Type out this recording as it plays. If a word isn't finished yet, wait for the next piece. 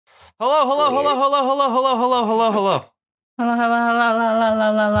Hello, hello, hello, hello, hello, hello, hello, hello, hello. Hello,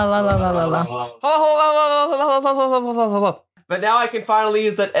 hello, Hello. But now I can finally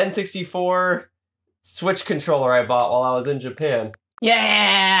use that N64 Switch controller I bought while I was in Japan.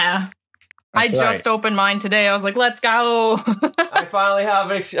 Yeah. I just opened mine today. I was like, let's go. I finally have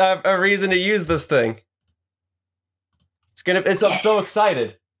a reason to use this thing. I'm so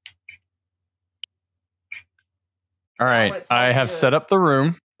excited. All right, I have set up the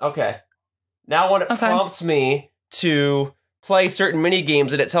room. Okay. Now when it prompts me to play certain mini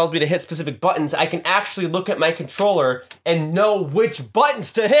games and it tells me to hit specific buttons, I can actually look at my controller and know which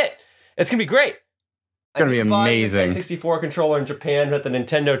buttons to hit. It's gonna be great. It's gonna be amazing. N64 controller in Japan at the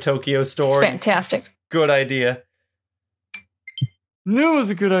Nintendo Tokyo store. It's fantastic. It's a good idea. Knew it was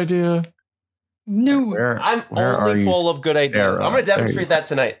a good idea. No, I'm only full of good ideas. I'm gonna demonstrate that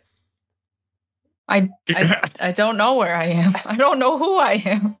tonight. I don't know where I am. I don't know who I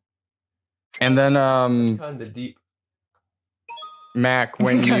am. And then Kinda deep. Mac,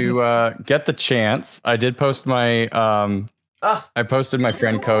 when you get the chance, I did post my I posted my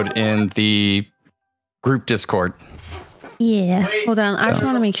friend code in the group Discord. Yeah. Hold on. I just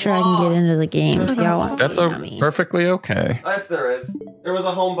want to make sure I can get into the game. So y'all want That's perfectly okay. Yes, there is. There was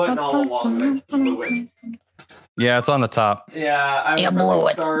a home button all along, but I blew it. Yeah, it's on the top. Yeah, I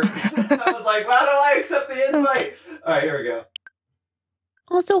was start. I was like, how do I accept the invite? All right, here we go.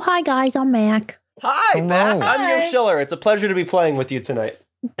 Also, hi guys, I'm Mac. Hi, Mac. I'm Yoshiller. It's a pleasure to be playing with you tonight.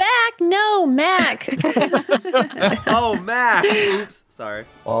 Back? No, Mac. Oh, Mac. Oops, sorry.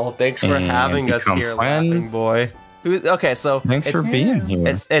 Well, thanks for having us here, Laughing Boy. Okay, so thanks for being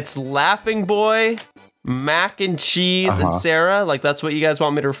here. It's Laughing Boy, Mac and Cheese, and Sarah. Like that's what you guys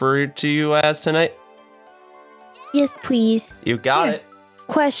want me to refer to you as tonight? Yes, please. You got it.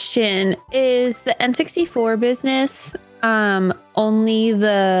 Question: is the N64 business only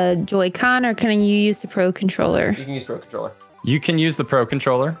the Joy-Con, or can you use the Pro Controller? You can use Pro Controller. You can use the Pro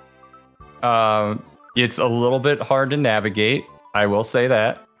Controller. It's a little bit hard to navigate, I will say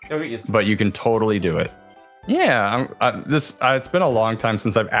that. But you can totally do it. Yeah, it's been a long time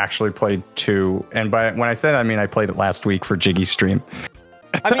since I've actually played 2, and when I say that, I mean I played it last week for Jiggy's stream.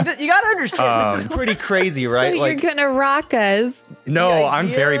 I mean, you gotta understand, this is pretty crazy, right? So you're gonna rock us. No, I'm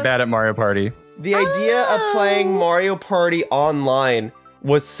very bad at Mario Party. The idea of playing Mario Party online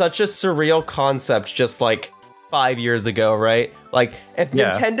was such a surreal concept just like 5 years ago, right? Like, if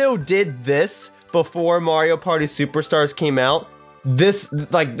Nintendo did this before Mario Party Superstars came out, this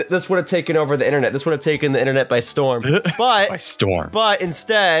would have taken over the internet. This would have taken the internet by storm. But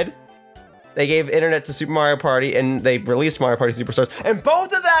instead, they gave internet to Super Mario Party and they released Mario Party Superstars. And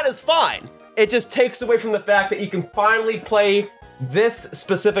both of that is fine. It just takes away from the fact that you can finally play this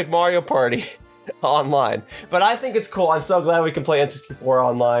specific Mario Party online. But I think it's cool. I'm so glad we can play N64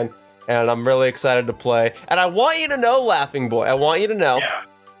 online. And I'm really excited to play. And I want you to know, Laughing Boy, I want you to know.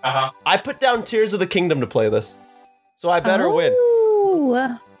 Yeah. I put down Tears of the Kingdom to play this. So I better win.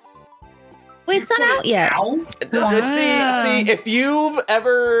 Wait, it's not out yet. See, if you've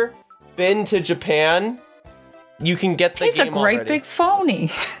ever been to Japan, you can get the game He's a great big phony.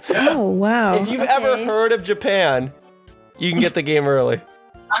 Oh, wow. If you've ever heard of Japan, you can get the game early.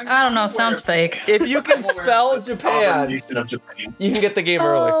 I don't know, sounds fake. If you can spell Japan, you can get the game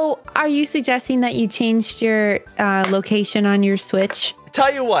early. Oh, are you suggesting that you changed your location on your Switch?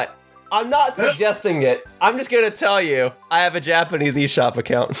 Tell you what, I'm not suggesting it. I'm just gonna tell you, I have a Japanese eShop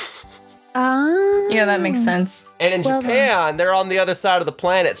account. Yeah, that makes sense. And in Japan, they're on the other side of the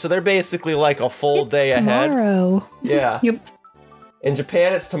planet, so they're basically like a full day ahead. Tomorrow. Yeah. Yep. In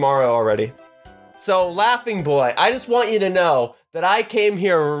Japan, it's tomorrow already. So, Laughing Boy, I just want you to know that I came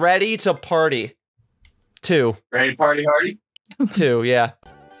here ready to party. 2. Ready to party hardy? 2, yeah.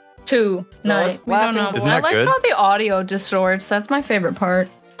 2. Nice. We don't know. Isn't I that like good? how the audio distorts. That's my favorite part.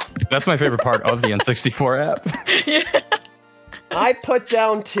 That's my favorite part of the N64 app. Yeah. I put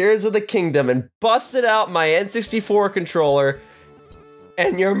down Tears of the Kingdom and busted out my N64 controller,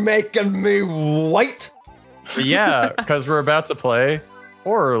 and you're making me wait. Yeah, because we're about to play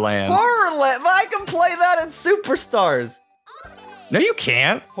Horrorland. Horrorland! But I can play that in Superstars. No, you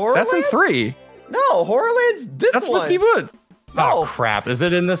can't. Horrorland? That's in 3. No, Horrorland's this That's one. supposed to be Woods. No. Oh, crap. Is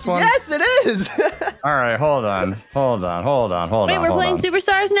it in this one? Yes, it is. All right, hold on. Wait, we're playing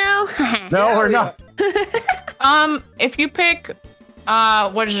Superstars now? No, we're not. If you pick,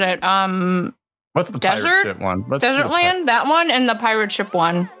 what is it? What's the Desert? pirate ship one? Desertland, that one, and the pirate ship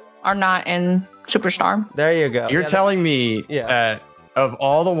one are not in Superstar. There you go. You're telling me that of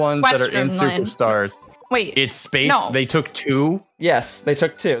all the ones that are in Westernland. Superstars, Wait, it's space. No. They took 2. Yes, they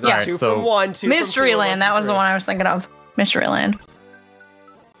took 2. Yeah. 2 from 1, 2 from 2. Mysteryland, that was the one I was thinking of. Mysteryland.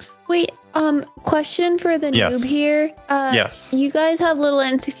 Wait, question for the noob here. Yes. You guys have little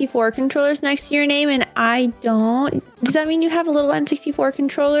N64 controllers next to your name and I don't. Does that mean you have a little N64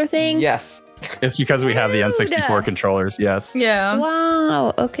 controller thing? Yes. It's because we have the N64 controllers. Yes. Yeah.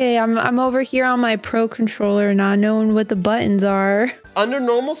 Wow. Okay, I'm over here on my Pro controller not knowing what the buttons are. Under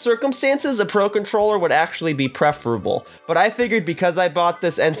normal circumstances, a Pro controller would actually be preferable. But I figured because I bought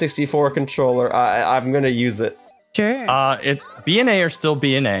this N64 controller, I'm going to use it. Sure. B and A are still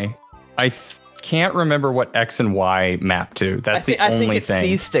B and A. I can't remember what X and Y map to. That's the only thing. I think it's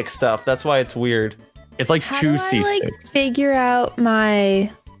C-stick stuff. That's why it's weird. It's like two C-sticks. Like, figure out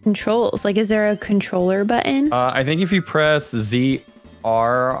my controls. Like, is there a controller button? I think if you press ZR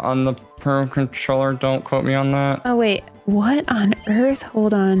on the Pro controller, don't quote me on that. Oh wait, what on earth?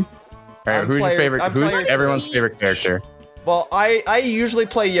 Hold on. All right, who's your favorite? Who's everyone's favorite character? Well, I usually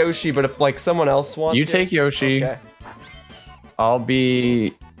play Yoshi, but if like someone else wants, you take Yoshi. Okay. I'll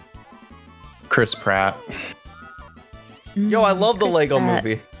be Chris Pratt. Yo, I love the Lego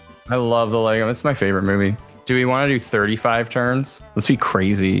movie. I love the Lego. It's my favorite movie. Do we want to do 35 turns? Let's be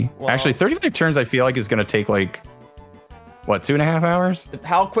crazy. Well, actually, 35 turns I feel like is going to take like, what, 2.5 hours?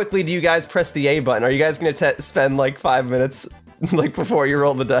 How quickly do you guys press the A button? Are you guys going to spend like 5 minutes like before you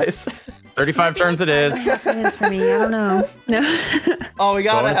roll the dice? 35 turns it is. It is for me. I don't know. No. Oh, we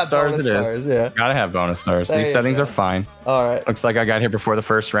gotta have bonus stars. Yeah, gotta have bonus stars. These settings are fine. All right. Looks like I got here before the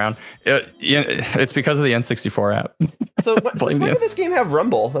first round. It's because of the N64 app. So when did this game have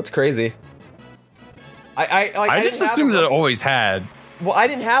Rumble? That's crazy. I just assumed that it always had. Well, I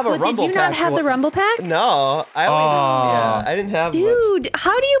didn't have a Rumble pack. Did you not have the Rumble pack? No, I didn't have. Dude,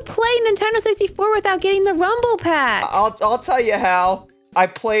 how do you play Nintendo 64 without getting the Rumble pack? I'll tell you how. I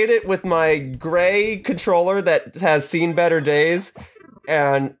played it with my gray controller that has seen better days,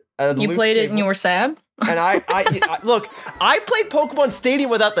 and you played it and you were sad. And I look, I played Pokemon Stadium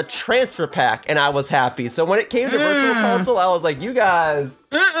without the transfer pack, and I was happy. So when it came to Virtual Console, I was like, you guys,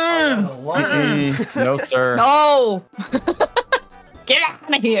 no sir, no, get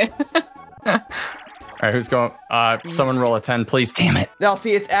out of here. All right, who's going? Someone roll a 10, please. Damn it. Now,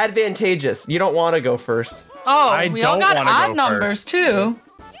 see, it's advantageous. You don't want to go first. Oh, we all got odd numbers too.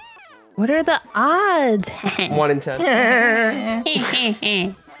 What are the odds? 1 in 10.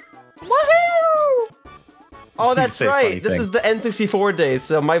 Woohoo! Oh, that's right. This is the N64 days,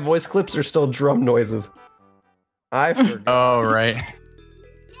 so my voice clips are still drum noises. I forgot. Oh, right.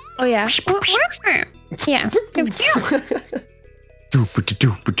 Oh, yeah. Yeah.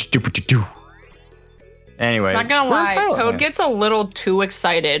 Anyway. Not gonna lie, Toad gets a little too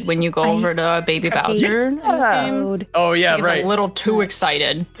excited when you go over to Baby Bowser in this game. Oh, yeah, he gets a little too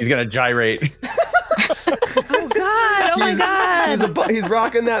excited. He's gonna gyrate. Oh, God. Oh, my God. He's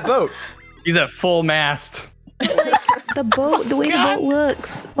rocking that boat. He's at full mast. The boat, the way the boat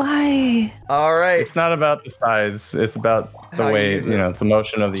looks. Why? All right. It's not about the size. It's about the way, it's the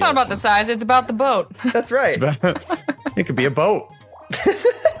motion of the It's not about the size. It's about the boat. That's right. It could be a boat.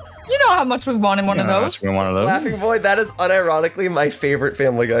 You know how much we wanted one of those. Laughing Boy, that is unironically my favorite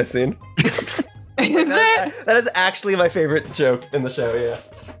Family Guy scene. Is it? That is actually my favorite joke in the show, yeah.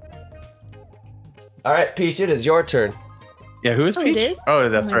 All right, Peach, it is your turn. Yeah, who is Peach? It is? Oh,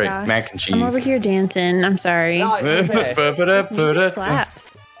 that's right. Gosh. Mac and cheese. I'm over here dancing. I'm sorry. No, okay. This music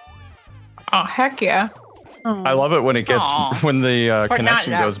slaps. Oh, heck yeah. Oh. I love it when it gets when the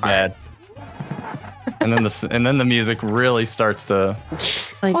connection goes bad. And then the music really starts to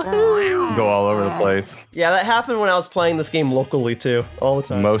like go all over the place. Yeah, that happened when I was playing this game locally too, all the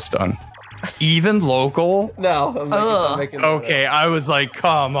time. Most even local? No, I'm making okay, I was like,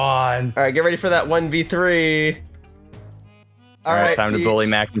 come on. All right, get ready for that 1v3. All right, time to bully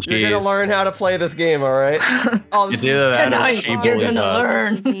Mac and cheese. You're gonna learn how to play this game, all right? It's either that or she bullies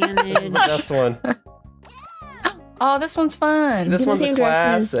us. This is the best one. Oh, this one's fun. This one's a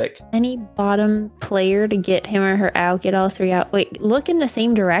classic. Any bottom player to get him or her out, get all three out. Wait, look in the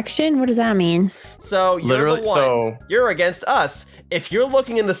same direction? What does that mean? So you're the one. You're against us. If you're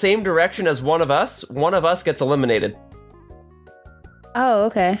looking in the same direction as one of us gets eliminated. Oh,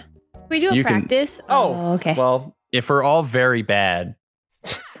 okay. We do a practice? Oh, okay. Well, if we're all very bad,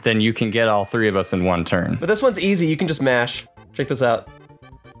 then you can get all three of us in one turn. But this one's easy. You can just mash. Check this out.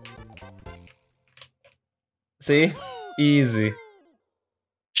 See? Easy.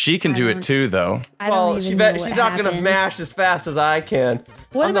 She can do it too, though. Well, she's not going to mash as fast as I can.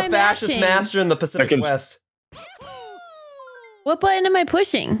 I'm the fastest master in the Pacific West. What button am I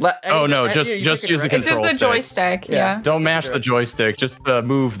pushing? Oh, no, just use the control stick. It's just the joystick, yeah. Don't mash the joystick. Just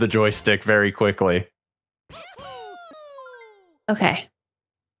move the joystick very quickly. Okay.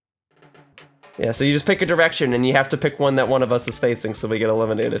 Yeah, so you just pick a direction, and you have to pick one that one of us is facing, so we get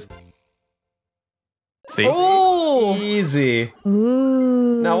eliminated. See? Oh! Easy.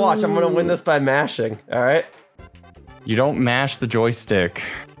 Ooh. Now watch, I'm gonna win this by mashing, alright? You don't mash the joystick.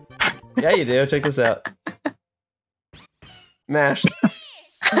 Yeah, you do. Check this out. Mash.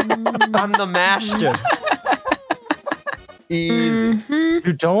 I'm the master. Easy.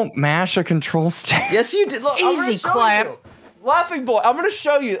 You don't mash a control stick. Yes, you did. Look, Easy clap. You. Laughing Boy, I'm gonna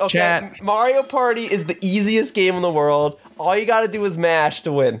show you. Okay, Chat. Mario Party is the easiest game in the world. All you gotta do is mash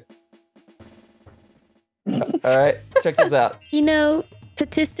to win. Alright, check this out. You know,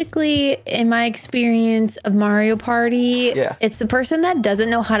 statistically, in my experience of Mario Party, it's the person that doesn't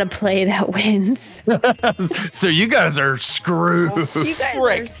know how to play that wins. So you guys are screwed. You guys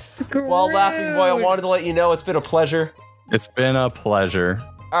are screwed. Well, Laughing Boy, I wanted to let you know it's been a pleasure. It's been a pleasure.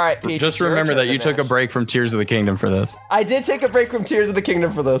 Alright, Peach. Just remember that you took a break from Tears of the Kingdom for this. I did take a break from Tears of the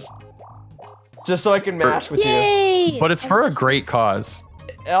Kingdom for this. Just so I can mash with you. But it's for a great cause.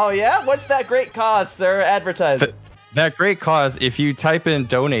 Oh yeah? What's that great cause, sir? Advertise it. That great cause, if you type in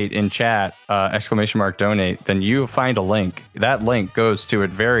donate in chat, !donate, then you find a link. That link goes to a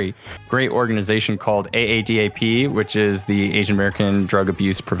very great organization called AADAP, which is the Asian American Drug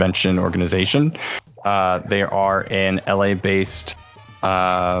Abuse Prevention Organization. They are an LA-based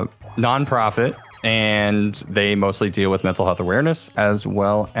nonprofit, and they mostly deal with mental health awareness as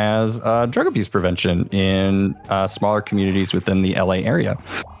well as drug abuse prevention in smaller communities within the LA area.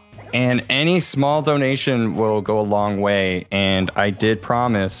 And any small donation will go a long way. And I did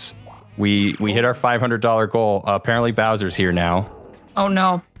promise we hit our $500 goal. Apparently Bowser's here now. Oh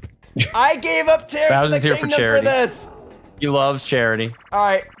no. I gave up Tears of the Kingdom for this. He loves charity. All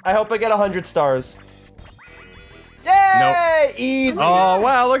right, I hope I get 100 stars. Yay! Nope. Easy. Oh,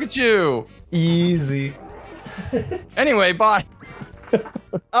 wow, look at you. Easy. Anyway, bye.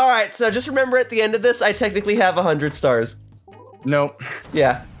 All right, so just remember at the end of this, I technically have 100 stars. Nope.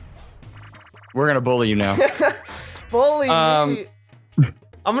 Yeah. We're going to bully you now. Bully me.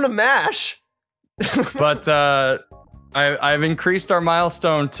 I'm going to mash. But I've increased our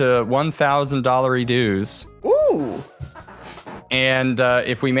milestone to $1,000 dues. Ooh. And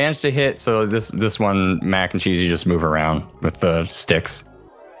if we manage to hit, so this one, mac and cheese, you just move around with the sticks.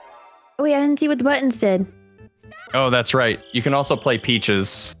 Oh, wait, I didn't see what the buttons did. Oh, that's right. You can also play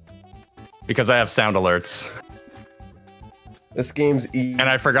Peaches because I have sound alerts. This game's easy. And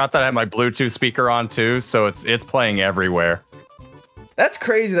I forgot that I had my Bluetooth speaker on too, so it's playing everywhere. That's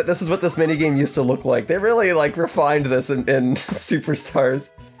crazy that this is what this minigame used to look like. They really like refined this in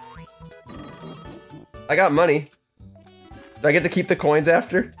Superstars. I got money. Do I get to keep the coins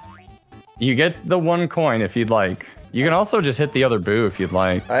after? You get the 1 coin if you'd like. You can also just hit the other boo if you'd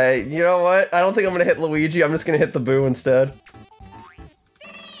like. You know what? I don't think I'm gonna hit Luigi. I'm just gonna hit the boo instead.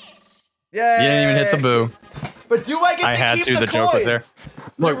 Yay! You didn't even hit the boo. But do I get to keep the coins? The joke was there.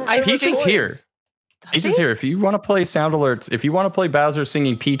 Look, Peach is here. Peach is here. If you want to play sound alerts, if you want to play Bowser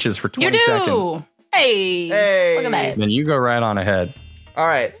singing Peaches for 20 seconds. Hey! Look at that. Then you go right on ahead. All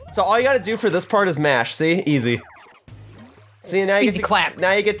right. So all you got to do for this part is mash. See? Easy. See, now you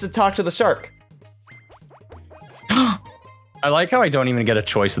get to talk to the shark. I like how I don't even get a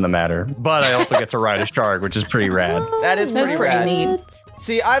choice in the matter, but I also get to ride a shark, which is pretty rad. That is pretty rad. Neat.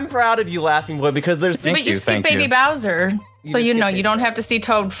 See, I'm proud of you, Laughing Boy, because there's... But you skip Baby Bowser, so you know you don't have to see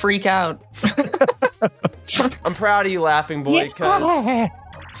Toad freak out. I'm proud of you, Laughing Boy, because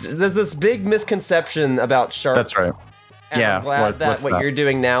there's this big misconception about sharks. That's right. And yeah. I'm glad that what you're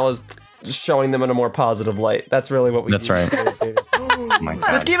doing now is showing them in a more positive light. That's really what we That's right. Oh my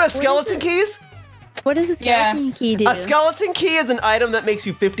God. This game has skeleton keys? What does a skeleton key do? A skeleton key is an item that makes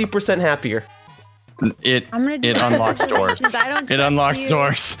you 50% happier. It unlocks doors. It unlocks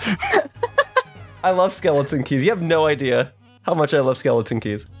doors. I love skeleton keys. You have no idea how much I love skeleton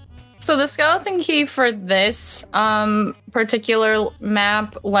keys. So the skeleton key for this particular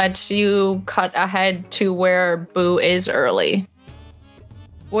map lets you cut ahead to where Boo is early.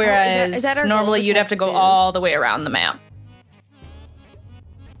 Whereas is that normally you'd have to go all the way around the map.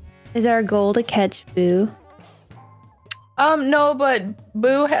 Is our goal to catch Boo? No, but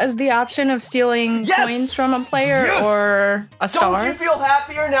Boo has the option of stealing coins from a player or a star. Don't you feel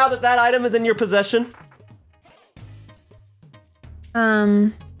happier now that that item is in your possession?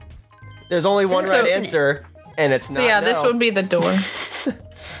 There's only one right answer, and it's not. So yeah, this would be the door.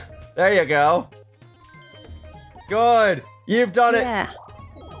 There you go. Good. You've done it. Yeah.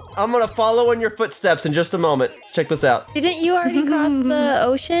 I'm gonna follow in your footsteps in just a moment. Check this out. Didn't you already cross the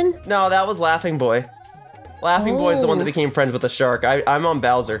ocean? No, that was Laughing Boy. Laughing Boy is the one that became friends with the shark. I'm on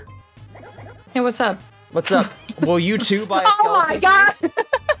Bowser. Hey, what's up? What's up? Will you too buy a skeleton? Oh my God!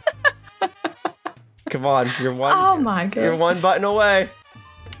 Come on, you're one. Oh my god. You're one button away.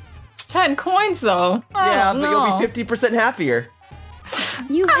 It's 10 coins though. Yeah, but you'll be 50% happier.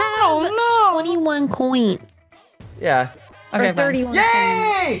 You have 21 coins. Yeah. Okay, or 31 Yay!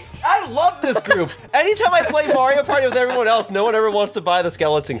 coins. I love this group. Anytime I play Mario Party with everyone else, no one ever wants to buy the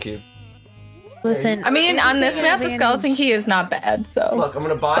skeleton key. Listen, I mean, on this map, the skeleton key is not bad, so. Look, I'm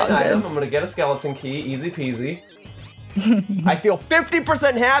gonna buy an item, I'm gonna get a skeleton key, easy peasy. I feel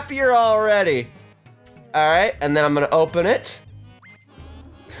 50% happier already. Alright, and then I'm gonna open it.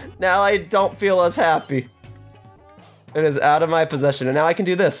 Now I don't feel as happy. It is out of my possession, and now I can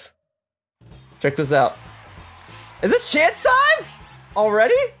do this. Check this out. Is this chance time?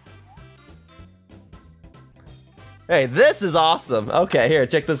 Already? Hey, this is awesome. Okay, here,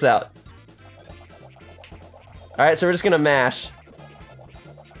 check this out. Alright, so we're just gonna mash.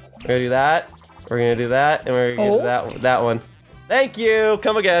 We're gonna do that, we're gonna do that, and we're gonna do that one. Thank you!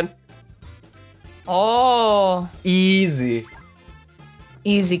 Come again. Oh. Easy.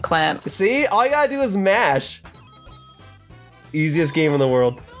 Easy clap. See? All you gotta do is mash. Easiest game in the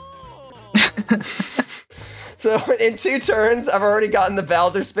world. So, in 2 turns, I've already gotten the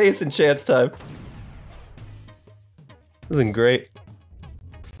Bowser space in chance time. This isn't great.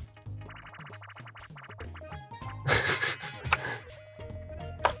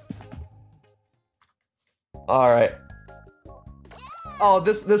 Alright. Oh,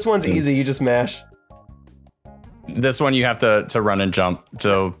 this one's easy, you just mash. This one you have to run and jump,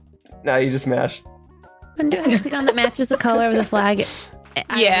 so... No, you just mash. When doing a hexagon that matches the color of the flag,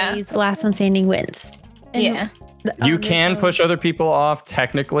 Yeah. the last one standing wins. And Yeah. You can push other people off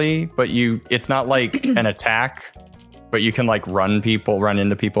technically, but it's not like an attack, but you can like run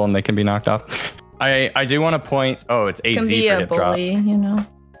into people and they can be knocked off. I do want to point, it's AZ Can be for a hip drop. bully, you know.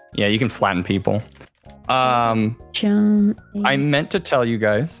 Yeah, you can flatten people. Jump. I meant to tell you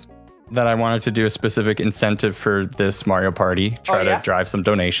guys that I wanted to do a specific incentive for this Mario Party, try to drive some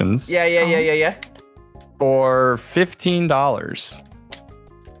donations. Yeah. For $15,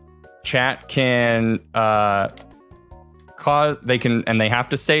 chat can they have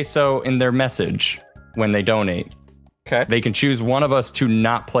to say so in their message when they donate. Okay. They can choose one of us to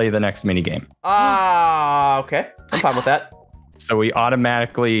not play the next minigame. Okay. I'm fine with that. So we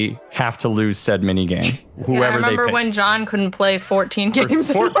automatically have to lose said minigame. Whoever I remember they pick. when John couldn't play 14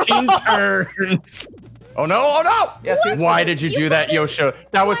 games. 14 turns. Oh no! Yes, Why did you do that, Yoshiller?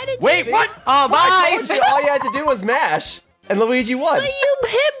 That was what? Oh, bye. I told you all you had to do was mash, and Luigi won. But you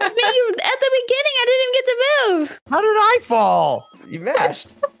hit me at the beginning. I didn't get to move. How did I fall? You mashed.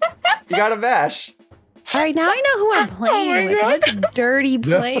 You gotta mash. All right, now I know who I'm playing with. A bunch of dirty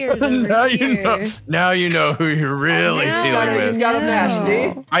players over here. Now you know who you're really dealing with. He's gotta mash,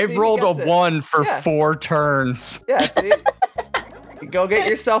 see? I've rolled a 1 for 4 turns. Yeah, see? Go get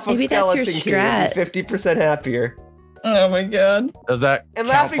yourself a Maybe that's your skeleton key. strat. You'll be 50% happier. Oh my god. Does that And count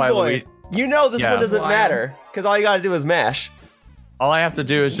Laughing by Boy, Louis? you know this one doesn't Wow. matter, because all you gotta do is mash. All I have to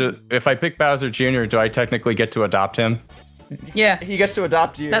do is if I pick Bowser Jr., do I technically get to adopt him? Yeah. He gets to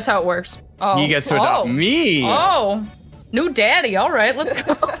adopt you. That's how it works. Oh. He gets to adopt me. Oh. New daddy. All right, let's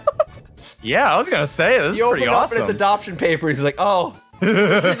go. Yeah, I was gonna say this you is pretty open up awesome. and it's adoption papers. He's like, oh,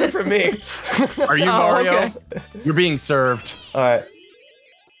 these are for me. Are you Oh, Mario? okay. You're being served. All right.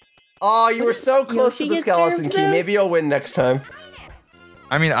 Oh, you were so close Yoshi to the get skeleton served key. though? Maybe you'll win next time.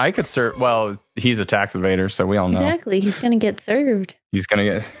 I mean, I could serve. Well, he's a tax evader, so we all know. Exactly. He's going to get served. He's gonna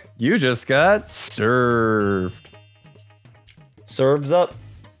get. You just got served. Serves up.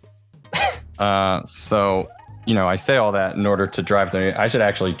 So, I say all that in order to drive the. I should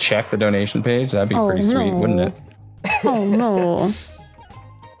actually check the donation page. That'd be pretty sweet, wouldn't it? Oh, no.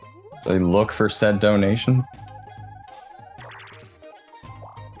 Should I look for said donation?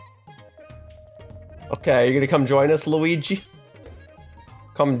 Okay, you're gonna come join us, Luigi?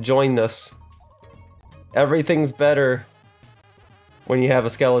 Come join us. Everything's better when you have a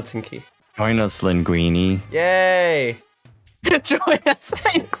skeleton key. Join us, Linguini. Yay! Join us,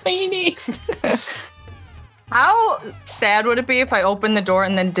 Queenie. How sad would it be if I opened the door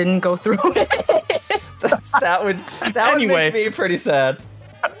and then didn't go through it? that would Anyway. make me pretty sad.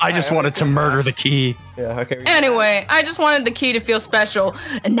 I just wanted to murder the key. Yeah, okay. Anyway, I just wanted the key to feel special,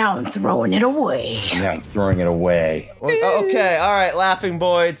 and now I'm throwing it away. Yeah, I'm throwing it away. Okay, alright, Laughing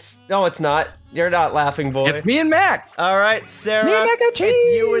Boy. No, it's not. You're not Laughing Boy. It's me and Mac. Alright, Sarah. Me and Mac and cheese.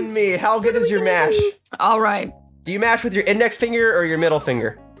 It's you and me. How good is your mash? All right. Do you mash with your index finger or your middle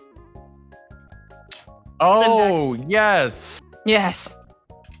finger? Oh, yes. Yes.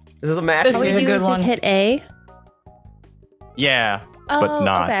 This is a mash. This All we is a do good is one. just hit A. Yeah, Oh, but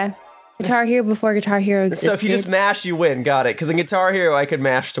not. okay. Guitar Hero before Guitar Hero existed. So if you just mash, you win. Got it. Because in Guitar Hero, I could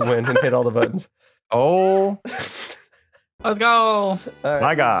mash to win and hit all the buttons. Oh. Let's go. Right,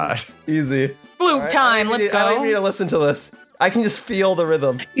 My God. Easy. Flute time. Let's go. I don't even need to listen to this. I can just feel the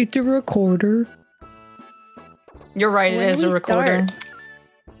rhythm. It's a recorder. You're right. It is a recorder.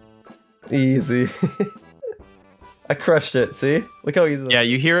 Easy. I crushed it. See? Look how easy. Yeah,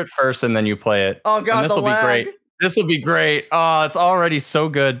 you hear it first and then you play it. Oh God, this will be great. This will be great. Oh, it's already so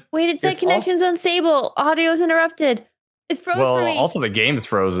good. Wait, it said connection's unstable. Audio's interrupted. It's frozen for me. Also the game's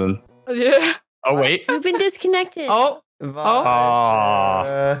frozen. Yeah. Oh wait. You've been disconnected. Oh.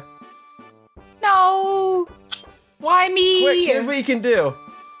 Oh. No. Why me? Quick, here's what you can do.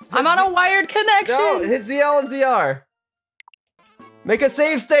 I'm on a wired connection. No, hit ZL and ZR. Make a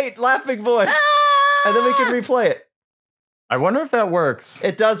save state, Laughing Boy. And then we can replay it. I wonder if that works.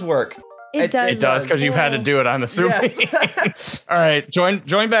 It does work. It does because you've had to do it, I'm assuming. Yes. All right,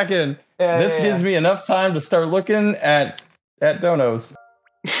 join back in. This gives me enough time to start looking at donos.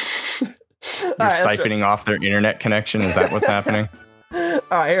 You're siphoning off their internet connection. Is that what's happening? All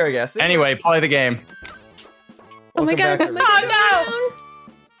right, here we go. Anyway, play the game. Oh my God. Oh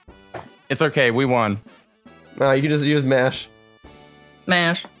no. It's okay. We won. No, you can just use MASH.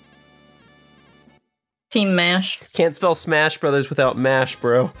 Mash. Team Mash. Can't spell Smash Brothers without MASH,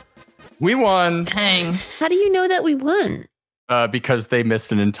 bro. We won. Dang. How do you know that we won? Because they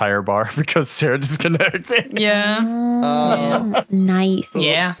missed an entire bar because Sarah disconnected. Yeah. Oh, nice.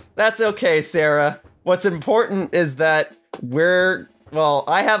 Yeah. That's okay, Sarah. What's important is that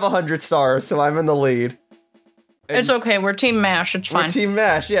I have 100 stars, so I'm in the lead. And it's okay. We're Team Mash. It's fine. We're Team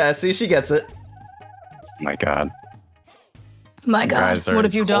MASH. Yeah, see, she gets it. My God. My God. What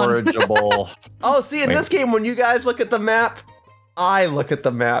have you done? Oh, see, in this game, when you guys look at the map, I look at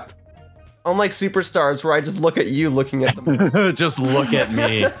the map. Unlike Superstars, where I just look at you looking at the map. Just look at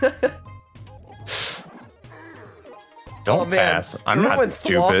me. Don't pass. I'm not when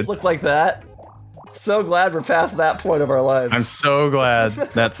stupid. Look like that. So glad we're past that point of our lives. I'm so glad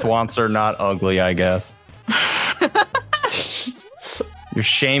that thwomps are not ugly, I guess. You're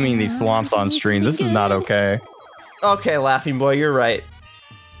shaming these thwomps on stream. This is not okay. Okay, Laughing Boy, you're right.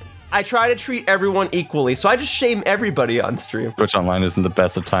 I try to treat everyone equally, so I just shame everybody on stream. Twitch Online isn't the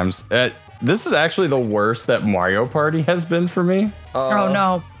best of times. This is actually the worst that Mario Party has been for me. Oh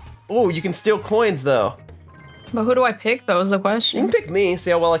no. Oh, you can steal coins though. But who do I pick though is the question. You can pick me, see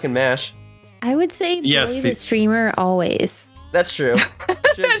how well I can mash. I would say Boy the streamer always. That's true.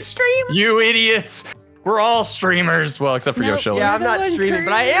 Stream. You idiots. We're all streamers. Well, except for Yoshiller. Yeah, I'm not streaming,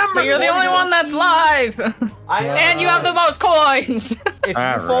 but I am. But you're the only one that's live. And you have the most coins. If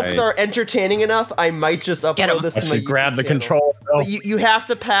you folks are entertaining enough, I might just upload this to my YouTube grab the channel. control. But you have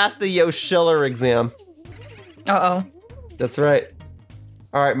to pass the Yoshiller exam. Uh-oh. That's right.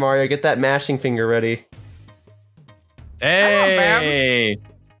 All right, Mario, get that mashing finger ready. Hey!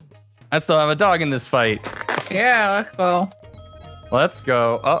 I still have a dog in this fight. Yeah, let's go. Let's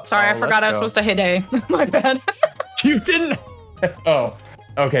go. Oh, sorry, I forgot I was supposed to hit A. My bad. You didn't. Oh,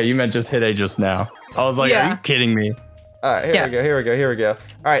 okay. You meant just hit A just now. I was like, are you kidding me? All right, here we go. All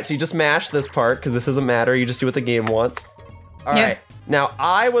right, so you just mash this part because this doesn't matter. You just do what the game wants. All right. Now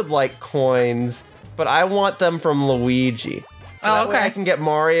I would like coins, but I want them from Luigi. So that way I can get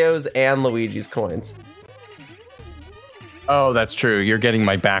Mario's and Luigi's coins. Oh, that's true. You're getting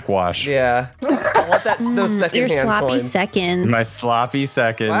my backwash. Yeah. I want those second-hand coins. Your sloppy seconds. My sloppy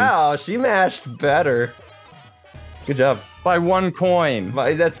seconds. Wow, she mashed better. Good job. By 1 coin.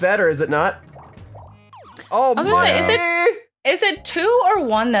 That's better, is it not? Oh, I was gonna say, is it 2 or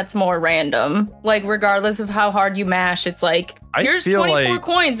 1 that's more random? Like, regardless of how hard you mash, it's like, here's 24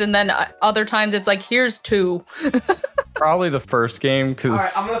 coins, and then other times it's like, here's 2. Probably the first game, because... All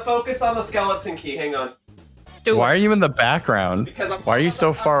right, I'm gonna focus on the skeleton key. Hang on. Why are you in the background? Because why are you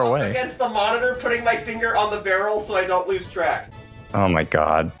so far away? I'm against the monitor, putting my finger on the barrel so I don't lose track. Oh my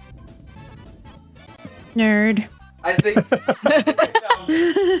God. Nerd. I think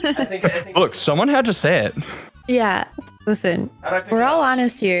Look, someone had to say it. Yeah. Listen, we're all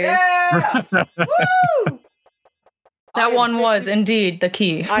honest here. Yeah! Woo! That one was indeed the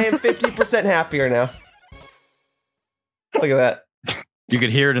key. I am 50% happier now. Look at that. You could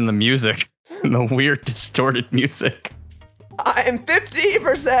hear it in the music. The weird distorted music. I'm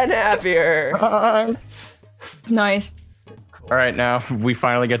 50% happier. Nice. All right, now we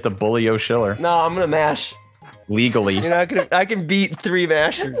finally get to bully Yoshiller. No, I'm gonna mash. Legally. You know, I can beat 3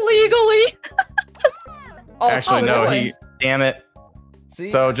 mashers. Legally. Actually, no. Damn it. See?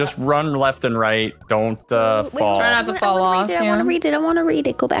 So just run left and right. Don't fall. Try not to fall off. I want to read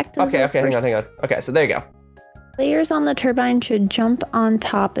it. Go back to Okay, hang on. Okay, so there you go. Players on the turbine should jump on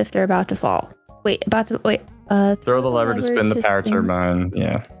top if they're about to fall. Wait. Throw the lever to spin the power turbine.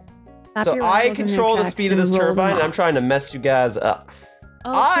 Yeah. So I control the speed of this turbine, and I'm trying to mess you guys up.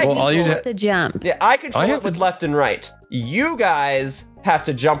 Oh, you have to jump. Yeah, I control it with left and right. You guys have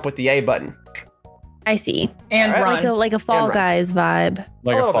to jump with the A button. I see. And run. Like a Fall Guys vibe.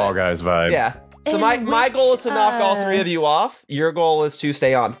 Like a Fall Guys vibe. Yeah. So my goal is to knock all three of you off. Your goal is to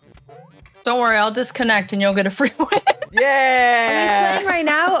stay on. Don't worry, I'll disconnect and you'll get a free win. Yeah! Are we playing right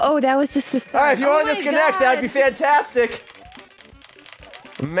now? Oh, that was just the start. Alright, if you want to disconnect, that'd be fantastic.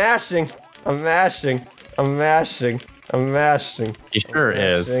 I'm mashing. I'm mashing. I'm mashing. I'm mashing. He sure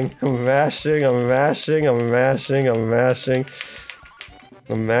is. I'm mashing. I'm mashing. I'm mashing. I'm mashing.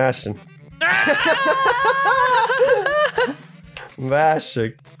 I'm mashing.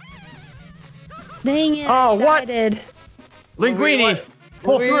 Mashing. Dang it. Oh, what? Excited. Linguini!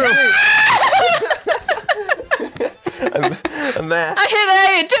 Pull through! I'm mad. I hit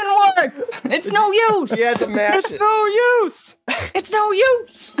A, it didn't work! It's no use! You had to mash It's no use! It's no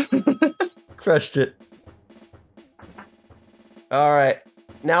use! Crushed it. Alright.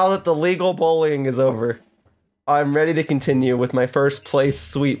 Now that the legal bullying is over, I'm ready to continue with my first place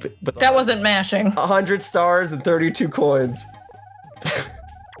sweep. But that wasn't mashing. 100 stars and 32 coins.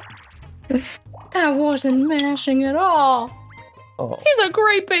 That wasn't mashing at all. Oh. He's a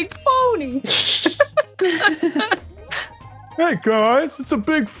great big phony. Hey guys, it's a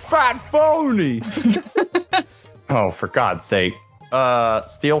big fat phony. Oh, for God's sake.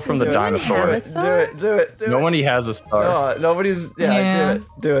 Steal from the dinosaur. Do it. Nobody has a star. Oh, nobody's. Yeah,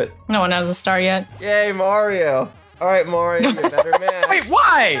 do it. No one has a star yet. Yay, Mario. Alright, Mario, you're a better man. Wait,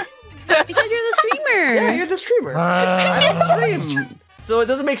 why? Because you're the streamer. Yeah, you're the streamer. I don't stream. So it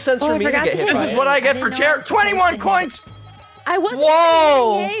doesn't make sense for me to get hit. This is what I get for chair. 21 coins! I wasn't.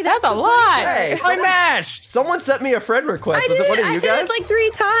 Whoa! Yay, that's a lot! Hey, I mashed! someone sent me a friend request. Was it one of you guys? I did it like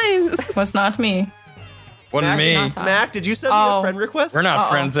 3 times. It was not me. Wasn't me. Mac, did you send me a friend request? We're not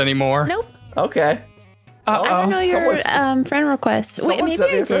friends anymore. Nope. Okay. Uh-oh. I don't know your friend request. Wait, Someone maybe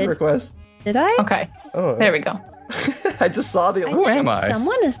sent me I a friend did. request. Did I? Okay. Oh. There we go. I just saw the. Who am I?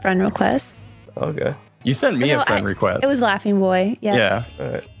 Someone is friend request. Okay. You sent me a friend request. It was Laughing Boy. Yeah. Yeah.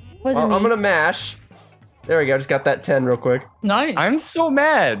 All right. Wasn't I'm me. gonna mash. There we go. Just got that 10 real quick. Nice. I'm so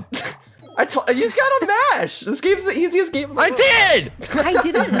mad. You just gotta mash. This game's the easiest game. I did. I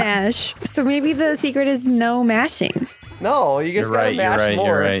didn't mash. So maybe the secret is no mashing. No, you just gotta mash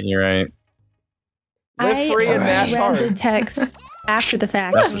more. You're right. Live free and mash read hard. the text after the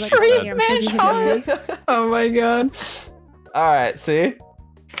fact. That's I was what like, she "Yeah, said. I'm Mash supposed to hard. do that." Oh my god. All right. See.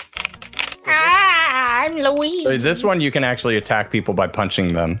 I'm Louise. So this one you can actually attack people by punching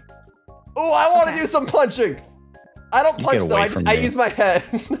them. Oh, I want to do some punching. I don't punch though. I use my head.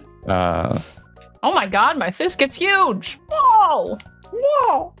 Oh my god, my fist gets huge. Whoa.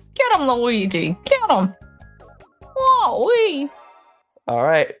 Whoa. Get him, Luigi. Get him. Whoa, wee. All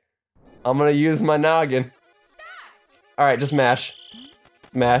right. I'm gonna use my noggin. All right, just mash.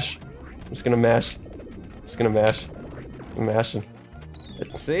 Mash. I'm just gonna mash. Just gonna mash. I'm mashing.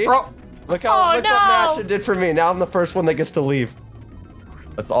 See? Look what mashing did for me. Now I'm the first one that gets to leave.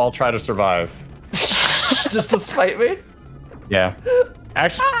 Let's all try to survive. Just to spite me? Yeah.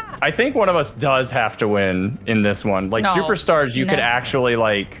 Actually, I think one of us does have to win in this one. Like Superstars, you could actually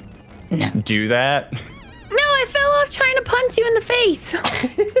like do that. No, I fell off trying to punch you in the face.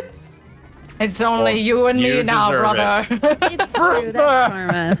 It's only you and me now, brother. It's true. That's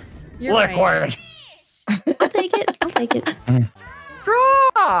karma. You're Liquid. Right. I'll take it. I'll take it.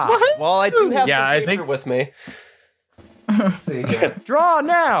 Draw. Well, I do have some paper with me. Let's see here. Draw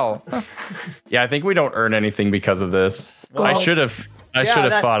now. Yeah, I think we don't earn anything because of this. Well, I should have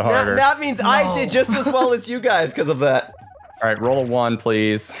fought harder. That means I did just as well as you guys because of that. All right, roll a 1,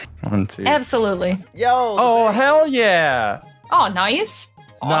 please. 1, 2. Absolutely. Yo. Oh, hell yeah. Oh, nice.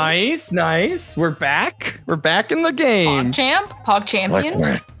 Nice. We're back. We're back in the game. Pog champ? Pog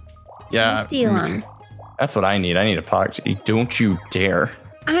champion? Yeah. Steal him. That's what I need. I need a pog. Don't you dare.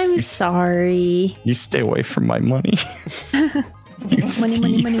 I'm sorry. You stay away from my money.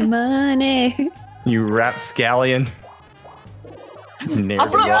 Money. You rapscallion.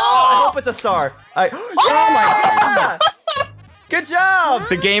 I hope it's a star. Oh my god! Good job!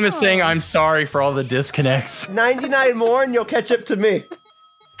 The game is saying I'm sorry for all the disconnects. 99 more and you'll catch up to me.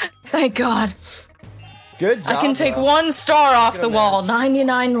 Thank God. Good job. I can take 1 star off the wall.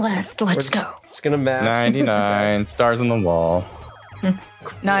 99 left. Let's go. Just gonna match. 99 stars on the wall.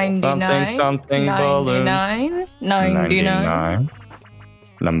 99. Something balloon. 99.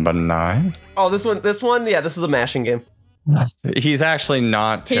 Number 9. Oh, this one, yeah, this is a mashing game. He's actually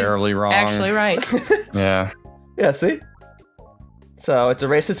not terribly wrong. Actually right. Yeah. Yeah, see? So it's a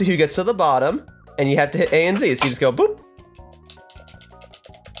race to see who gets to the bottom, and you have to hit A and Z. So you just go boop.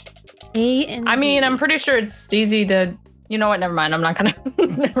 A and I mean, Z. I'm pretty sure it's easy to. You know what? Never mind. I'm not gonna.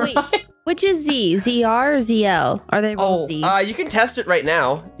 Wait, which is Z? ZR or ZL? Are they both Z? You can test it right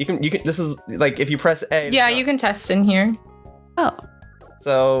now. You can. This is like if you press A. Yeah, you can test in here. Oh.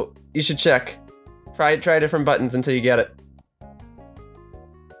 So you should check. Try different buttons until you get it.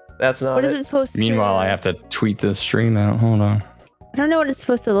 That's not What it. is it supposed to? Meanwhile, I have to tweet this stream out. Hold on. I don't know what it's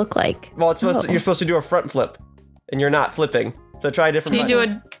supposed to look like. Well, it's supposed to, you're supposed to do a front flip, and you're not flipping. So try a different. So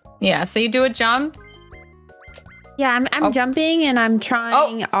you button. so you do a jump. Yeah, I'm jumping and I'm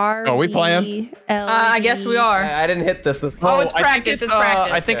trying R. Oh, we playing? I guess we are. I didn't hit this. Oh, it's practice. It's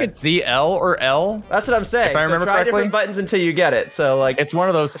practice. I think it's ZL or L. That's what I'm saying. If I remember try correctly. different buttons until you get it. So like, It's one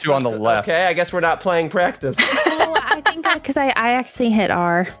of those two on the left. okay, I guess we're not playing practice. Oh, I think because I actually hit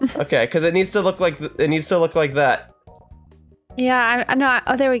R. Okay, because it needs to look like that. Yeah, I know.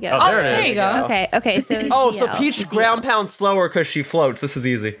 Oh, there we go. Oh, there it there is. you go. Okay. So. Oh, so ZL. Peach ground pound slower because she floats. This is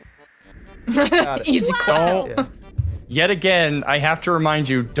easy. Got it. Easy. Wow. Yeah. Yet again, I have to remind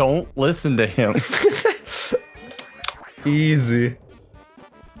you, don't listen to him. Easy.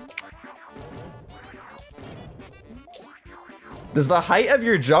 Does the height of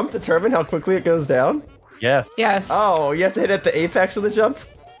your jump determine how quickly it goes down? Yes. Yes. Oh, you have to hit at the apex of the jump?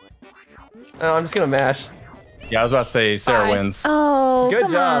 Oh, I'm just gonna mash. Yeah, I was about to say Sarah Bye. wins. Oh, Good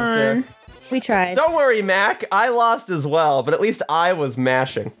come job, on. Sarah. We tried. Don't worry, Mac. I lost as well, but at least I was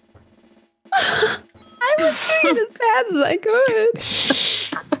mashing. I was doing it as fast as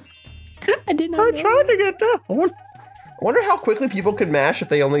I could. I did not. know. to get down. I wonder how quickly people could mash if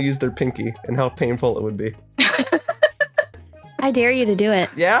they only used their pinky, and how painful it would be. I dare you to do it.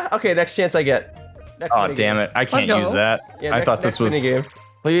 Yeah? Okay, next chance I get. Next Oh, minigame. damn it. I can't go. use that. Yeah, I thought this was... minigame.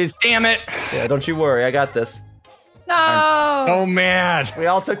 Please, damn it. Yeah, don't you worry, I got this. No. I'm so mad. We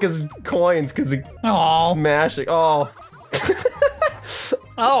all took his coins because he Oh. mashing. Oh.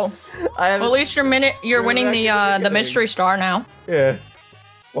 Oh. I have. Well, at least you're winning back the into the mystery star now. Yeah.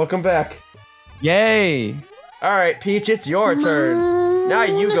 Welcome back. Yay. All right, Peach, it's your turn. Now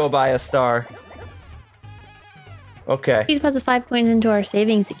you go buy a star. Okay. Please deposit 5 coins into our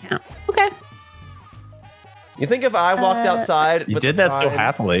savings account. Okay. You think if I walked outside You with did a that so sign-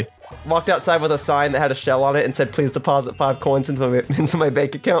 happy. walked outside with a sign that had a shell on it and said, please deposit 5 coins into my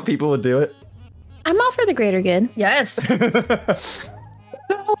bank account, people would do it? I'm all for the greater good. Yes.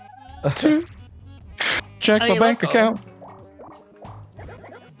 Check Hey, my bank let's go. account.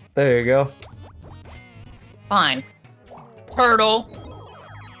 There you go. Fine. Turtle.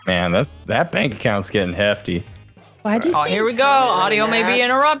 Man, that bank account's getting hefty. Why'd you Oh, say here we go. Audio may be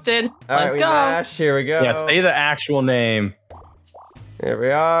interrupted. All right, Let's we go. mash. Here we go. Yeah, say the actual name. Here we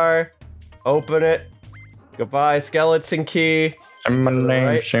are. Open it. Goodbye, skeleton key. Say my name,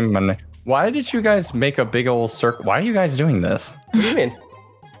 Right. say my name. Why did you guys make a big old circle? Why are you guys doing this? What do you mean?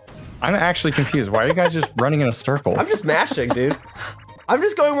 I'm actually confused. Why are you guys just running in a circle? I'm just mashing, dude. I'm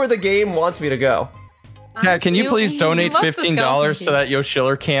just going where the game wants me to go. Yeah, can you You- please you donate love the $15 skeleton so that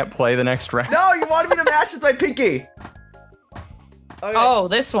Yoshiller can't play the next round? No, you wanted me to mash with my pinky. Okay. Oh,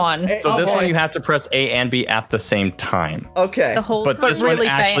 this one. Hey, So this okay. one you have to press A and B at the same time. Okay. the whole But But this really one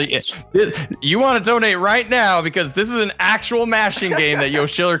actually, fast. you want to donate right now because this is an actual mashing game that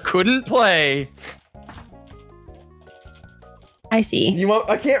Yoshiller couldn't play. I see. You want?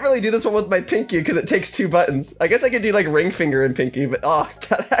 I can't really do this one with my pinky because it takes 2 buttons. I guess I could do like ring finger and pinky, but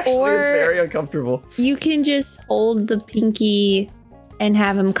that actually Or- is very uncomfortable. You can just hold the pinky and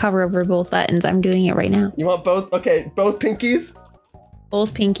have him cover over both buttons. I'm doing it right now. You want both? Okay, both pinkies.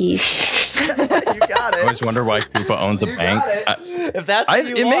 Both pinkies. You got I it. always wonder why Koopa owns a You bank. got it. If that's what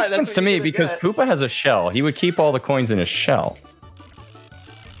you It want, makes that's sense what to you're me gonna because get. Koopa has a shell. He would keep all the coins in his shell.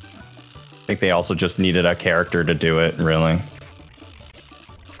 I think they also just needed a character to do it, really.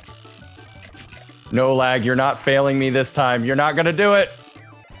 No lag, you're not failing me this time. You're not gonna do it.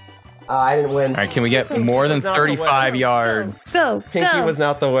 I didn't win. All right, can we get more than was not the way. 35 yards? Go. Pinky go. was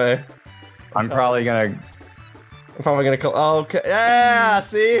not the way. I'm probably gonna. I'm probably gonna call. Oh, okay. Yeah.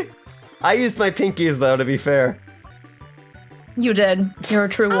 See, I used my pinkies though. To be fair, You did. You're a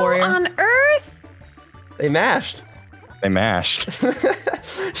true warrior. On Earth? they mashed. They mashed.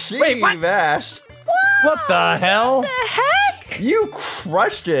 She Wait, what? mashed. What the hell? The heck? You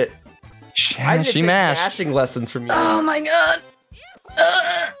crushed it. I didn't She take mashed. mashing lessons from you. Oh my god.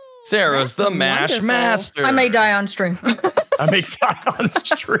 Sarah's the That's mash wonderful. master. I may die on stream. I may die on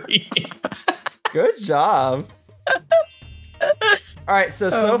stream. Good job. All right, so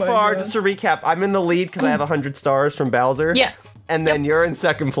Oh my far, God. just to recap, I'm in the lead because I have 100 stars from Bowser. Yeah. And then you're in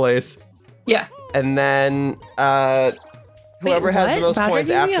second place. Yeah. And then whoever has what? the most Bowser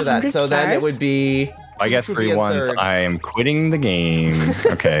points gave you after that. 100 So then it stars? would be I get 3 ones. I am quitting the game.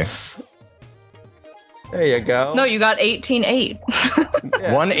 Okay. There you go. No, you got 18-8.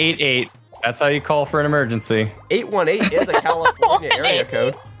 Yeah. 188. That's how you call for an emergency. 818 is a California area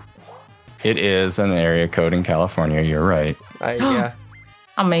code. It is an area code in California. You're right. Yeah.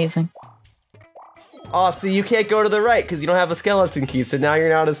 Amazing. Oh, see, you can't go to the right because you don't have a skeleton key, so now you're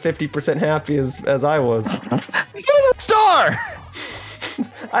not as 50% happy as I was. You got a star!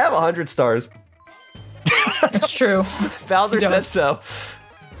 I have 100 stars. That's true. Bowser said so.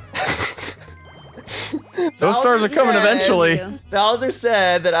 Those stars are coming eventually. Bowser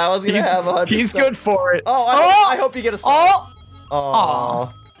said that I was going to have 100 He's stars. good for it. Oh, I hope you get a star.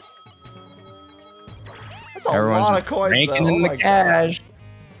 Oh. That's a lot of coins, ranking though. in the cash.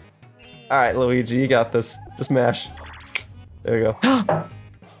 All right, Luigi, you got this. Just mash. There you go.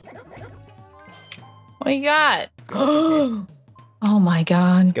 What you got? Oh my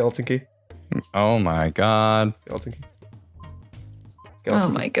god. Skeleton key. Oh my god. Skeleton key. Oh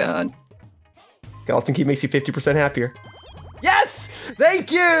my god. Skeleton key makes you 50% happier. Yes!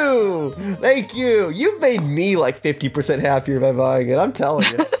 Thank you! Thank you! You've made me like 50% happier by buying it, I'm telling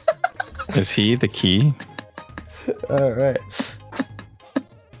you. Is he the key? Alright.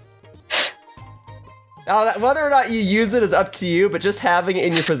 Now, whether or not you use it is up to you, but just having it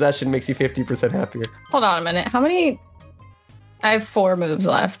in your possession makes you 50% happier. Hold on a minute. How many? I have 4 moves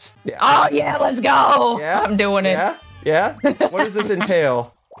left. Yeah. Oh yeah, let's go. Yeah? I'm doing it. Yeah? Yeah? What does this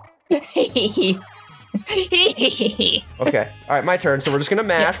entail? Okay. Alright, my turn. So we're just gonna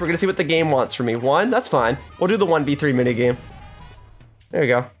mash. We're gonna see what the game wants from me. 1, that's fine. We'll do the 1v3 minigame. There you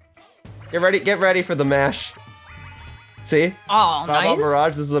go. Get ready for the mash. See? Oh, nice.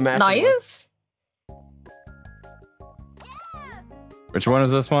 Mirage, this is a mash. Nice. Which one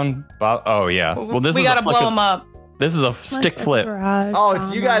is this one? Oh yeah. Well, this we is gotta blow them up. This is a stick flip. Oh,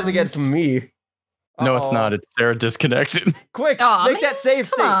 it's you guys against me. No, it's not. It's Sarah disconnected. Quick, make that save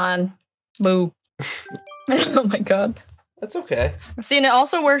state. Come on. Boo. Oh my god. That's okay. See, and it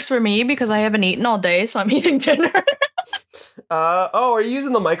also works for me because I haven't eaten all day, so I'm eating dinner. Oh, are you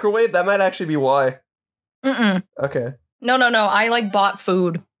using the microwave? That might actually be why. Mm-mm. Okay. No. I like bought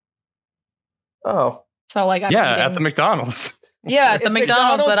food. Oh. So like I'm yeah, eating. at the McDonald's. Yeah, at the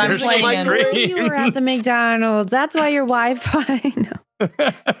McDonald's that I'm playing in. You were at the McDonald's. That's why your Wi-Fi. No.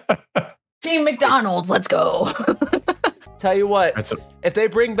 Team McDonald's, let's go. Tell you what, if they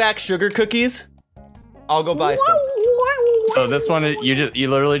bring back sugar cookies, I'll go buy some. So this one, you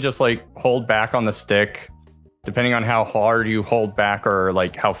literally just like hold back on the stick. Depending on how hard you hold back or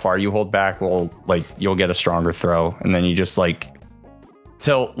like how far you hold back, you'll get a stronger throw, and then you just like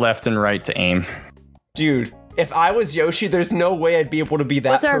tilt left and right to aim. Dude, if I was Yoshi, there's no way I'd be able to be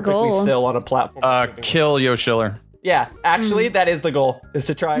that perfectly still on a platform. Kill Yoshiller. Yeah, actually, that is the goal, is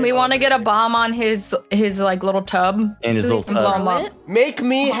to try. We want to get a bomb on his like little tub. In his little tub. Make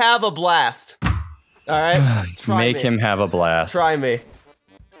me have a blast. All right? Make him have a blast. Try me.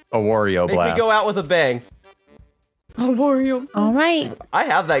 A Wario blast. Make me go out with a bang. A Wario. All right. I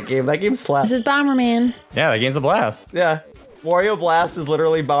have that game. That game slaps. This is Bomberman. Yeah, that game's a blast. Yeah. Wario Blast is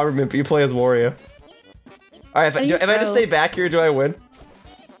literally Bomberman, but you play as Wario. All right, if I just stay back here, do I win?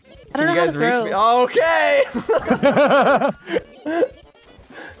 I don't know how to throw. Me? Okay.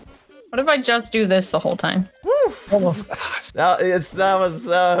 What if I just do this the whole time? Woo. Almost. That was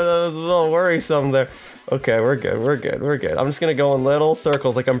a little worrisome there. Okay, we're good. I'm just gonna go in little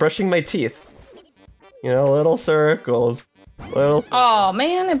circles, like I'm brushing my teeth. You know, little circles. Oh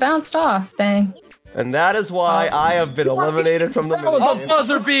man, it bounced off. Dang. And that is why I have been eliminated from the That was a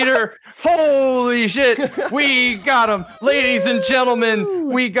buzzer beater! Holy shit! We got him! Ladies and gentlemen,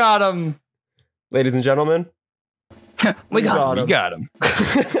 we got him! Ladies and gentlemen, we got him.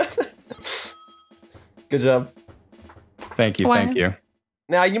 Good job. Thank you.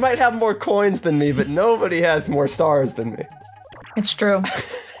 Now, you might have more coins than me, but nobody has more stars than me. It's true.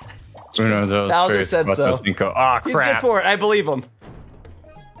 Bowser said so. Ah, crap. He's good for it. I believe him.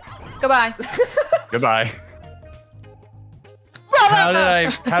 Goodbye. Goodbye.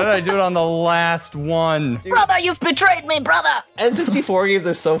 Brother! How did I do it on the last one? Dude. Brother, you've betrayed me, brother! N64 games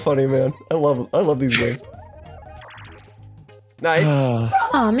are so funny, man. I love these games. Nice.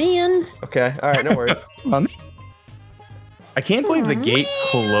 Oh man. Okay, alright, no worries. I can't believe the gate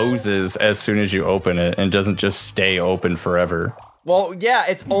closes as soon as you open it and doesn't just stay open forever. Well, yeah,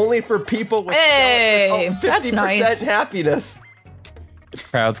 it's only for people with 50% happiness.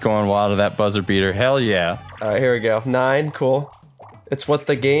 Crowd's going wild to that buzzer beater. Hell yeah. Alright, here we go. 9, cool. It's what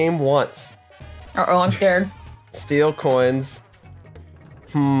the game wants. Uh-oh, I'm scared. Steal coins.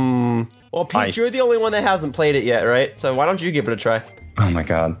 Well, Pete, you're the only one that hasn't played it yet, right? So why don't you give it a try? Oh my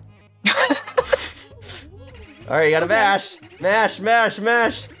god. All right, you gotta mash. Mash.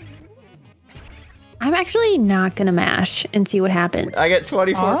 I'm actually not gonna mash and see what happens. I get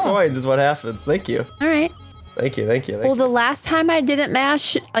 24 coins is what happens. Thank you. All right. Thank you. Well, the last time I didn't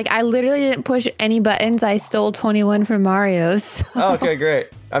mash, like I literally didn't push any buttons. I stole 21 from Mario. So. Oh, okay, great.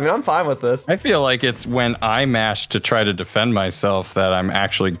 I mean, I'm fine with this. I feel like it's when I mash to try to defend myself that I'm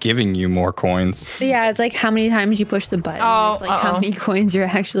actually giving you more coins. Yeah, it's like how many times you push the button. It's like how many coins you're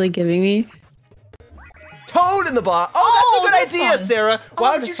actually giving me. Toad in the box. Oh, that's a good idea, fun. Sarah.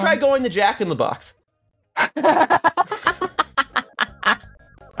 Why don't you try going to Jack in the Box? I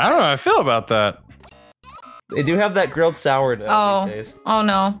don't know how I feel about that. They do have that grilled sourdough these days. Oh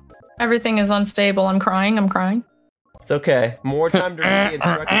no. Everything is unstable. I'm crying. It's okay. More time to read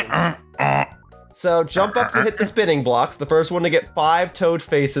the instructions. So jump up to hit the spinning blocks. The first one to get 5 toad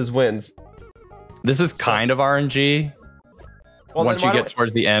faces wins. This is kind of RNG. Well, once you get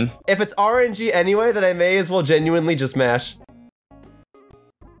towards the end. If it's RNG anyway, then I may as well genuinely just mash.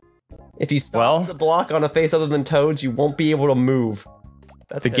 If you stop the block on a face other than toads, you won't be able to move.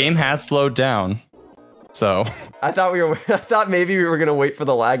 The game has slowed down. So I thought maybe we were gonna wait for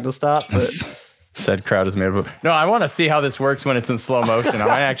the lag to stop. But said crowd is made of. No, I want to see how this works when it's in slow motion. I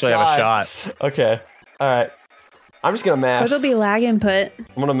might actually have a shot. Okay. All right. I'm just gonna mash. There'll be lag input.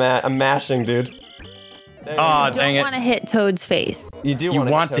 I'm mashing, dude. Oh, dang it! You don't want to hit Toad's face. You do. You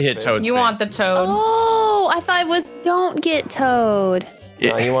want to hit Toad's face. You want the Toad. Oh, I thought it was don't get Toad.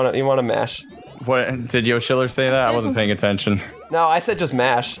 No, you want to mash. What did Yoshiller say that? I wasn't paying attention. No, I said just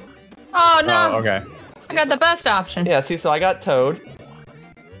mash. Oh no. Oh, okay. I got the best option. Yeah. See, so I got Toad.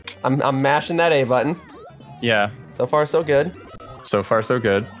 I'm mashing that A button. Yeah. So far, so good. So far, so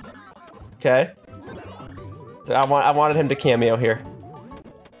good. Okay. So I wanted him to cameo here.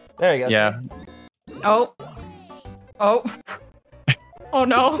 There you go. Yeah. Oh. Oh. Oh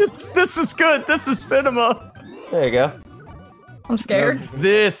no. This is good. This is cinema. There you go. I'm scared.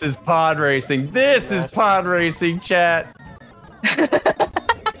 This is pod racing. This is pod racing, chat.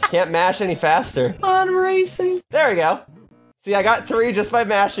 Can't mash any faster. Pod racing. There we go. See, I got 3 just by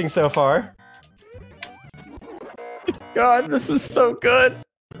mashing so far. God, this is so good.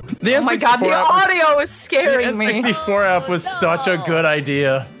 Oh my god, the audio is scaring me. The N64 app was such a good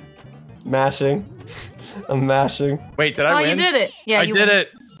idea. Mashing. I'm mashing. Wait, did I win? Oh, you did it. Yeah, I did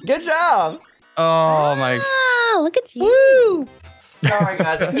it. Good job. Oh my. Ah, look at you. Woo. Sorry,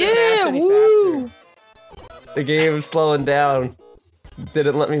 guys. I couldn't mash any faster. The game is slowing down.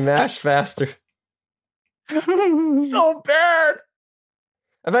 Didn't let me mash faster. So bad.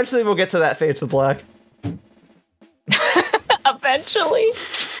 Eventually, we'll get to that fade to black. Eventually.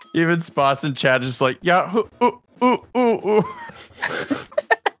 Even spots in chat just like, yeah, ooh.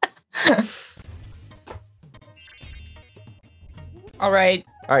 All right.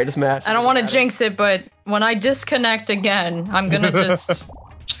 All right, just mash. I don't want to jinx it, but when I disconnect again, I'm gonna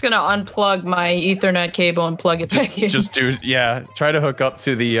just gonna unplug my Ethernet cable and plug it back in. Just do, yeah. Try to hook up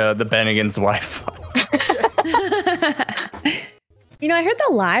to the Bennigan's Wi-Fi. You know, I heard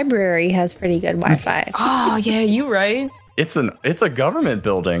the library has pretty good Wi-Fi. Oh yeah, you right. It's a government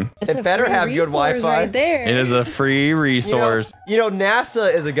building. It better have good Wi-Fi. Right there. It is a free resource. You know,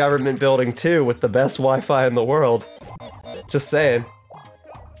 NASA is a government building too, with the best Wi-Fi in the world. Just saying.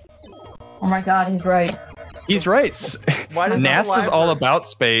 Oh my god, he's right. He's right. NASA's all library? about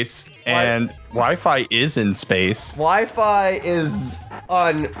space, and Wi-Fi is in space. Wi-Fi is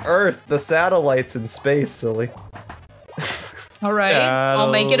on Earth. The satellite's in space, silly. All right,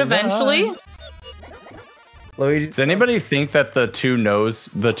 I'll make it eventually. Luigi, does anybody think that the two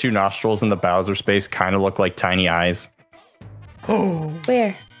nostrils in the Bowser space kind of look like tiny eyes?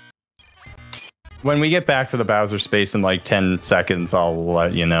 Where? When we get back to the Bowser space in like 10 seconds, I'll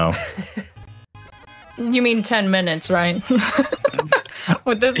let you know. You mean 10 minutes, right?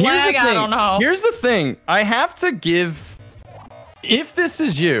 With this lag, I don't know. Here's the thing. I have to give... If this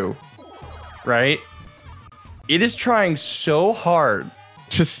is you, right? It is trying so hard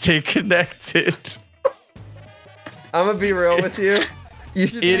to stay connected. I'm gonna be real with you. You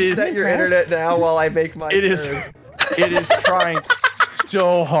should reset your internet now while I make my turn. It is trying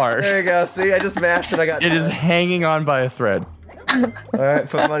so hard. There you go. See, I just mashed it. I got. It is hanging on by a thread. All right,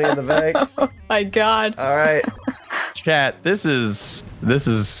 put money in the bank. Oh my god. All right. Chat, this is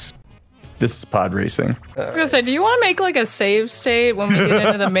pod racing. I was gonna say, do you want to make like a save state when we get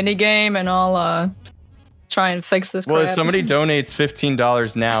into the mini game, and I'll try and fix this crap? Well, if somebody donates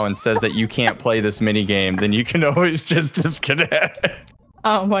 $15 now and says that you can't play this mini game, then you can always just disconnect.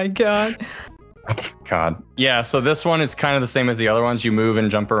 Oh my god. God. Yeah, so this one is kind of the same as the other ones. You move and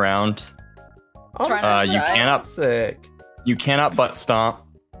jump around. Oh, you cannot sick. You cannot butt stomp.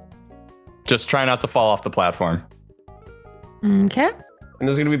 Just try not to fall off the platform. Okay. And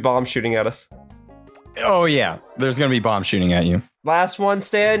there's gonna be bombs shooting at us. Oh yeah, there's gonna be bombs shooting at you. Last one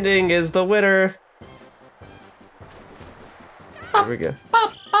standing is the winner. Here we go.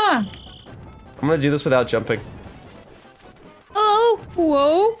 I'm gonna do this without jumping. Oh,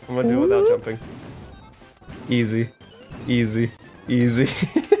 whoa. I'm gonna do it without jumping. Easy. Easy. Easy.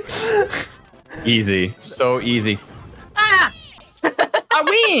 Easy. So easy. Ah! I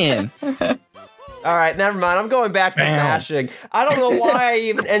win! Alright, never mind. I'm going back to mashing. I don't know why I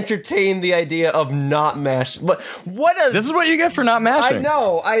even entertained the idea of not mashing. But this is what you get for not mashing.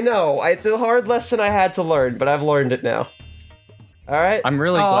 I know. It's a hard lesson I had to learn, but I've learned it now. Alright? I'm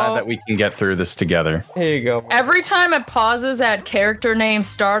really glad that we can get through this together. Here you go. Every time it pauses at character name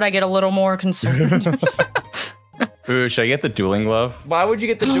start, I get a little more concerned. Ooh, should I get the dueling glove? Why would you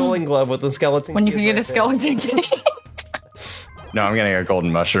get the dueling glove with the skeleton? When you can get a skeleton key. No, I'm getting a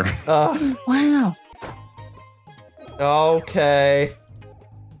golden mushroom. Wow. Okay.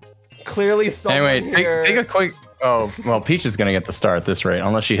 Clearly someone Anyway, take a quick... Oh, well, Peach is gonna get the star at this rate,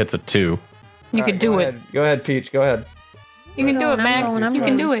 unless she hits a 2. You could do it. Go ahead, Peach. Go ahead. You can do it, Mac. You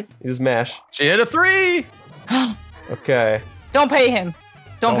can do it. You just mash. She hit a 3! Okay. Don't pay him.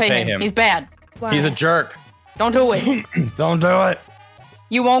 Don't pay him. He's bad. Why? He's a jerk. Don't do it. Don't do it.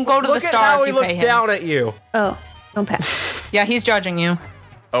 You won't go to the star if you pay him. Look at how he looks down at you. Oh, don't pass. Yeah, he's judging you.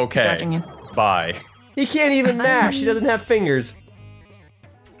 Okay. He's judging you. Bye. He can't even mash. He doesn't have fingers.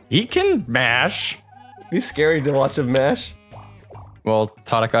 He can mash. He's scary to watch him mash. Well,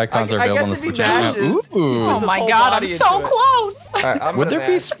 Tonic icons are available on the Switch app now. Ooh. Oh my god, I'm so close. Right, Would there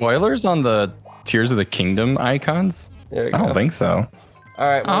be spoilers on the Tears of the Kingdom icons? I don't think so. All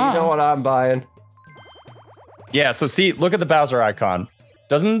right, well, you know what I'm buying. Yeah, so see, look at the Bowser icon.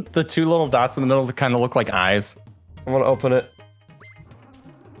 Doesn't the 2 little dots in the middle kind of look like eyes? I'm gonna open it.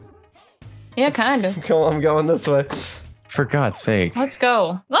 Yeah, kind of. I'm going this way. For God's sake. Let's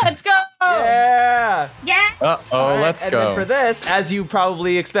go. Let's go. Yeah. Yeah. Uh-oh, let's and go. then for this, as you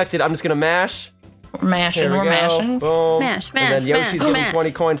probably expected, I'm just gonna mash. We're mashing, we're mashing. Boom. Mash, And then Yoshi's giving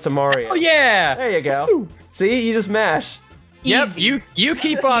 20 coins to Mario. Oh, yeah. There you go. See, you just mash. Yep, Easy. you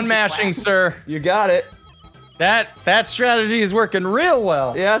keep on mashing, sir. You got it. That strategy is working real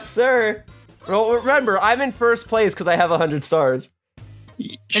well. Yes, sir. Well, remember, I'm in first place because I have 100 stars.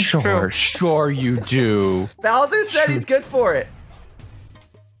 Sure you do. Bowser said he's good for it.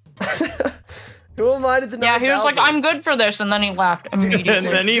 Who am I to deny? Yeah, he was Bowser? like, I'm good for this, and then he laughed immediately. And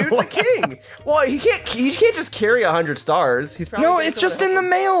then he Dude's a king. Well, he can't just carry 100 stars. He's probably No, it's just in the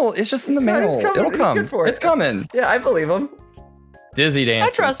mail. It's just in the mail. It's coming. It'll He's come. good for it. It's coming. Yeah, I believe him. Dizzy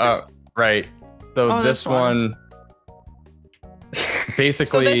dancing. I trust him. Oh, right. So this one.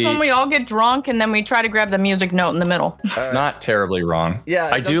 Basically, So this one we all get drunk and then we try to grab the music note in the middle. not terribly wrong. Yeah,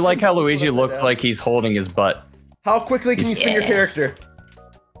 I do like how Luigi looks like he's holding his butt. How quickly can you spin your character?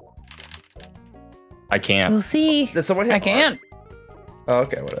 I can't. We'll see. Did someone hit I can't. Oh,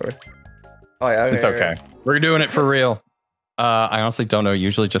 okay, whatever. Oh yeah, It's okay. We're doing it for real. I honestly don't know.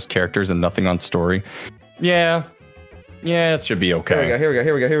 Usually just characters and nothing on story. Yeah, it should be okay. Here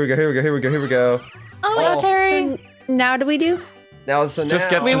we go. Oh, Terry. Now do we do? Now,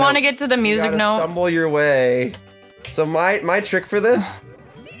 We want to get to the music note. Stumble your way. So my trick for this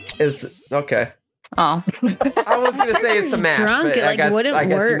is to, okay. Oh. I was gonna say is to mash, Drunk, but I guess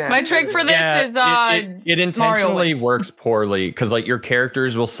you mash. My trick for this is it intentionally works poorly because like your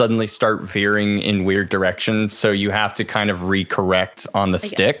characters will suddenly start veering in weird directions, so you have to kind of recorrect on the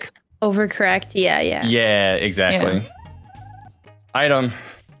stick. Overcorrect, yeah. Yeah, exactly. Yeah. Item.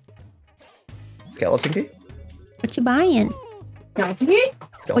 Skeleton key. What you buying? Skeleton key?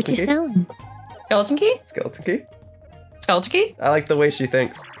 What you selling? Skeleton key? Skeleton key. Skeleton key? I like the way she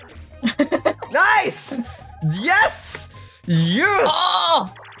thinks. Nice! Yes! Yes!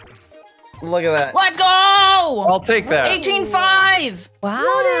 Oh! Look at that. Let's go! I'll take that. 18.5! Wow.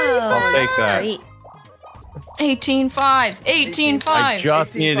 I'll take that. 18.5. 18.5. I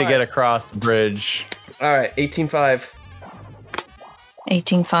just needed to 18.5. get across the bridge. All right, 18.5.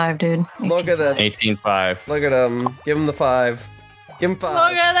 18.5, dude. Look at this. 18.5. Look at him. Give him the 5. Give him 5.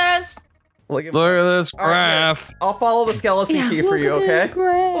 Look at this. Look at this All right, graph. good. I'll follow the skeleton key for you, okay?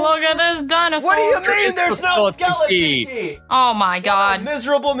 Look at this dinosaur. What do you mean there's no skeleton skeleton key. key? Oh my god.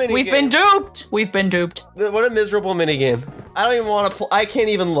 Miserable minigame. We've been duped. We've been duped. What a miserable minigame. I don't even want to I can't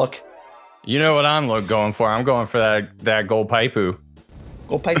even look. You know what I'm going for? I'm going for that gold paipu.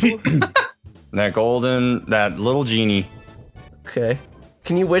 Gold paipu? that little genie. Okay.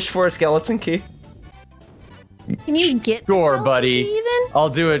 Can you wish for a skeleton key? Can you get Sure, the buddy. even?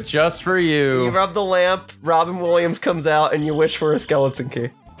 I'll do it just for you. You rub the lamp, Robin Williams comes out, and you wish for a skeleton key.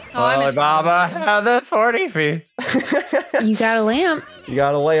 I Baba, have the 40 feet. You got a lamp. You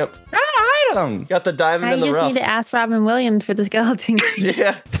got a lamp. Item. Got the diamond I in the just rough. need to ask Robin Williams for the skeleton key.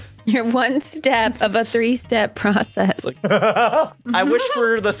 Yeah. You're one step of a 3-step process. I wish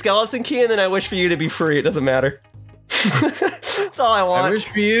for the skeleton key, and then I wish for you to be free. It doesn't matter. That's all I want. I wish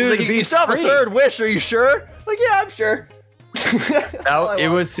for you like, to be you still have a free. third wish. Are you sure? Like, yeah, I'm sure. Now, it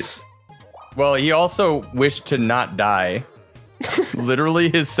was. Well, he also wished to not die. Literally,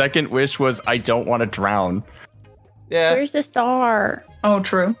 his second wish was, I don't want to drown. Yeah. Where's the star? Oh,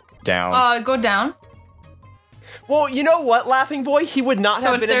 true. Down. Go down. Well, you know what, Laughing Boy? He would not So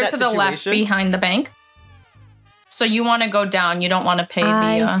have it's been in there that to the left situation. behind the bank. So you want to go down. You don't want to pay the.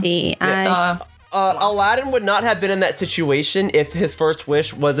 I see. Aladdin would not have been in that situation if his first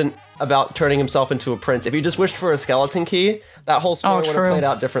wish wasn't about turning himself into a prince. If he just wished for a skeleton key, that whole story would have played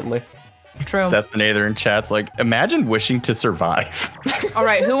out differently. True. Seth the Nather in chat's like, imagine wishing to survive. All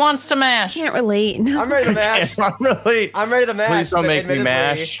right, who wants to mash? Can't relate. I'm ready to mash. I'm ready to mash. Please don't but make me admittedly,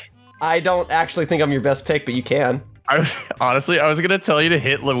 mash. I don't actually think I'm your best pick, but you can. I was gonna tell you to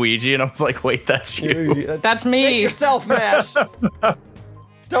hit Luigi, and I was like, wait, that's you. That's me. Make yourself mash.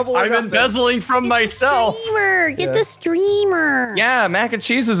 Double or I'm nothing. embezzling from myself. Streamer, get the streamer. Yeah, Mac and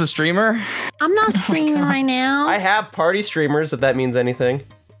Cheese is a streamer. I'm not streaming right now. I have party streamers, if that means anything.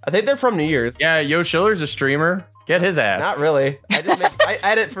 I think they're from New Year's. Yeah, Yoshiller's a streamer. Get his ass. Not really. I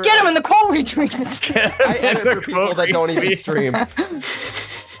edit for. Get him in the quote retweets. I edit for people that don't even stream.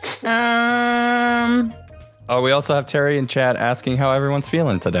 Oh, we also have Terry in chat asking how everyone's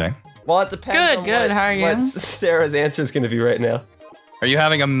feeling today. Well, it depends. Good. How are you? What Sarah's answer is going to be right now. Are you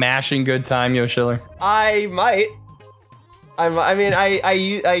having a mashing good time, Yoshiller? I might.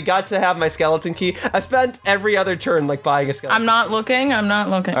 I got to have my skeleton key. I spent every other turn like buying a skeleton. I'm not looking. All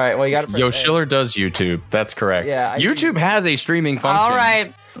right, well, you got to. Yoshiller does YouTube. That's correct. Yeah, YouTube has a streaming function. All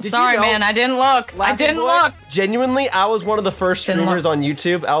right. Sorry, man. I didn't look. Look. Genuinely, I was one of the first streamers on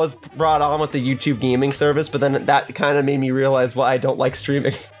YouTube. I was brought on with the YouTube gaming service, but then that kind of made me realize why I don't like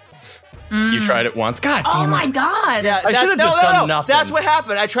streaming. You tried it once. God damn it. Oh my god. Yeah, I should have just done nothing. That's what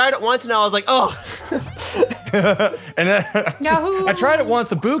happened. I tried it once and I was like, oh. And then Yahoo. I tried it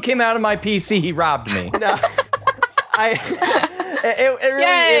once. A boo came out of my PC. He robbed me. No. It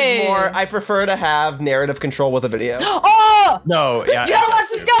really is more. I prefer to have narrative control with a video. Oh! No. Yeah. You gotta watch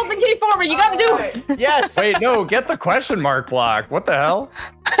the skeleton key for me. You gotta do it. Yes. Wait, no. Get the question mark block. What the hell?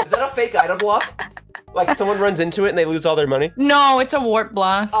 Is that a fake item block? Like someone runs into it and they lose all their money? No, it's a warp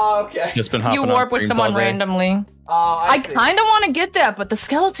block. Oh, okay. Just been hopping You on warp with streams someone all day. randomly. Oh, I kind of want to get that, but the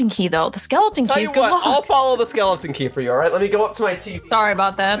skeleton key though. The skeleton Tell key you is good what, luck. I'll follow the skeleton key for you, alright? Let me go up to my TV. Sorry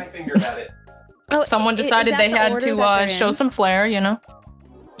about My that. finger at it. Oh, Someone is decided that they the had order to that they're show in? some flair, you know.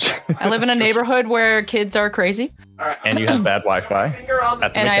 I live in a neighborhood where kids are crazy, Alright. And you have bad Wi-Fi. Finger on the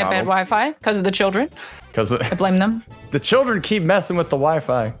At the and I have bad McDonald's. Wi-Fi because of the children. Because I blame them. the children keep messing with the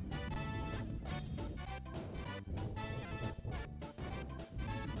Wi-Fi.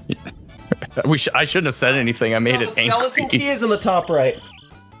 I shouldn't have said anything. I made it the skeleton angry. key is in the top right.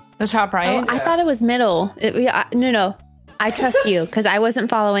 The top right. Oh, I thought it was middle. No. I trust you because I wasn't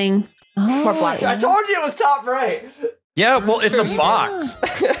following. Or black. I told you it was top right. Yeah, well, it's Sure a you box.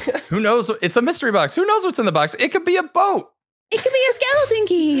 Who knows? It's a mystery box. Who knows what's in the box? It could be a boat. It could be a skeleton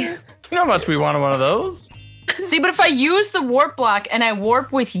key. You know how much we wanted one of those? See, but if I use the warp block and I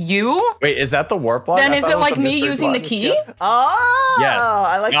warp with you, Wait, is that the warp block? then I is thought it was like the me mystery using the block. key? Oh, Yes.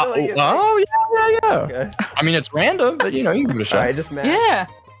 I like the way you Yeah. Okay. I mean, it's random, but you know, you can give it a shot. Alright, just mashed. Yeah.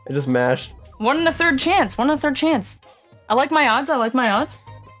 I just mashed. 1 in a third chance. 1 in a third chance. I like my odds.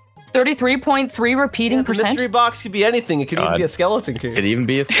 33.3 repeating The percent. mystery box could be anything. It could even God. be a skeleton key. It could even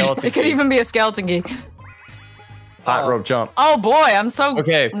be a skeleton. It could even be a skeleton key. hot rope jump. Oh boy, I'm so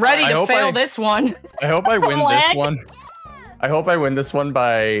Okay, ready I to hope fail this one. I hope I win this Lag. one. I hope I win this one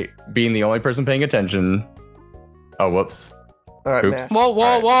by being the only person paying attention. Oh, whoops. Alright, Oops. mash.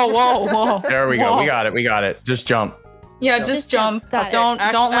 Whoa. There we go. Whoa. We got it. Just jump. Yeah, just jump. Got it.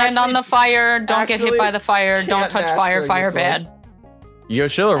 Don't land on the fire. Don't get hit actually, by the fire. Don't can't touch mash fire. during Fire this one. bad.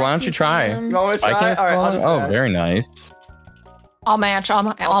 Yoshiller, why don't you try? You want me to I try? can't Alright, I'll stall. just Oh, mash. very nice. I'll match. I'll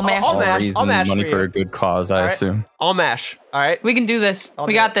match. I'll mash. Raising mash money for for you. a good cause, I Alright. assume. I'll mash. Alright? We can do this. I'll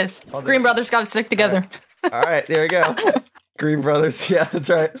We do got it. this. I'll do Green it. Brothers got to stick together. Alright, there we go. Green Brothers. Yeah, that's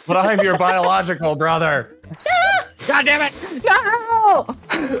right. But I'm your biological brother. God damn it! No!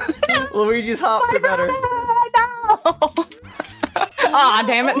 Luigi's hops are better. No! Ah,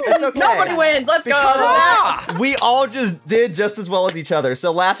 damn it. It's okay. Nobody wins. Let's go. Because of Ah! that, we all just did just as well as each other.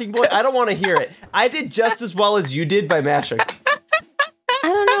 So, Laughing Boy, I don't want to hear it. I did just as well as you did by mashing. I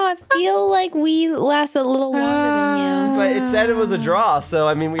don't know if feel like we last a little longer than you. But it said it was a draw, so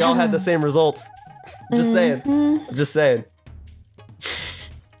I mean, we all had the same results. Just saying. Just saying.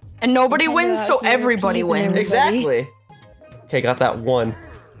 And nobody wins, so everybody wins. Exactly. Okay, got that one.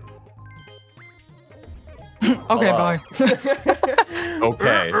 Okay, bye.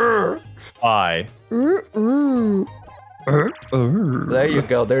 Okay. Bye. There you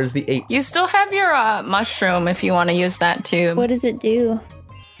go. There's the 8. You still have your mushroom if you want to use that too. What does it do?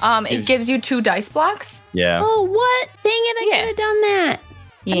 It gives you 2 dice blocks. Yeah. Oh, what? Dang it, I could have done that.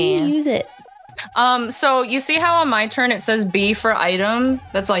 Yeah. I didn't use it. So you see how on my turn it says B for item?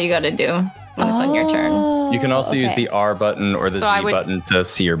 That's all you gotta do when it's on your turn. You can also use the R button or the Z button to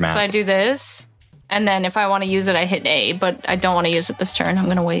see your map. So I do this, and then if I want to use it, I hit A, but I don't want to use it this turn. I'm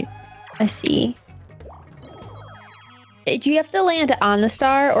gonna wait. I see. Do you have to land on the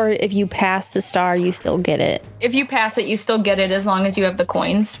star, or if you pass the star, you still get it? If you pass it, you still get it as long as you have the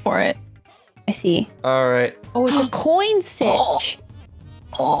coins for it. I see. All right. Oh, it's a coin sitch.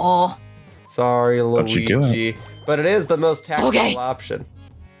 Oh. Sorry, Luigi. But it is the most tactical option.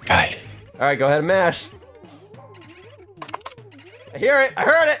 Okay. All right, go ahead and mash. I hear it. I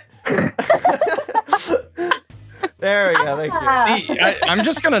heard it. There we go. Thank you. See, I'm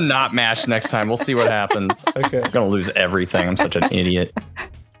just going to not mash next time. We'll see what happens. Okay. I'm going to lose everything. I'm such an idiot.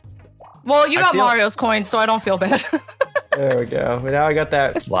 Well, you got Mario's coins, so I don't feel bad. There we go. Now I got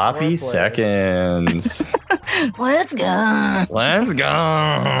that. Sloppy seconds. Let's go. Let's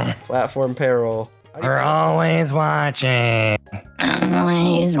go. Platform peril. We're always watching.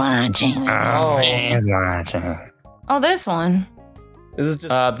 Always watching. Always watching. Oh, this one. This is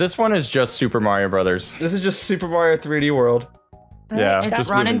just. This one is just Super Mario Brothers. This is just Super Mario 3D World. Yeah, it's just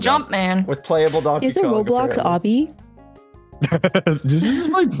run and jump, man. With playable Donkey Is it Kong. Roblox obby? This is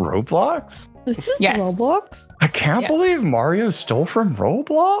like Roblox? This is Roblox? I can't believe Mario stole from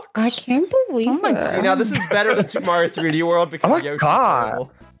Roblox. I can't believe it. See, now this is better than Super Mario 3D World because Yoshi's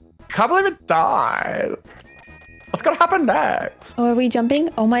playable. Can't believe it died. What's gonna happen next? Oh, are we jumping?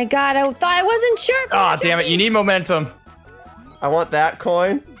 Oh my god, I thought I wasn't sure. Ah, damn it, you need momentum. I want that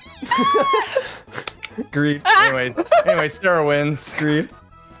coin. Greed. Anyway, Sarah wins. Greed.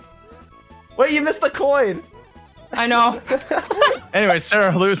 Wait, you missed the coin. I know. Anyway,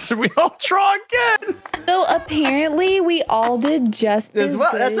 Sarah loses. We all draw again. So apparently we all did just as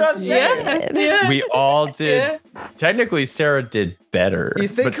well. good That's what I'm as saying. Yeah. We all did. Technically, Sarah did better. You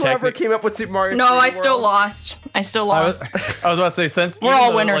think whoever came up with Super Mario? No, I still lost. I still lost. I was about to say, since we're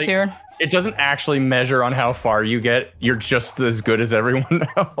all winners here. It doesn't actually measure on how far you get. You're just as good as everyone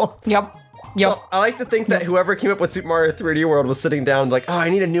else. Yep. So I like to think that whoever came up with Super Mario 3D World was sitting down like, oh,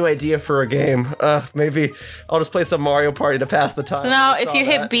 I need a new idea for a game. Maybe I'll just play some Mario Party to pass the time. So now if you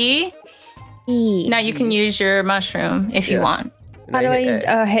hit B, now you can use your mushroom if you want. How do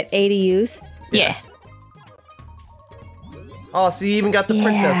I hit A to use? Yeah. Oh, so you even got the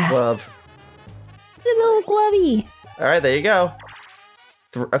princess glove. The little glovey. All right, there you go.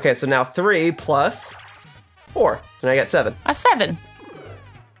 Okay, so now 3 plus 4. So now I got 7. A 7.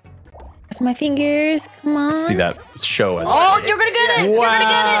 That's my fingers. Come on. See that show us. Oh, you're gonna get it. Wow. You're gonna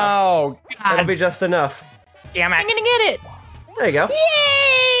get it. That'll be just enough. Damn it. I'm gonna get it. There you go.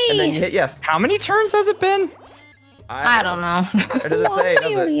 Yay! And then you hit yes. How many turns has it been? I don't know. It doesn't say,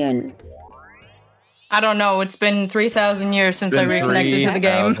 does it? I don't know. It's been 3,000 years since I reconnected to the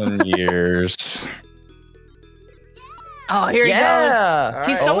game. 3,000 years. Oh, here he goes. Right.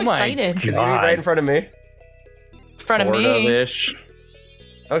 He's so excited. Is he right in front of me? In front of me.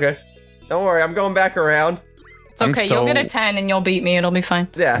 Okay. Don't worry, I'm going back around. It's okay. You'll get a 10 and you'll beat me. It'll be fine.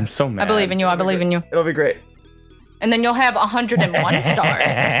 Yeah. I'm so mad. I believe in you. I believe in you. It'll be great. And then you'll have 101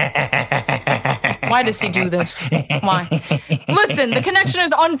 stars. Why does he do this? Why? Listen, the connection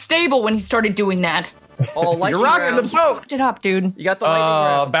is unstable when he started doing that. Oh, you're rocking the boat. Fucked it up, dude. You got the lightning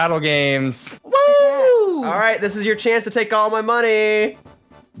round. Battle games. Woo! All right, this is your chance to take all my money.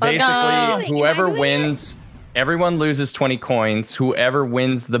 Basically, whoever wins, everyone loses 20 coins. Whoever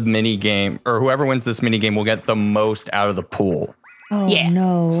wins the mini game, or whoever wins this mini game, will get the most out of the pool. Oh,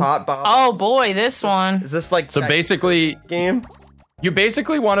 no. Hot bomb. Oh, boy, this one. Is this like so basically game? You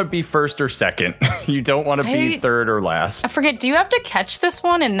basically want to be first or second. You don't want to be third or last. I forget. Do you have to catch this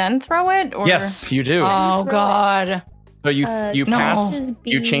one and then throw it? Or? Yes, you do. Oh, God. So you pass.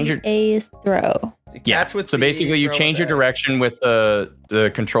 You change your A is throw. So basically, you change your direction with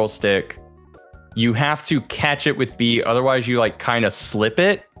the control stick. You have to catch it with B, otherwise you like kind of slip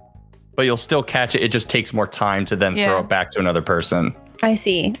it, but you'll still catch it. It just takes more time to then throw it back to another person. I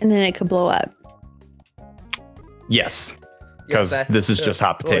see, and then it could blow up. Yes, because this is just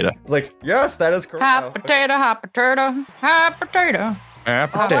hot potato. It's like, yes, that is correct. Hot potato, hot potato, hot potato.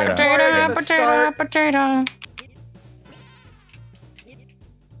 Potato.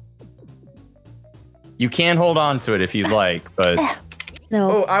 You can hold on to it if you'd like, but No.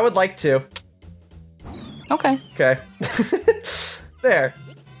 Oh, I would like to. Okay. Okay. There.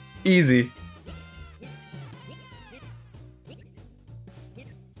 Easy.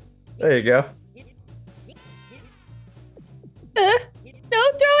 There you go. No,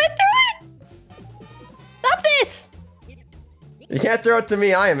 throw it. Stop this. You can't throw it to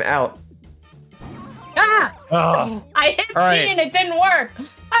me. I am out. Ah! oh, I hit All right. B and it didn't work.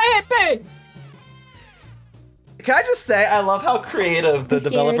 I hit B. Can I just say, I love how creative the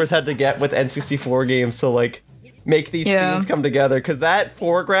developers had to get with N64 games to, like, make these scenes come together. Because that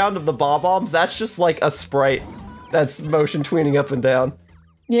foreground of the bob-ombs, that's just, like, a sprite that's motion tweening up and down.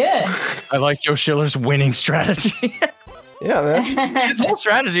 Yeah. I like Yoshiller's winning strategy. Yeah, man. His whole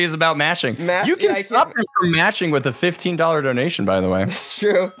strategy is about mashing. You can stop him from mashing with a $15 donation, by the way. It's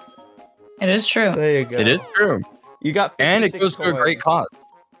true. It is true. There you go. It is true. You got And it 56 goes to a great coins. cause.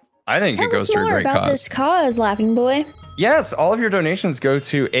 I think Tell it goes us to a more great about cause. this cause, Laughing Boy. Yes, all of your donations go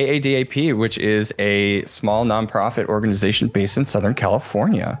to AADAP, which is a small nonprofit organization based in Southern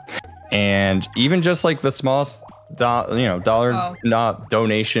California. And even just like the smallest dollar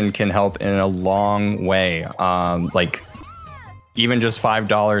donation can help in a long way. Like even just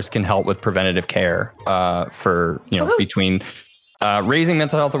 $5 can help with preventative care for between raising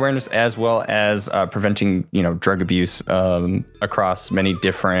mental health awareness as well as preventing drug abuse across many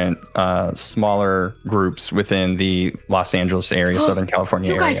different smaller groups within the Los Angeles area, Southern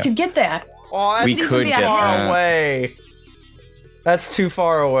California area. You guys could get that. Oh, that's We could get far that. away. That's too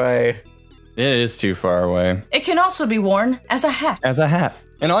far away. It is too far away. It can also be worn as a hat. As a hat.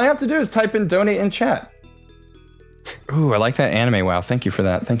 And all you have to do is type in donate in chat. Ooh, I like that anime. Wow, thank you for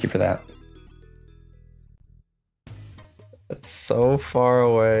that. Thank you for that. That's so far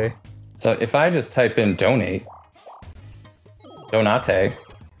away. So if I just type in donate,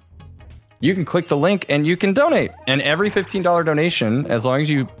 you can click the link and you can donate. And every $15 donation, as long as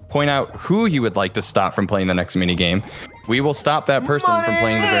you point out who you would like to stop from playing the next minigame, we will stop that person from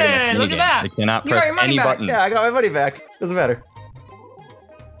playing the very next Hey, look minigame. at that. They cannot You got press your money any back. buttons. Yeah, I got my money back. Doesn't matter.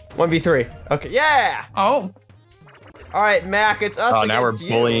 1v3. Okay, yeah! Oh. All right, Mac, it's us Oh, now we're against you.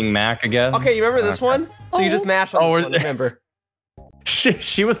 bullying Mac again? Okay, you remember this one? So you just mash on Oh, this one, remember?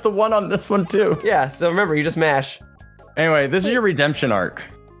 She was the one on this one too. Yeah, so remember, you just mash. Anyway, this is your redemption arc.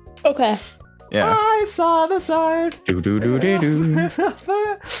 Okay. Yeah. I saw the sign. Do do do do do. There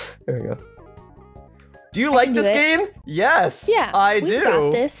we go. Do you like do this it. game? Yes. Yeah. I we do.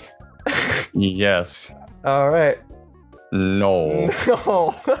 got this. Yes. All right. No.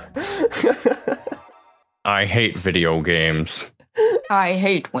 No. I hate video games. I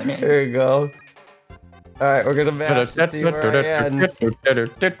hate winning. There you go. All right, we're gonna mash and see where I end.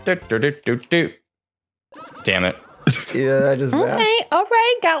 Damn it. Yeah, I just mashed. All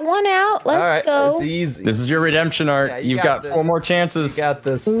right, got one out. Let's All right, go. it's easy. This is your redemption arc. Yeah, you You've got got this. 4 more chances. You got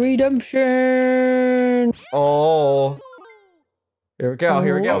this. Redemption. Oh. Here we go.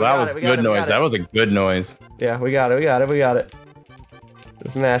 Here we go. Oh, we that got was it, we got good it, we noise. got That it. was a good noise. Yeah, we got it. We got it. We got it.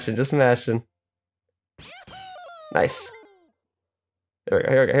 Just mashing. Just mashing. Nice. Here we go.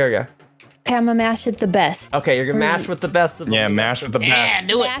 Here we go. Here we go. Okay, I'm gonna mash it the best. Okay, you're gonna mash with the best of them. Yeah, mash with the Yeah, best.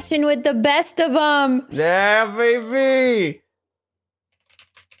 do it. Mashing with the best of them. Yeah, baby.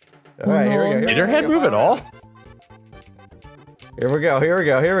 All right, here we go. Did her head move at all? Here we go. Here we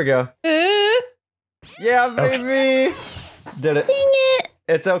go. Here we go. Yeah, baby. Did it. Dang it.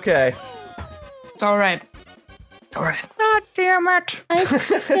 It's okay. It's all right. It's all right. God damn it.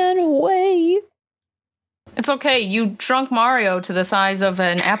 I ran away. It's okay. You shrunk Mario to the size of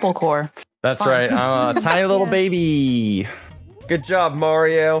an apple core. That's fine. right. I'm a tiny little Yeah. baby. Good job,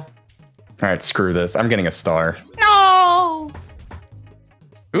 Mario. All right, screw this. I'm getting a star. No.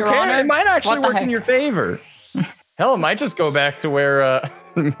 Who Your cares? Honor? It might actually What the work in heck? your favor. Hell, it might just go back to where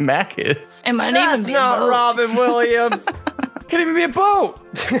Mac is. It might That's even be not a boat. Robin Williams. Can't even be a boat.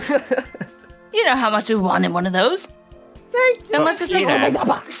 You know how much we wanted one of those. Then let's just take Dad. the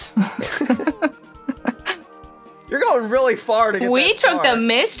box. You're going really far to get We that took star. the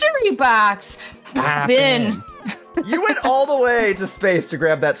mystery box. Bin. You went all the way to space to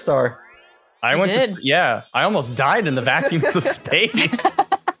grab that star. I went did. to yeah. I almost died in the vacuums of space.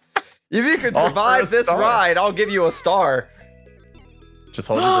 If you can All for survive a this star. ride, I'll give you a star. Just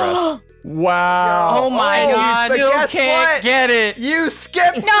hold your breath. Wow. Oh my God. But Still guess can't what? get it. You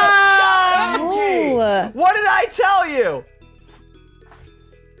skipped the No! skeleton key. Oh. What did I tell you?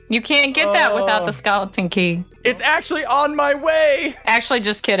 You can't get that without the skeleton key. It's actually on my way. Actually,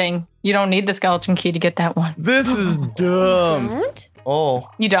 just kidding. You don't need the skeleton key to get that one. This is dumb. Don't? Oh.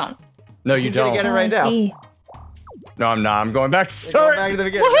 You don't. No, you He's don't. gonna get it right now. No, I'm not. I'm going back to Sorry. Back to the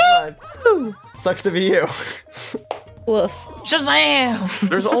beginning. Sucks to be you. Woof. Shazam!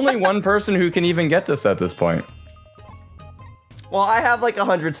 There's only one person who can even get this at this point. Well, I have like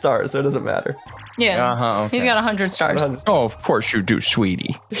 100 stars, so it doesn't matter. Yeah. Okay. He's got 100 stars. 100. Oh, of course you do,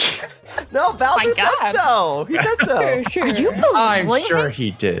 sweetie. No, Baldur said so. He said so. Sure. Are you I'm belittling sure me?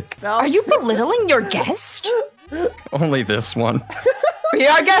 he did. Are you belittling your guest? Only this one. Be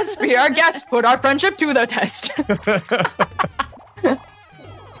our guest. Be our guest. Put our friendship to the test.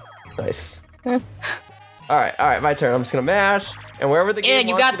 Nice. All right, my turn. I'm just gonna mash, and wherever the game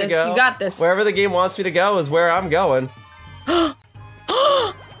wants me to go, you got this. Wherever the game wants me to go is where I'm going. There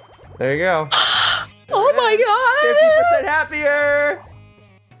you go. Oh my god! 50% happier.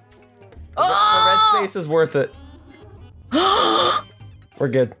 The red space is worth it. We're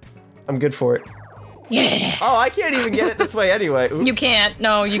good. I'm good for it. Yeah. Oh, I can't even get it this way anyway. Oops. You can't.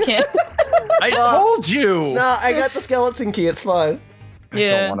 No, you can't. I told you. No, I got the skeleton key. It's fine. I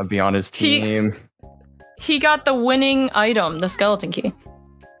don't want to be on his team. He got the winning item, the skeleton key.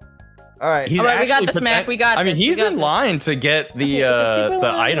 All right. All right, we got this, Mac. We got this. I mean, he's in line to get the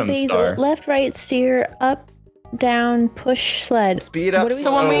item star. Left, right, steer, up, down, push, sled. Speed up.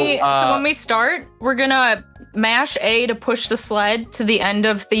 So when we start, we're gonna mash A to push the sled to the end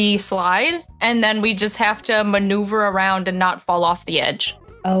of the slide, and then we just have to maneuver around and not fall off the edge.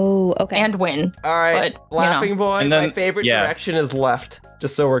 Oh, okay. And win. All right, but, Laughing Boy, then, my favorite direction is left,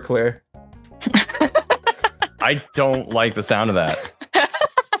 just so we're clear. I don't like the sound of that.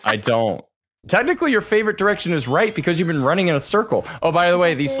 I don't. Technically, your favorite direction is right because you've been running in a circle. Oh, by the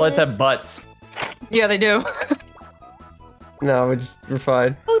way, these sleds have butts. Yeah, they do. No, we're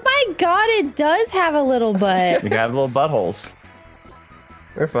fine. Oh my god, it does have a little butt. You have little buttholes.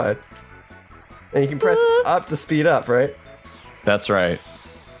 We're fine. And you can press up to speed up, right? That's right.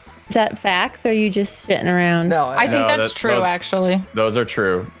 Is that facts or are you just shitting around? No, I think that's true, actually. Those are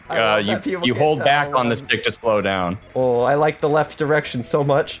true. You hold back on the stick to slow down. Oh, I like the left direction so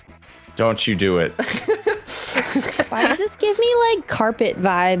much. Don't you do it. Why does this give me like carpet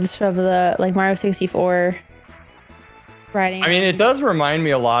vibes from the like Mario 64 riding? I mean, it does remind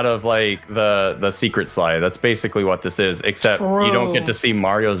me a lot of like the secret slide. That's basically what this is, except you don't get to see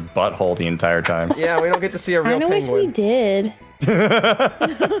Mario's butthole the entire time. Yeah, we don't get to see a real penguin. I wish we did.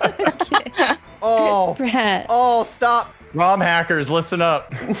 Oh, Brett. Oh, stop. ROM hackers, listen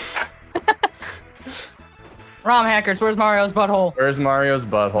up. ROM hackers, where's Mario's butthole? Where's Mario's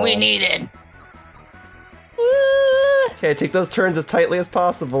butthole? We need it. Okay, take those turns as tightly as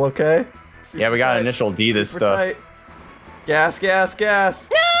possible, okay? Yeah, we got initial D this stuff. Tight. Gas, gas, gas.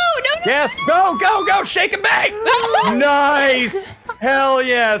 No. Yes, go, shake and bake. Nice. Hell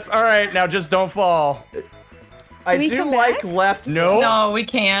yes. All right, now just don't fall. I do like left. No, we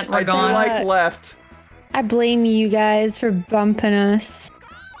can't. We're gone. I do like left. I blame you guys for bumping us.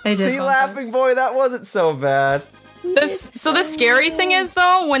 They did See, Laughing Boy, that wasn't so bad. So the scary thing is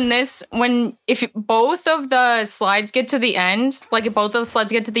though, if both of the slides get to the end, like if both of the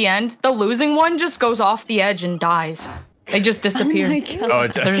slides get to the end, the losing one just goes off the edge and dies. They just disappear. Oh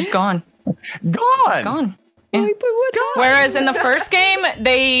They're just gone. Gone. It's gone. Yeah. Whereas in the first game,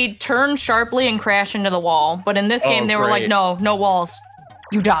 they turn sharply and crash into the wall. But in this game, they were like, no walls.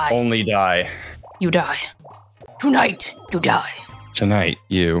 You die. Only die. You die. Tonight, you die. Tonight,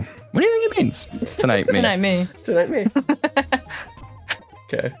 you. What do you think it means? Tonight, me. Tonight, me. Tonight, me.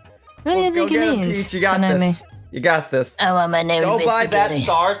 Okay. What do you think it means? Peach, you got Tonight, this. me. You got this. I want my name to Go be buy that spaghetti.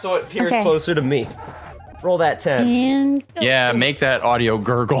 star so it appears closer to me. Roll that 10. And Yeah, make that audio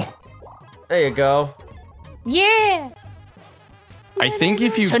gurgle. There you go. Yeah. I think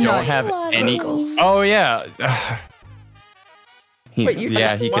if you don't have any... Oh, yeah. He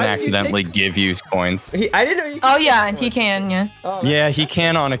can accidentally give you coins. I didn't know you could. Oh, yeah, he can, yeah. Oh, Yeah, he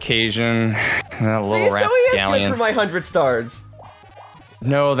can on occasion. That little so he is good rapscallion. for my 100 stars.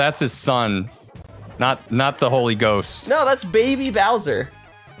 No, that's his son. Not the Holy Ghost. No, that's baby Bowser.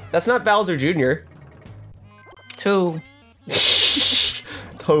 That's not Bowser Jr. 2.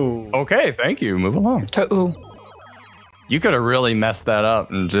 Okay, thank you. Move along. 2. You could have really messed that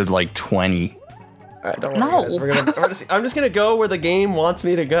up and did like 20. All right, don't worry, guys. I'm just gonna go where the game wants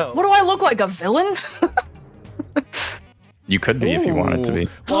me to go. What do I look like, a villain? You could be if you wanted to be.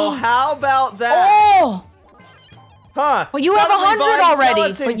 Well, how about that? Oh! Huh? Well, you have Suddenly 100 buying already,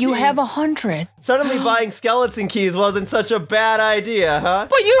 skeleton but you keys- have 100. Suddenly buying skeleton keys wasn't such a bad idea, huh?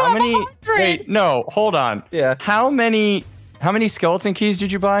 But you How have many? 100. Wait, no, hold on. Yeah. How many skeleton keys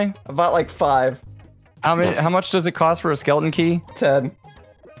did you buy? I bought like 5, How much does it cost for a skeleton key? 10.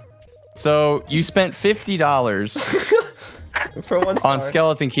 So you spent $50 For 1 star. on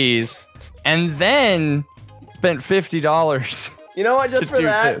skeleton keys, and then spent $50. You know what? Just for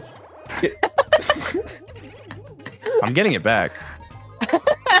that. This. I'm getting it back.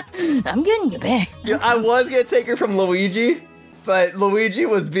 I'm getting you back. Yeah, I was gonna take her from Luigi, but Luigi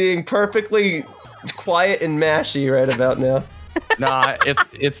was being perfectly quiet and mashy right about now. Nah,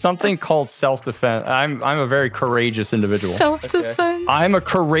 it's something called self-defense. I'm a very courageous individual. Self-defense. Okay. I'm a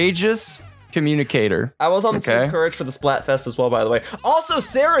courageous communicator. I was on Team Courage for the Splatfest as well, by the way. Also,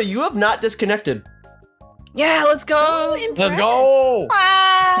 Sarah, you have not disconnected. Yeah, let's go. Let's go.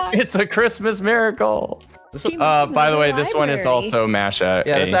 Ah. It's a Christmas miracle. By the way, this one is also mash A.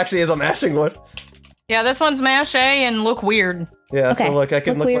 Yeah, this actually is a mashing one. Yeah, this one's mash A and look weird. Yeah, so look, I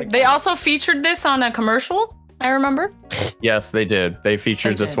can look like. They also featured this on a commercial, I remember. Yes, they did. They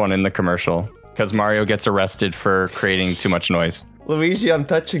featured this one in the commercial because Mario gets arrested for creating too much noise. Luigi, I'm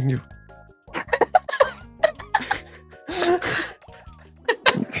touching you.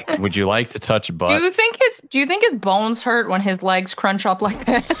 Would you like to touch butt? Do you think his bones hurt when his legs crunch up like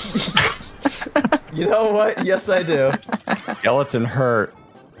that? You know what? Yes, I do. Skeleton hurt.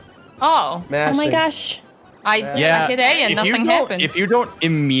 Oh. Mashing. Oh my gosh. I hit A and nothing happened. If you don't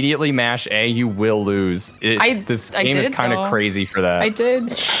immediately mash A, you will lose. This game is kind of crazy for that. I did.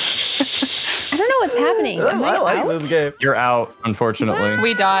 I don't know what's happening. I like this game. You're out, unfortunately.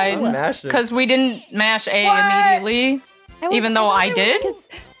 We died because we didn't mash A immediately, even though I did.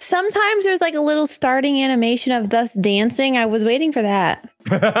 Sometimes there's like a little starting animation of us dancing. I was waiting for that.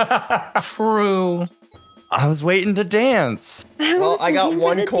 True. I was waiting to dance. Well, I got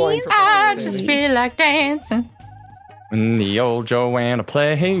 1 coin. I just feel like dancing. When the old Joanna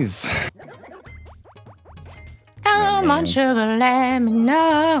plays. Come on, sugar, let me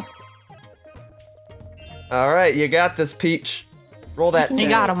know. All right, you got this, Peach. Roll that 10. You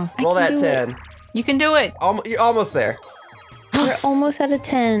got him. Roll that 10. You can do it. You're almost there. We're almost at a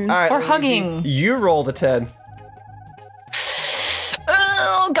 10. All right, We're Luigi, hugging. You roll the 10.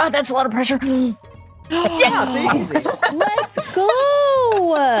 Oh, God, that's a lot of pressure. Yeah, see, easy. Let's go.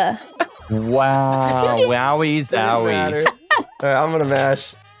 Wow. Wowie zowie. All right, I'm going to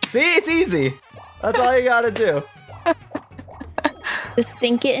mash. See, it's easy. That's all you got to do. Just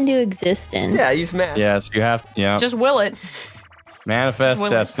think it into existence. Yeah, you smash. Yes, you have to. Yeah. Just will it. Manifest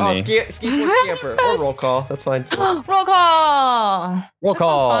destiny. Oh, scamper. Or roll call. That's fine too. Roll call. Roll This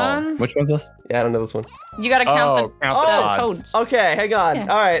call. one's fun. Which one's this? Yeah, I don't know this one. You gotta count the odds. toads. Okay, hang on. Yeah.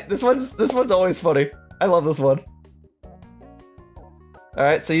 All right, this one's always funny. I love this one. All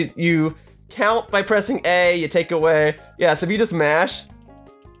right, so you count by pressing A. You take away. Yeah, so if you just mash,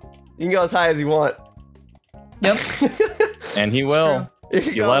 you can go as high as you want. Yep. And he will. You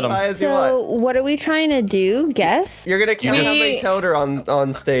can You go let as him. high as you want. So what are we trying to do? Guess? You're gonna count how many toad are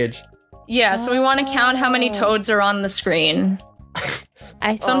on stage. Yeah, so we want to count how many toads are on the screen.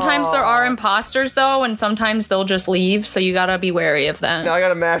 Sometimes there are imposters though, and sometimes they'll just leave, so you gotta be wary of that. Now I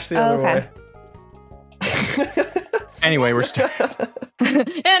gotta mash the other way. Anyway, we're still.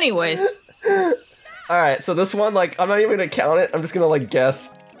 Anyways. All right, so this one, like, I'm not even gonna count it. I'm just gonna like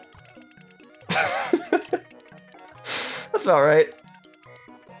guess. That's about right.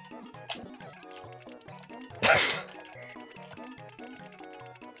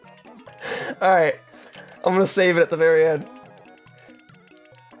 All right, I'm gonna save it at the very end.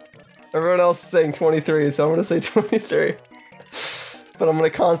 Everyone else is saying 23, so I'm gonna say 23. But I'm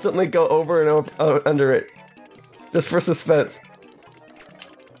gonna constantly go over and under it, just for suspense.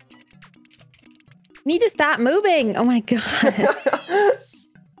 Need to stop moving. Oh my god.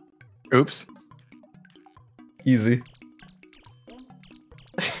 Oops. Easy.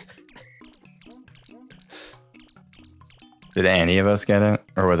 Did any of us get it?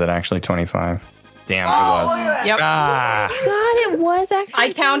 Or was it actually 25? Damn, it was. Yep. Ah. God, it was actually.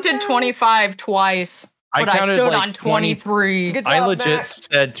 I counted 25 twice, but I counted stood like on 23. Good job, I legit Mac.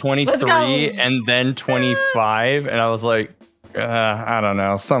 said 23 and then 25, and I was like, I don't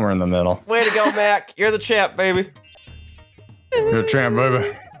know, somewhere in the middle. Way to go, Mac. You're the champ, baby. You're a champ,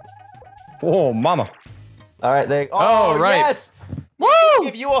 baby. Oh, mama. All right, Oh, right. Yes. Woo! I'll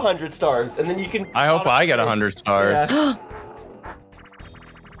give you 100 stars, and then you can. I hope I get 100 stars. Yeah.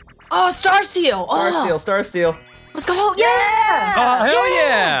 Oh, Star Seal. Star Steel. Let's go. Yeah. Oh, hell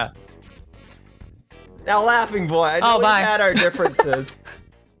yeah. Now, Laughing Boy, I know we've had our differences.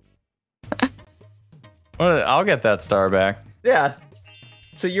 I'll get that star back. Yeah.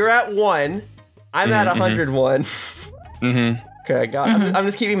 So you're at 1. I'm at 101. Mm-hmm. Okay, I got it. I'm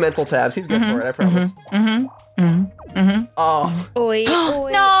just keeping mental tabs. He's good for it, I promise. Oh. Oi,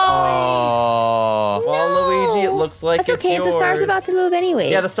 oi, No. Oh. Well, Luigi, it looks like That's it's okay. yours. The star's about to move anyway.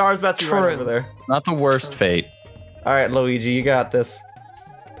 Yeah, the star's about to be right True. over there. Not the worst fate. All right, Luigi, you got this.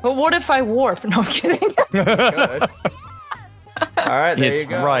 But what if I warp? No, I'm kidding. All right, there you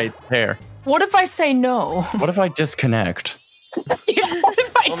go. It's right there. What if I say no? What if I disconnect? Yeah, what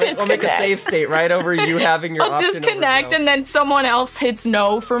if I disconnect? We'll make a save state right over you having your I'll option disconnect over no. and then someone else hits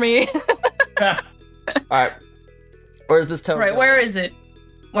no for me. All right. Where's this toad? Right, where is it?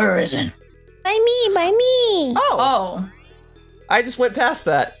 Where is it? By me. Oh. I just went past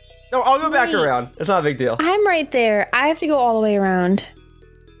that. No, I'll go back around. It's not a big deal. I'm right there. I have to go all the way around.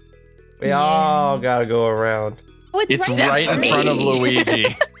 We all gotta go around. Oh, It's right in front of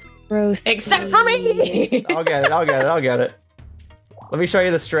Luigi. Gross. Except for me. I'll get it. Let me show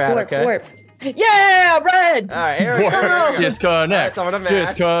you the strat, okay? Warp. Yeah, red. All right, here we go. Disconnect. All right, so I'm gonna mash.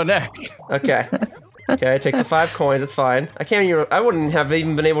 Disconnect. Okay. Okay, I take the 5 coins, it's fine. I wouldn't have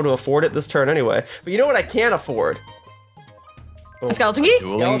even been able to afford it this turn anyway. But you know what I can afford? A skeleton key?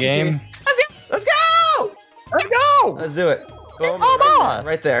 Dueling game. Let's go! Let's do it. Boom,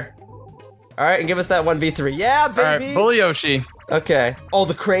 right there. All right, and give us that 1v3. Yeah, baby! All right, bully Yoshi. Okay. Oh,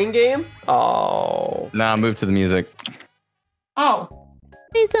 the crane game? Oh. Nah, move to the music. Oh.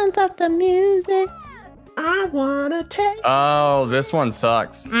 Please don't stop the music. I wanna take... Oh, this one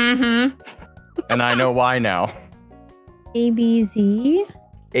sucks. Mm-hmm. And I know why now. ABZ.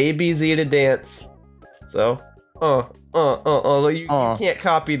 ABZ to dance. So, you can't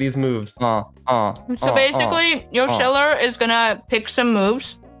copy these moves. So basically, Yoshiller is gonna pick some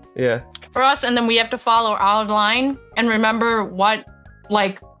moves. Yeah. For us, and then we have to follow our line and remember what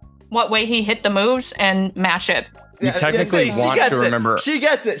way he hit the moves and match it. You technically want to remember. She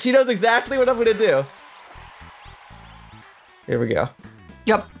gets it. She knows exactly what I'm gonna do. Here we go.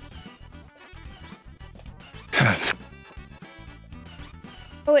 Yep.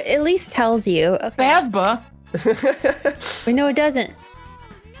 Oh, it at least tells you. Okay. Bazba. Wait, no, it doesn't.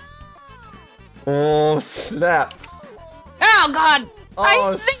 Oh, snap. Oh, God.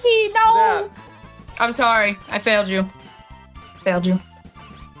 Oh, no. snap. I'm sorry. I failed you.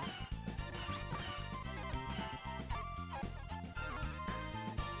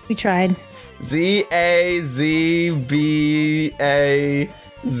 We tried. Z-A-Z-B-A-Z.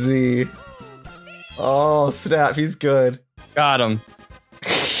 Oh, snap. He's good. Got him.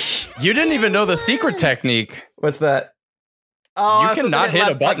 You didn't even know the secret technique. What's that? Oh, you cannot hit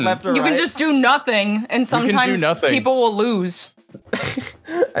a button. Left or you right. can just do nothing, and sometimes people will lose.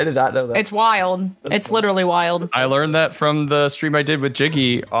 I did not know that. It's wild. It's literally wild. I learned that from the stream I did with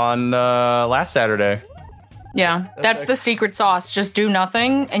Jiggy on last Saturday. Yeah, that's the secret sauce. Just do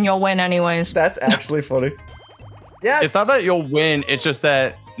nothing, and you'll win anyways. That's actually funny. Yes. It's not that you'll win. It's just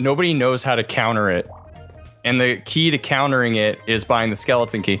that nobody knows how to counter it. And the key to countering it is buying the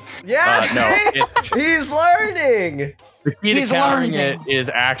skeleton key. Yeah, he's learning. The key to countering it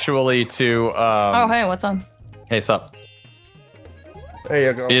is actually to. Oh, hey, what's up? Hey, sup? There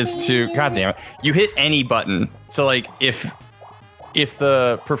you go. Is to, god damn it, you hit any button. So like, if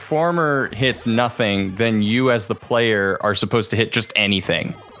the performer hits nothing, then you as the player are supposed to hit just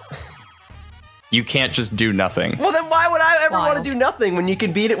anything. You can't just do nothing. Well, then why would I ever want to do nothing when you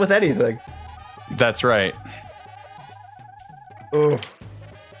can beat it with anything? That's right. Ooh.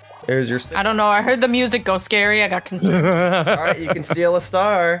 There's your... I don't know. I heard the music go scary. I got concerned. All right, you can steal a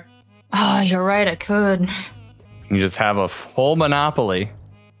star. Oh, you're right. I could. You just have a full monopoly.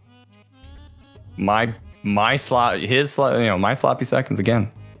 My sloppy seconds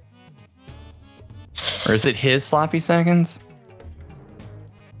again. Or is it his sloppy seconds?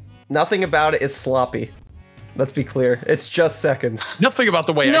 Nothing about it is sloppy. Let's be clear. It's just seconds. Nothing about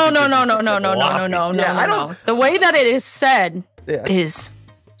the way. No. Yeah, The way that it is said is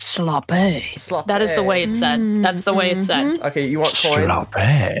sloppy. That is the way it's said. That's the way it's said. Okay, you want coins?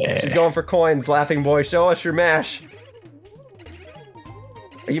 Sloppy. She's going for coins, laughing boy. Show us your mash.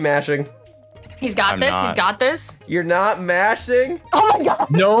 Are you mashing? He's got this. He's got this. You're not mashing? Oh my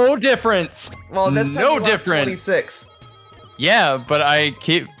god. No difference. Well, this time no you difference. 26. Yeah, but I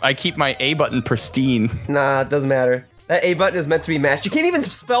keep my A button pristine. Nah, it doesn't matter. That A button is meant to be mashed. You can't even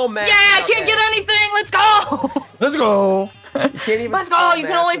spell mash. Yeah, I can't get anything. Let's go. Let's go. You can't even. Let's go. You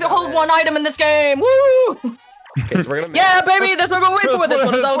can only hold one item in this game. Woo! Okay, so we're gonna. Yeah, baby, that's what we're waiting for. That's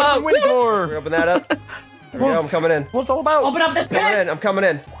what it's all about. We're gonna open that up. There we go. I'm coming in. What's it all about? Open up this pit. I'm coming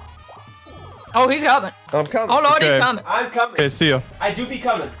in. Oh, he's coming. I'm coming. Oh Lord, he's coming. I'm coming. Okay, see ya. I do be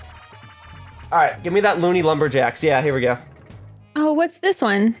coming. All right, give me that loony lumberjacks. Yeah, here we go. Oh, what's this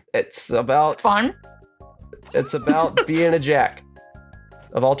one? It's about fun. It's about being a jack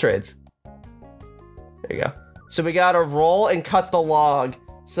of all trades. There you go. So we gotta roll and cut the log.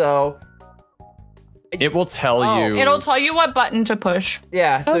 So It will tell you. It'll tell you what button to push.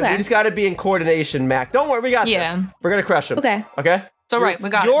 Yeah, so we just got to be in coordination, Mac. Don't worry, we got this. We're going to crush him. Okay? It's all right, we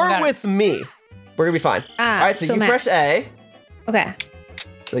got it. You're with me. We're going to be fine. All right, so you press A. Okay.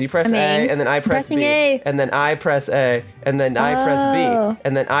 So you press A, and then I press B. And then I press A, and then I press B.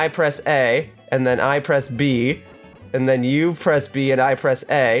 And then I press A, and then I press B. And then you press B, and I press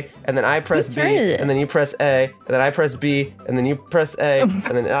A. And then I press B, and then you press A. And then I press B, and then you press A. And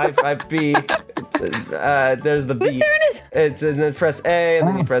then I B. There's the B. Whose turn is it? And then press A, and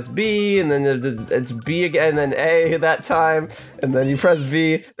then you press B, and then it's B again, and then A that time, and then you press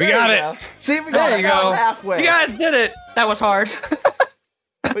B. We got it. See, we got it halfway. You guys did it. That was hard.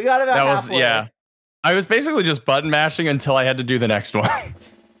 We got about halfway. Yeah. I was basically just button mashing until I had to do the next one.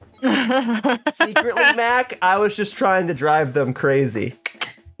 Secretly, Mac, I was just trying to drive them crazy.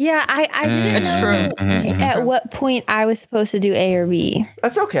 Yeah, I didn't know at what point I was supposed to do A or B.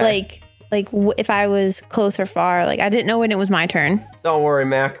 That's okay. Like if I was close or far. Like I didn't know when it was my turn. Don't worry,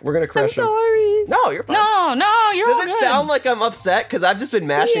 Mac. We're gonna crush him. I'm sorry. No, you're fine. No, you're Does it sound like I'm upset? Because I've just been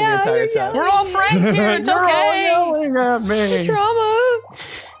mashing the entire time. We're all friends here. It's okay. Yelling at me. Trauma.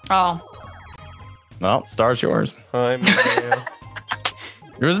 Oh. Well, star's yours. Hi, Mario.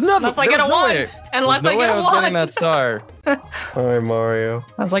 There's nothing. Unless I get a 1. Unless I get a 1. Getting that star. Hi, Mario.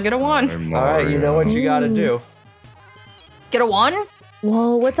 Unless I get a 1. All right, you know what you gotta do. Get a 1?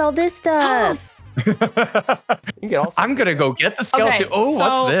 Whoa, what's all this stuff? I'm gonna go get the skeleton. Okay,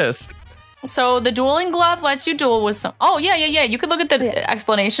 what's this? So the dueling glove lets you duel with some. Oh yeah. You could look at the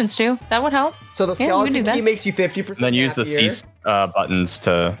explanations too. That would help. So the skeleton key makes you 50%. Then use the C buttons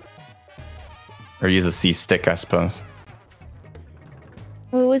to, or use a C stick, I suppose.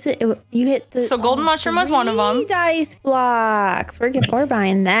 What was it? You hit the. So golden mushroom was one of them. Dice blocks. We're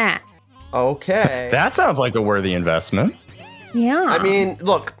buying that. Okay. That sounds like a worthy investment. Yeah. I mean,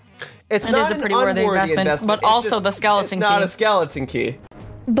 look, it's not a pretty worthy investment, but also the skeleton key. It's not a skeleton key.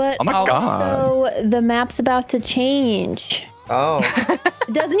 But oh my God. So the map's about to change. Oh.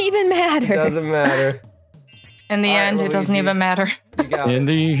 It doesn't even matter. It doesn't matter. In the end, it doesn't even matter. You got it. In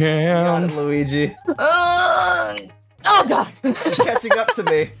the end. You got it, Luigi. Oh God. She's catching up to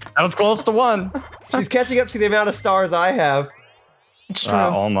me. That was close to 1. She's catching up to the amount of stars I have. It's true.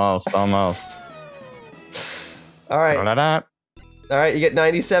 Almost. All right. Da-da-da. All right, you get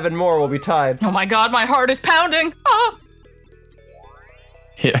 97 more. We'll be tied. Oh my God, my heart is pounding. Ah.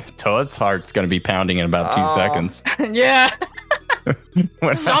 Yeah, Toad's heart's gonna be pounding in about 2 seconds. Yeah.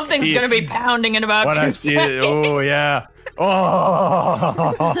 Something's gonna be pounding in about 2 seconds. Oh yeah. Oh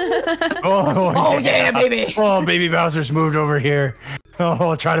yeah, baby. Oh, baby Bowser's moved over here.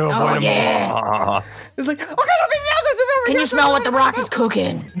 Oh, try to avoid him. Yeah. It's like, okay, no, baby Bowser's moving over. Can you smell what the rock is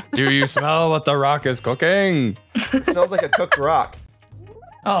cooking? Do you smell what the rock is cooking? It smells like a cooked rock.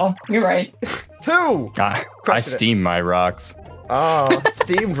 Oh, you're right. 2. I steam my rocks. Oh,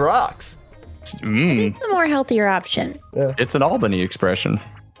 steamed rocks. It's the more healthier option. Yeah. It's an Albany expression.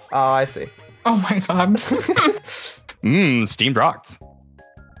 Oh, I see. Oh my God. Steamed rocks.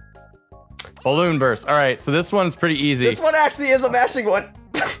 Balloon burst. All right, so this one's pretty easy. This one actually is a mashing one.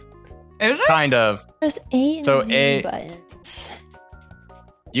 Is it? Kind of. Press A and Z buttons.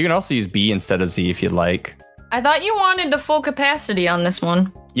 You can also use B instead of Z if you'd like. I thought you wanted the full capacity on this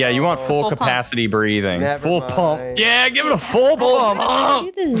one. Yeah, you want full capacity breathing. Never full mind. pump. Yeah, give it a full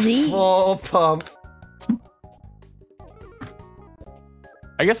pump. Do the Z. Full pump.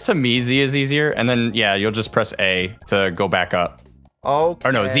 I guess to me, Z is easier. And then, yeah, you'll just press A to go back up. Okay.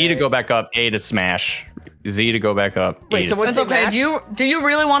 Or no, Z to go back up, A to smash. Z to go back up. Wait, so It's okay. mash? Do you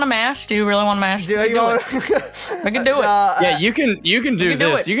really want to mash? Do you really want to mash? Do you want We can do it. Yeah, you can do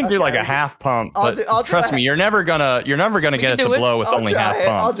this. You can do like a half pump, but trust me, you're never gonna get it to blow with only half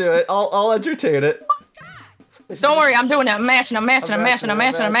pumps. I'll do it. I'll entertain it. Don't worry, I'm doing it. I'm mashing. I'm mashing. I'm mashing. And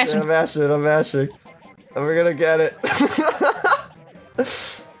we're gonna get it.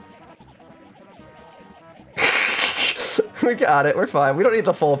 We got it. We're fine. We don't need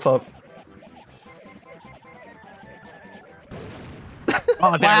the full pump.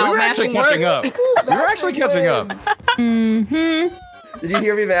 Oh, damn, we were actually catching up. We were actually catching up. Mm-hmm. Did you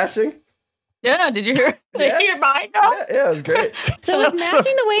hear me mashing? Yeah, did you hear? Yeah. Hear mine? No? Yeah, it was great. So is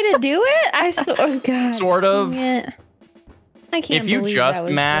mashing the way to do it? Oh God. Sort of. I can't. If you believe just that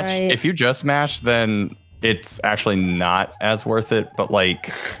was match, right. if you just mash, then it's actually not as worth it. But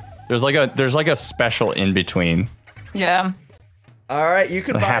like, there's like a special in between. Yeah. All right, you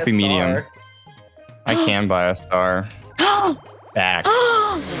can buy happy a medium. star. I can buy a star. Back.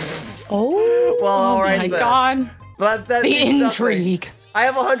 Oh. Well, all right Oh my then. God. But that The means nothing. intrigue. I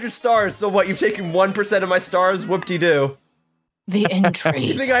have 100 stars, so what? You've taken 1% of my stars? Whoop-de-doo. The You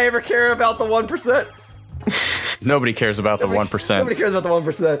intrigue. think I ever care about the 1%? Nobody cares about the 1%. Nobody cares about the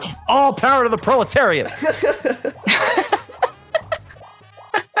 1%. All power to the proletariat.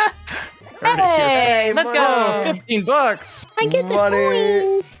 Hey, let's go. 15 bucks. I get the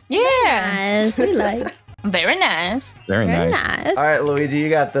coins. Yeah. Yes, we like. Very nice. Very Very nice. nice. All right, Luigi, you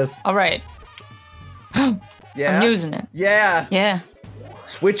got this. All right. Yeah. I'm using it. Yeah. Yeah.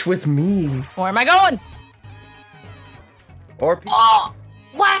 Switch with me. Where am I going? Or Oh,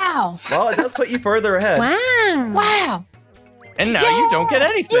 wow. well, it does put you further ahead. Wow. Wow. And now you don't get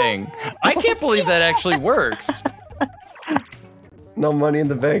anything. I can't believe that actually works. No money in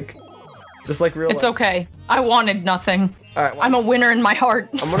the bank. Just like real It's life. okay. I wanted nothing. All right, well, I'm a winner in my heart.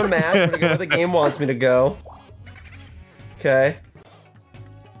 I'm gonna mash. I'm gonna go where the game wants me to go. Okay.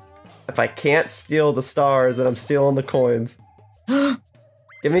 If I can't steal the stars, then I'm stealing the coins.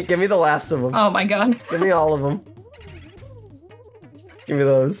 Give me the last of them. Oh my god. Give me all of them. Give me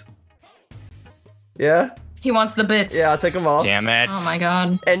those. Yeah? He wants the bits. Yeah, I'll take them all. Damn it. Oh my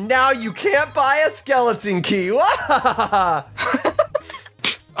god. And now you can't buy a skeleton key.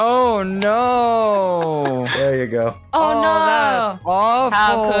 Oh no. There you go. Oh, no. That's awful.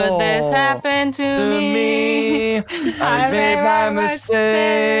 How could this happen to me? I made my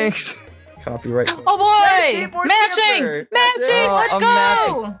mistakes. Copyright. Oh boy! Skateboard Matching! camper. Matching! Oh, Let's I'm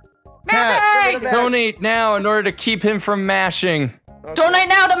go! Pat, Matching! Mash. donate now in order to keep him from mashing. Okay. Donate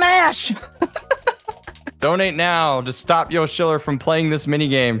now to MASH! Donate now to stop Yoshiller from playing this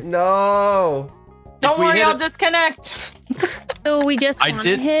minigame. No. Don't we worry, hit I'll it- disconnect. So we just I want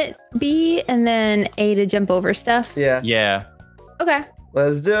did- to hit B and then A to jump over stuff. Yeah. Yeah. Okay.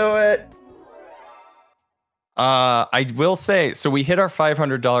 Let's do it. I will say, so we hit our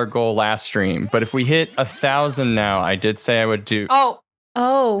 $500 goal last stream, but if we hit 1,000 now, I did say I would do. Oh,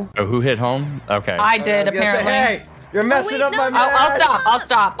 Oh. Oh, who hit home? Okay. I did, was gonna say, apparently. hey, you're messing wait, up no, my no. I'll match. stop. I'll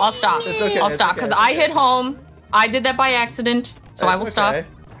stop. I'll stop. It's okay. I'll it's stop okay, because it's I okay. hit home. I did that by accident, so I will That's stop okay.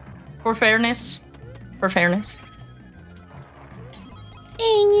 for fairness. For fairness.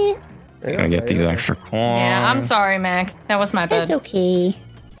 Dang it. I'm gonna get these extra coins. Yeah, I'm sorry, Mac. That was my bad. It's okay.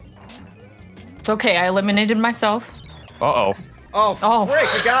 It's okay. I eliminated myself. Uh-oh. Oh, Oh. frick,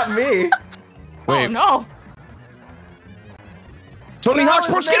 you got me. Wait. Oh no. Tony But I Hawk's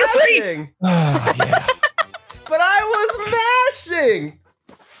Pro was Skater 3! mashing. Yeah. But I was mashing.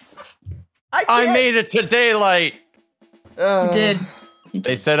 I can't- made it to daylight. You did.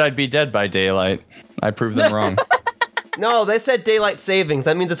 They said I'd be dead by daylight. I proved them wrong. No, they said daylight savings.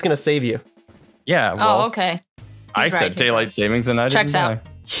 That means it's gonna save you. Yeah, well, Oh, okay. I He's said right, he's daylight right. savings and I Checks didn't out.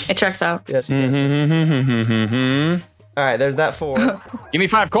 It checks out. Yeah. She die. did. All right, there's that 4. Give me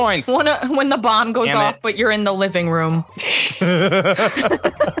 5 coins. When the bomb goes Damn it. off, but you're in the living room.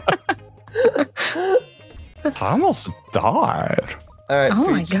 I almost died. All right. Oh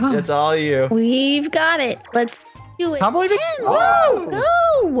my Peach, God. It's all you. We've got it. Let's do it. I believe it. Woo!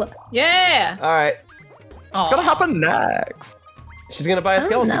 Go. Yeah. All right. What's gonna happen next? She's gonna buy a I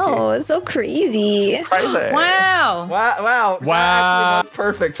don't skeleton know. It's so crazy. Crazy. Wow. key. Wow. That Wow. actually was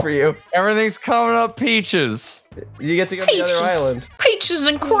perfect for you. Everything's coming up peaches. You get to go to the other Peaches. island. Peaches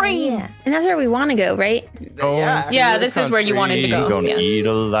and cream. Yeah. And that's where we want to go, right? Yeah. Yeah, this is where you wanted to go, Gonna yes. eat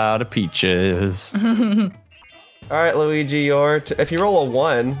a lot of peaches. All right, Luigi, if you roll a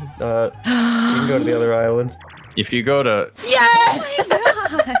 1, you can go to the other island. If you go to, Yes.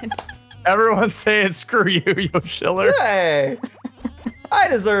 God. everyone's saying screw you, Yoshiller. Hey, I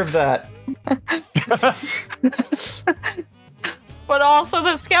deserve that. But also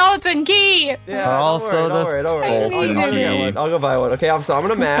the skeleton key. Yeah. Also don't worry, the don't worry. skeleton I'll get key. one. I'll go buy one. Okay, so I'm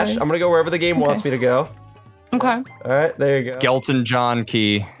gonna mash. Okay. I'm gonna go wherever the game wants me to go. Okay. All right, there you go. Skeleton John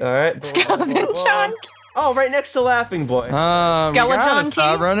key. All right. boom, Skeleton boom, boom. John. Oh, right next to Laughing Boy. We gotta Skeleton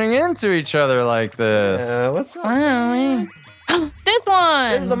stop key? running into each other like this. What's up? Oh, yeah. This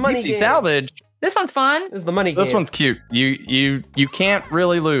one. This is the money Easy game. salvage. This one's fun. This is the money This game. one's cute. You can't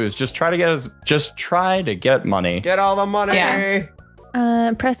really lose. Just try to get money. Get all the money.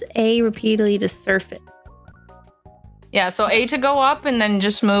 Yeah. Press A repeatedly to surf it. Yeah, so A to go up and then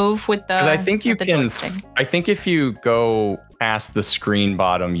just move with the. 'Cause I think you with the can. joystick. I think if you go past the screen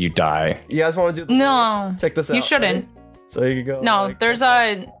bottom, you die. You guys want to do the No. Check this out. You shouldn't. Ready? So you can go. No, like-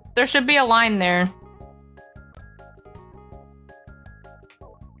 there should be a line there.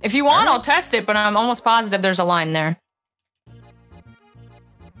 If you want, I'll test it, but I'm almost positive there's a line there.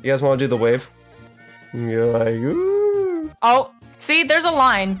 You guys want to do the wave? You're like, ooh. Oh, see, there's a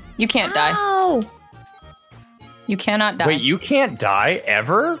line. You can't die. Oh. You cannot die. Wait, you can't die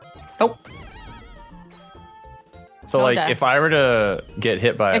ever? Nope. So Don't like, die. if I were to get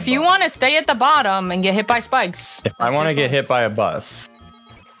hit by If a you bus, want to stay at the bottom and get hit by spikes. if I that's want to your get hit choice. by a bus,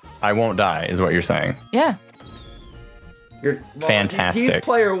 I won't die, is what you're saying. Yeah. fantastic. He's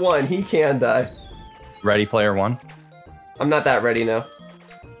player 1. He can die. Ready, player 1? I'm not that ready now.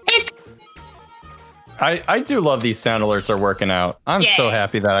 I do love these sound alerts are working out. I'm so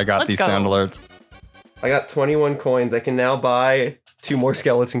happy that I got these sound alerts. I got 21 coins. I can now buy 2 more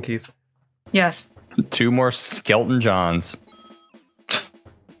skeleton keys. Yes. 2 more skeleton johns.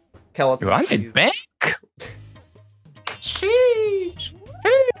 Skeleton I made bank. Sheesh.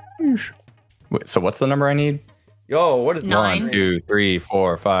 Wait, so what's the number I need? Yo, what is 9? 1, 2, 3,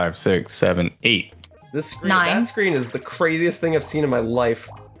 4, 5, 6, 7, 8. This screen, 9. that screen is the craziest thing I've seen in my life.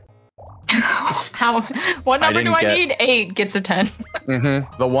 How? What number do I need? 8 gets a 10.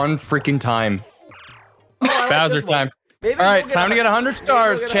 The one freaking time. Oh, Bowser time. Maybe all right, time to get 100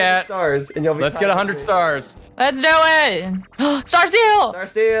 stars, chat. Let's get 100 stars. Let's do it. Star Steel. Star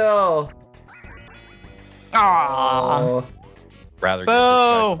Steel. Aww. Rather give this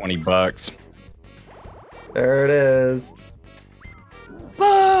guy 20 bucks. There it is. Boo!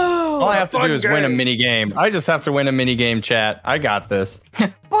 All I have to do is win a mini game. I just have to win a mini game, chat. I got this.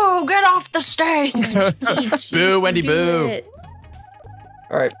 Boo! Get off the stage. Boo, Wendy, boo.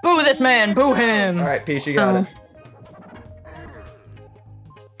 All right. Boo this man. Boo him. All right, Peach, you got it.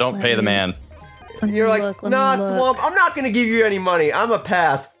 Don't pay the man. You're like, nah, Thwomp, I'm not gonna give you any money. I'm a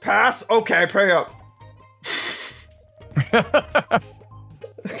pass. Pass? Okay, pay up.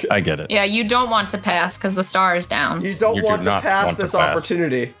 I get it. Yeah, you don't want to pass because the star is down. You don't want to pass this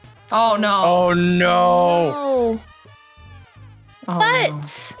opportunity. Oh no. Oh no.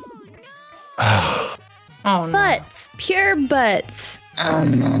 Butts. Oh no. Butts. Pure butts. Oh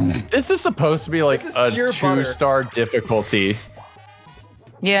no. This is supposed to be like a 2-star difficulty.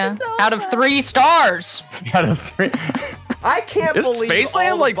 Yeah. Out of 3 stars. Out of 3. I can't believe basically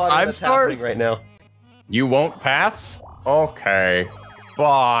all like the butter 5 that's stars happening right now. You won't pass? Okay.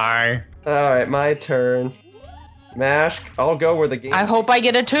 Bye. All right, my turn. Mash, I'll go where the game. I hope I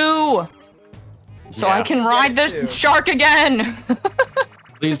get a 2. So I can ride this shark again.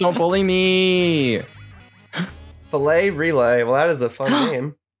 Please don't bully me. Filet relay. Well, that is a fun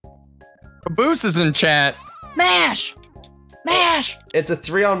game. Caboose is in chat. Mash. Mash. It's a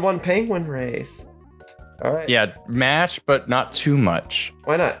 3-on-1 penguin race. All right. Yeah, mash, but not too much.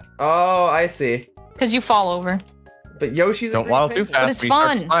 Why not? Oh, I see. Because you fall over. But Yoshi's don't waddle too fast. But it's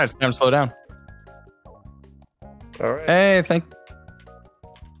fun. It's time to slow down. All right. Hey, thank.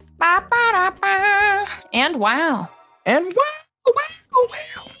 And wow. And wow.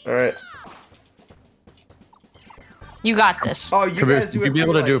 All right. You got this. Oh, you Caboose, guys do would you be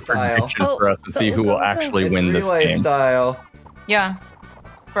able to do a prediction for us and see who will actually win this relay game? Style. Yeah.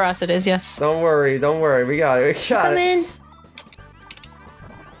 For us, it is, yes. Don't worry. Don't worry. We got it. We got it.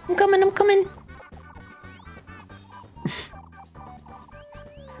 I'm coming. I'm coming.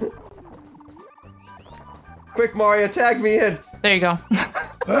 Quick, Mario, tag me in. There you go.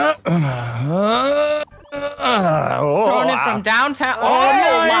 Throwing it from downtown.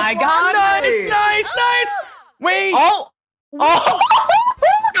 Oh my god. Nice. Wait. Oh.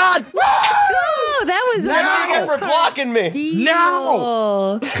 God. Oh, that was That's what you get for blocking me.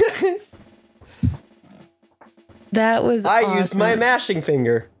 No. That was I used my mashing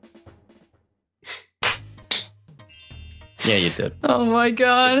finger. Yeah, you did. Oh my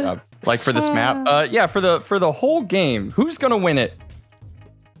god. Like for this map. Yeah, for the whole game. Who's gonna win it?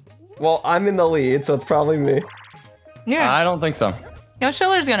 Well, I'm in the lead, so it's probably me. Yeah. I don't think so.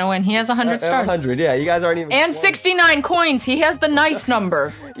 Yoshiller's gonna win. He has 100 stars. 100, yeah. You guys aren't even And close. 69 coins. He has the nice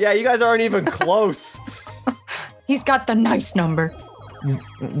number. Yeah, you guys aren't even close. He's got the nice number.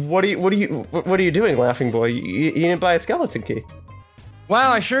 What are you doing, Laughing Boy? You didn't buy a skeleton key.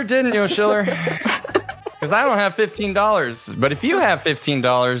 Wow, I sure didn't, Yoshiller. Because I don't have $15. But if you have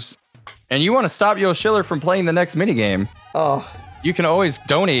 $15 and you want to stop Yoshiller from playing the next minigame, you can always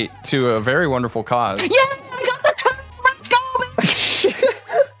donate to a very wonderful cause. Yeah, I got the turn. Let's go.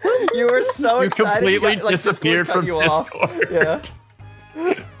 You were so excited. You completely disappeared from Discord. Yeah.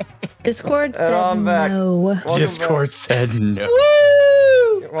 Discord said I'm back. no. Discord said no.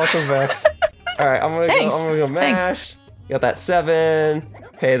 Woo! Welcome back. All right, I'm gonna go mash. Got that 7.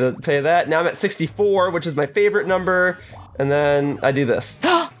 Pay that. Now I'm at 64, which is my favorite number. And then I do this.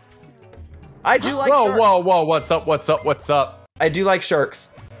 I do like sharks. Whoa. What's up? I do like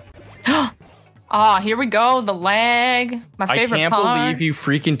sharks. Here we go. The lag. My favorite I can't part. believe you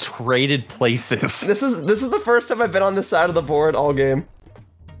freaking traded places. This is the first time I've been on this side of the board all game.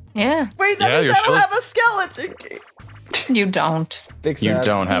 Yeah. Wait, that means I don't have a skeleton key. You don't. Big sad. You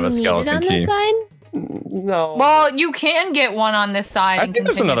don't have a skeleton key. No. Well, you can get one on this side. I and think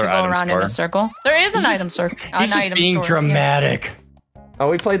there's continue another to go item around store. in a circle. There is an item store. He's just being dramatic. Oh,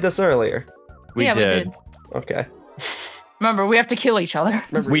 we played this earlier. We did. Okay. Remember, we have to kill each other.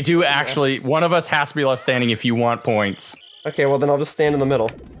 We do actually. One of us has to be left standing if you want points. Okay, well then I'll just stand in the middle.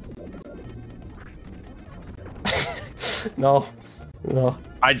 No. No.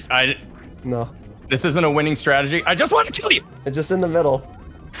 No. This isn't a winning strategy. I just want to kill you. It's just in the middle.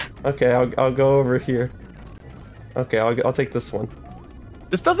 Okay, I'll go over here. Okay, I'll take this one.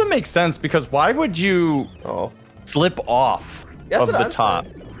 This doesn't make sense because why would you slip off of the top?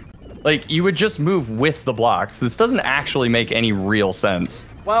 Like, you would just move with the blocks. This doesn't actually make any real sense.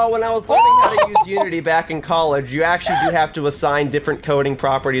 Well, when I was learning how to use Unity back in college, you actually do have to assign different coding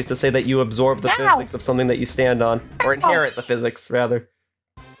properties to say that you absorb the physics of something that you stand on. Or inherit the physics, rather.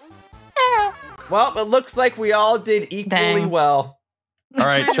 Well, it looks like we all did equally well. All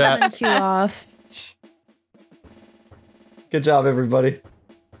right, chat. You off. Good job, everybody.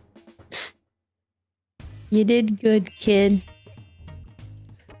 You did good, kid.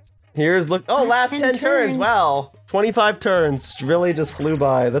 Here's look. Oh, last 10 turns. Wow. 25 turns. Really just flew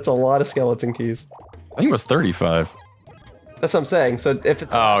by. That's a lot of skeleton keys. I think it was 35. That's what I'm saying. So if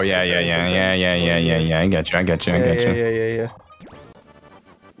it's oh yeah. I got you. Yeah.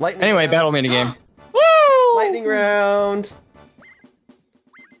 Lightning anyway, round. battle minigame. Woo! Lightning round.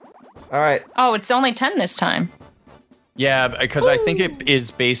 All right. Oh, it's only 10 this time. Yeah, because I think it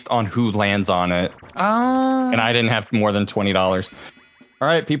is based on who lands on it. Oh. And I didn't have more than $20. All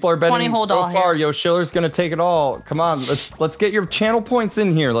right, people are betting 20 whole so dollars. far. Yoshiller's gonna take it all. Come on, let's get your channel points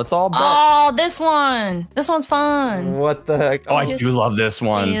in here. Let's all bet. Oh, this one. This one's fun. What the heck? Oh, I do love this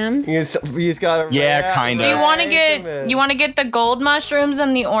one. You just gotta. Yeah, kind of. So you want to get the gold mushrooms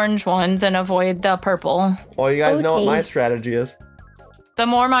and the orange ones and avoid the purple. Well, you guys know what my strategy is. The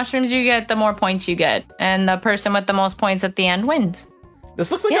more mushrooms you get, the more points you get, and the person with the most points at the end wins. This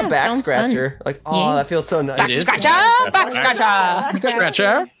looks like a back scratcher. Fun. Like, oh, that feels so nice. Back scratcher! Back scratcher!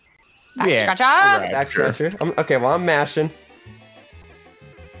 Scratcher? Back scratcher! Back scratcher. Okay, well, I'm mashing.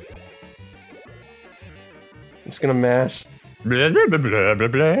 I'm just gonna mash. Blah, blah, blah, blah,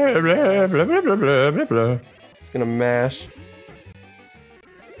 blah, blah, blah, blah, blah. Just gonna mash.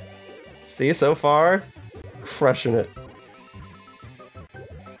 See, so far, crushing it.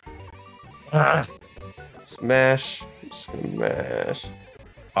 Smash. Just gonna mash.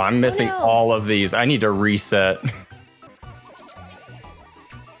 Oh, I'm missing all of these. I need to reset.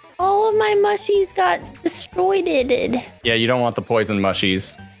 All of my mushies got destroyed. Yeah, you don't want the poison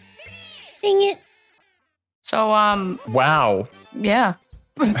mushies. Dang it. So, Wow. yeah.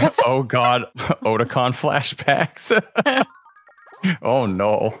 Oh god, Otakon flashbacks. Oh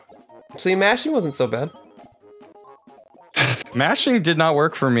no. See, mashing wasn't so bad. Mashing did not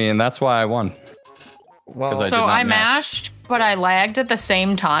work for me, and that's why I won. Well, So I mashed, but I lagged at the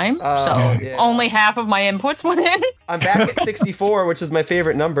same time. So only half of my inputs went in. I'm back at 64, which is my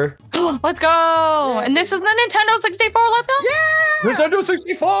favorite number. Let's go! And this is the Nintendo 64. Let's go! Yeah! Nintendo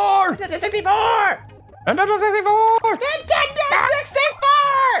 64! Nintendo 64! Nintendo 64! Nintendo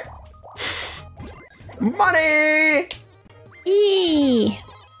 64! Money! Eee.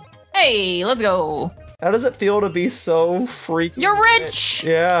 Hey, let's go. How does it feel to be so freaking You're rich!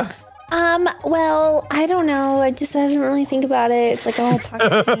 Yeah. Well, I don't know. I didn't really think about it. It's like all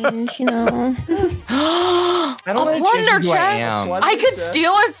pocket change, you know. A plunder chest! I could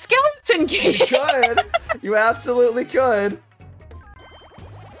steal a skeleton key! You could! You absolutely could!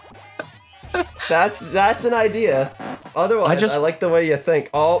 That's an idea. Otherwise, I like the way you think.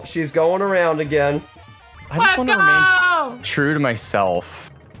 Oh, she's going around again. I just want to remain true to myself.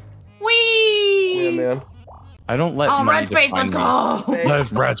 Whee! Yeah, man. I don't let red space, let's go!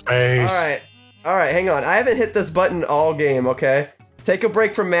 Let's red space. Alright, hang on. I haven't hit this button all game, okay? Take a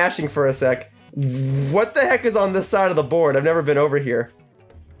break from mashing for a sec. What the heck is on this side of the board? I've never been over here.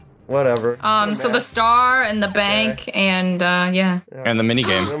 Whatever. So the star and the bank and, yeah. And the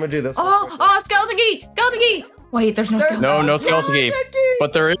minigame. I'm gonna do this. Oh, skeleton key! Skeleton key! Wait, there's no skeleton. No skeleton key.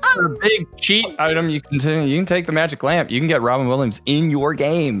 But there is a big cheat item. You can take the magic lamp. You can get Robin Williams in your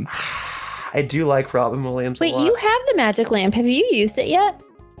game. I do like Robin Williams a lot. Wait, you have the magic lamp. Have you used it yet?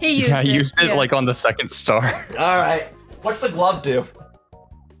 He used I used it like on the second star. Alright. What's the glove do?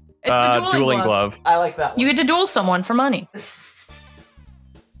 It's the dueling glove. I like that one. You get to duel someone for money.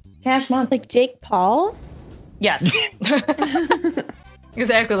 Cash money. Like Jake Paul? Yes.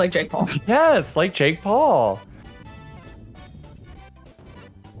 Exactly like Jake Paul. Yes, like Jake Paul.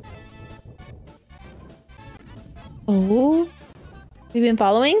 Oh. Have you been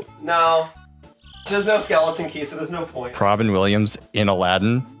following? No. There's no skeleton key, so there's no point. Robin Williams in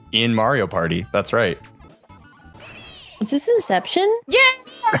Aladdin in Mario Party. That's right. Is this Inception? Yeah!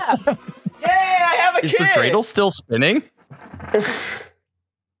 Yay, I have a Is kid! the dreidel still spinning?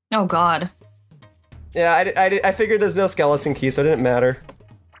 Oh, God. Yeah, I figured there's no skeleton key, so it didn't matter.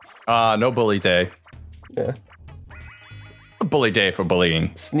 No bully day. Yeah. A bully day for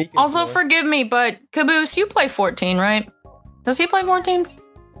bullying. Also, forgive me, but Caboose, you play 14, right? Does he play 14?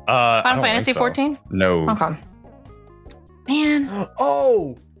 Final Fantasy 14? No. Okay. Man.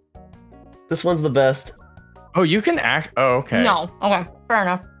 Oh! This one's the best. Oh, you can act. Oh, okay. No. Okay. Fair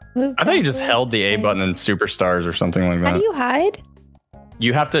enough. I thought you just held the A button in Superstars or something like that. How do you hide?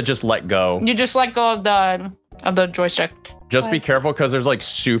 You have to just let go. You just let go of the joystick. Just be careful because there's like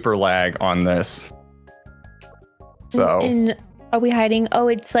super lag on this. So. And are we hiding? Oh,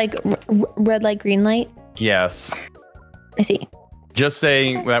 it's like red light, green light? Yes. I see. Just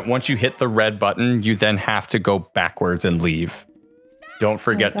saying that once you hit the red button, you then have to go backwards and leave. Don't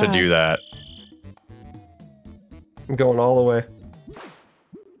forget to do that. I'm going all the way.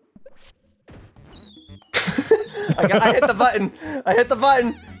 I hit the button. I hit the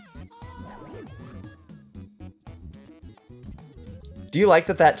button. Do you like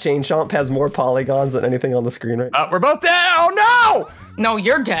that chain chomp has more polygons than anything on the screen right now? We're both dead. Oh no! No,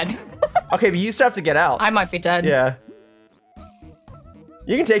 you're dead. Okay, but you still have to get out. I might be dead. Yeah.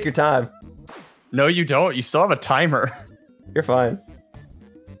 You can take your time. No, you don't. You still have a timer. You're fine.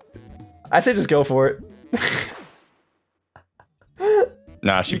 I say just go for it.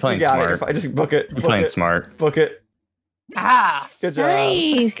 Nah, she's playing smart. I just book it. You're playing smart. Book it. Ah. Good job.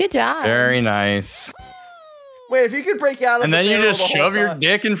 Nice. Good job. Very nice. Wait, if you could break out of and the then you just shove your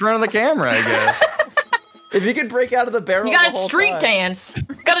dick in front of the camera, I guess. If you could break out of the barrel, you gotta street dance.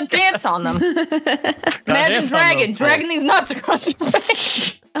 Gotta dance on them. Imagine dragging these nuts across your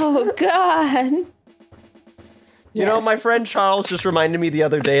face. Oh God. You know, my friend Charles just reminded me the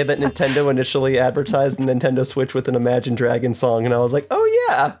other day that Nintendo initially advertised the Nintendo Switch with an Imagine Dragons song, and I was like, oh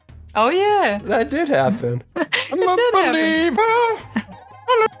yeah. Oh yeah. That did happen. I'm a believer.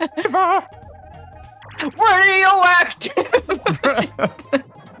 Radioactive.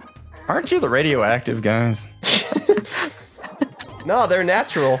 Aren't you the radioactive guys? No, they're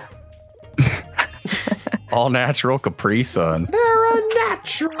natural. All natural Capri Sun. They're a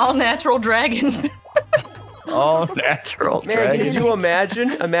natural. All natural dragons. All natural Man, dragons. can you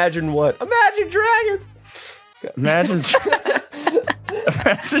imagine? Imagine what? Imagine dragons.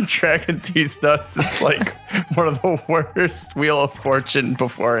 Imagine dragging these nuts is like one of the worst Wheel of Fortune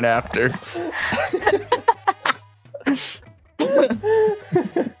before and afters.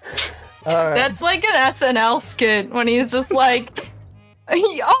 That's like an SNL skit when he's just like,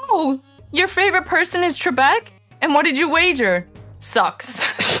 oh, your favorite person is Trebek? And what did you wager? Sucks.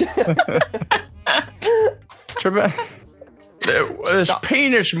 Trebek. This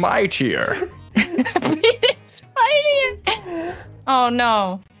penis mightier. Penis mightier. Oh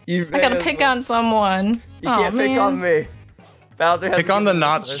no. I gotta pick on someone. You can't pick on me. Bowser has pick on the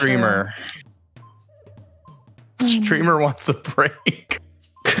not streamer. Streamer wants a break.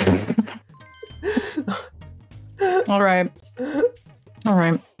 All right.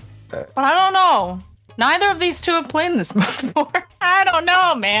 But I don't know. Neither of these two have played this before. I don't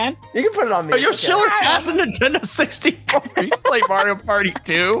know, man. You can put it on me. Yoshiller has a Nintendo 64. He's played Mario Party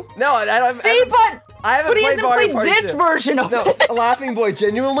 2. No, I don't. See, but I haven't played Mario Party this 2. version of it. Laughing Boy,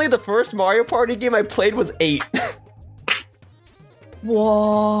 genuinely, the first Mario Party game I played was 8.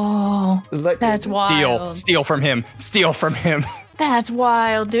 Whoa. That's wild. Steal from him. Steal from him. That's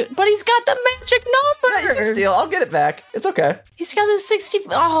wild, dude. But he's got the magic number. Yeah, you can steal. I'll get it back. It's okay. He's got the 60.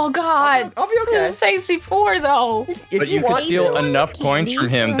 Oh, God. I'll be okay. 64, though. But you can steal enough coins from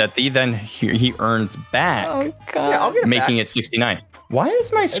him that he earns back. Oh, God. Yeah, I'll get it making back. it 69. Why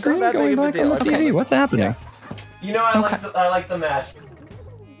is my screen going back on the TV? Okay. What's happening? You know I like the match.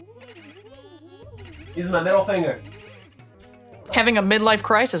 Using my middle finger. Having a midlife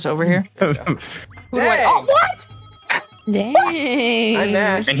crisis over here. Dang. Oh, what? Dang. I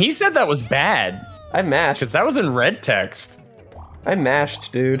mashed. And he said that was bad. I mashed. Because that was in red text. I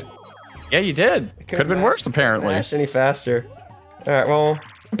mashed, dude. Yeah, you did. Could have been worse, apparently. Mashed any faster. All right, well.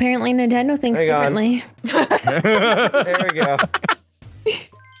 Apparently Nintendo thinks differently. There we go.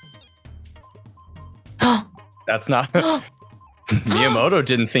 That's not... Miyamoto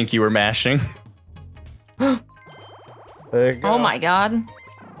didn't think you were mashing. There you go. Oh my god.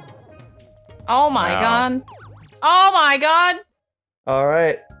 Oh my god. Oh my god. All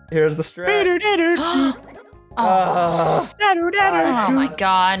right, here's the strat. Oh my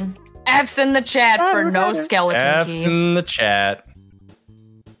god. F's in the chat for no skeleton F's key. in the chat.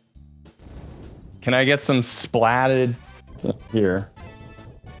 Can I get some splatted here?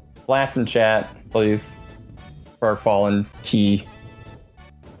 Splats in chat, please. For our fallen key.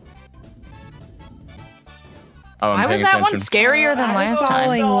 Why was that one scarier than last time?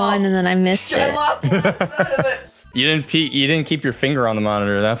 Following one and then I missed it. I lost it. You didn't keep your finger on the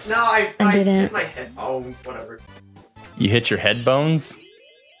monitor. That's No, I didn't. hit my headphones, whatever. You hit your head bones.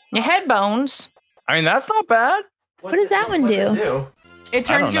 Your head bones. I mean, that's not bad. What does that one do? It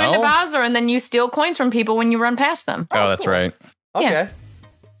turns you into Bowser, and then you steal coins from people when you run past them. Oh, that's right. Okay. Yeah.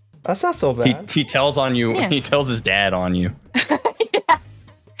 That's not so bad. He tells on you. Yeah. He tells his dad on you. Yeah.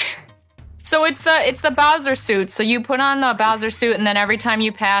 So it's the Bowser suit. So you put on the Bowser suit, and then every time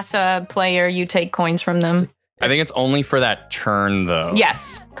you pass a player, you take coins from them. I think it's only for that turn, though.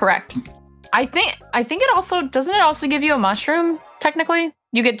 Yes, correct. I think it also doesn't it also give you a mushroom? Technically,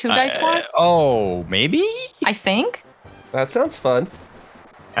 you get 2 dice blocks. Oh, maybe. I think. That sounds fun.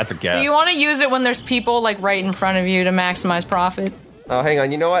 That's a guess. So you want to use it when there's people like right in front of you to maximize profit. Oh, hang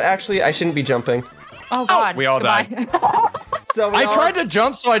on. You know what? Actually, I shouldn't be jumping. Oh God, we all died. So I tried to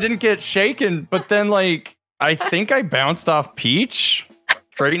jump so I didn't get shaken, but then like I think I bounced off Peach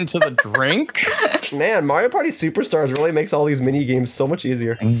straight into the drink. Man, Mario Party Superstars really makes all these mini games so much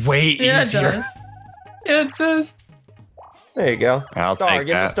easier. Way easier. It does. It does. There you go. I'll star, take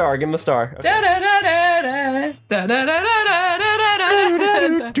give that. him a star. Give him a star. Okay. You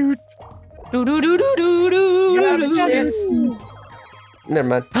have a chance. Never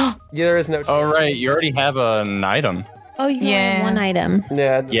mind. Yeah, there is no chance. Oh right, you already have an item. Oh, you have one item.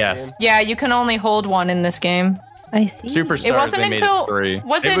 Yeah. in the Yes. game. Yeah, you can only hold one in this game. I see. Superstars. It wasn't they made until it 3.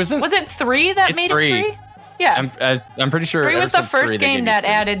 was it 3 that It's made 3. it 3? Yeah. I'm pretty sure 3 was ever the since 3, first they game gave you that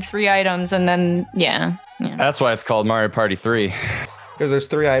 3. added 3 items, and then yeah. That's why it's called Mario Party 3. Because there's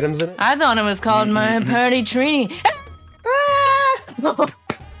 3 items in it. I thought it was called Mario Party Tree.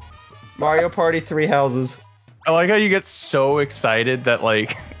 Mario Party 3 houses. I like how you get so excited that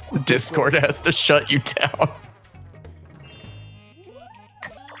like Discord has to shut you down.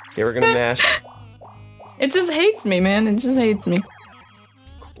 Okay, we're gonna mash. It just hates me, man. It just hates me.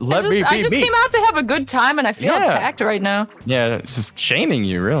 I just came out to have a good time, and I feel attacked right now. Yeah, it's just shaming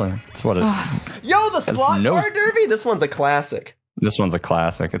you, really. That's what it. Yo, the slot car derby. This one's a classic. This one's a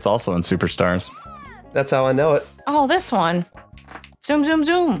classic. It's also in Superstars. That's how I know it. Oh, this one. Zoom, zoom,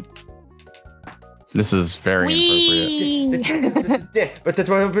 zoom. This is very inappropriate.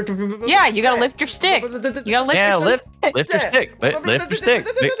 Yeah, you gotta lift your stick. You gotta lift your stick. Lift your stick. Lift your stick.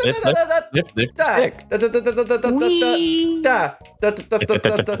 Lift your stick.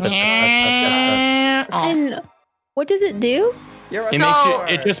 And what does it do?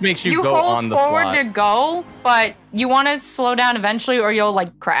 It just makes you go on the slot. You hold forward to go, but you want to slow down eventually, or you'll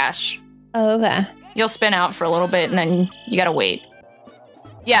like crash. Oh, okay. You'll spin out for a little bit, and then you gotta wait.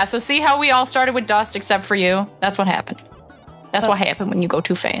 Yeah, so see how we all started with dust except for you? That's what happened. That's what happened when you go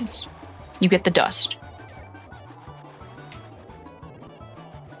too fast. You get the dust.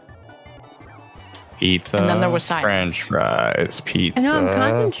 Pizza. And then there was silence. French fries. Pizza. I know, I'm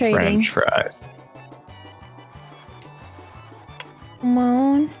concentrating. French fries. Come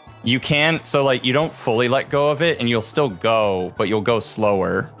on. You can, so like you don't fully let go of it and you'll still go, but you'll go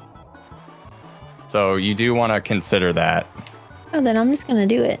slower. So you do want to consider that. Oh, then I'm just gonna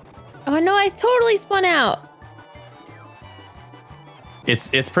do it. Oh no, I totally spun out.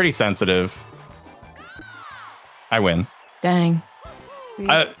 It's pretty sensitive. I win. Dang.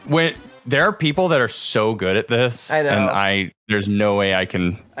 When there are people that are so good at this, I know. and there's no way I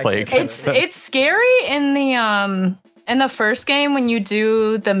can play against them. It's scary in the first game when you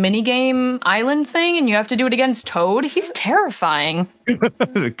do the minigame island thing and you have to do it against Toad. He's terrifying.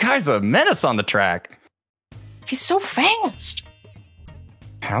 The guy's a menace on the track. He's so fast.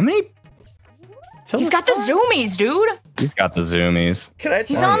 How many? He's got the zoomies, dude. He's got the zoomies. Can I?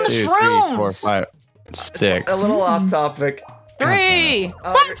 He's on the 2, 3, shrooms. 4, 5, 6. A little off topic. 3.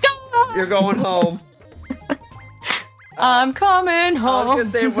 Let's go. You're going home. I'm coming home. I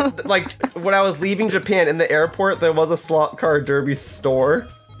was gonna say, when I was leaving Japan in the airport, there was a slot car derby store.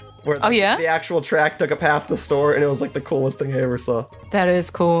 Where the actual track took up half the store, and it was like the coolest thing I ever saw. That is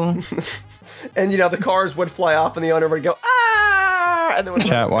cool. And the cars would fly off, and the owner would go, ah! And then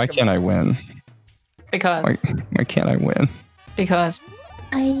Chat, why can't I win? Because. Why can't I win? Because.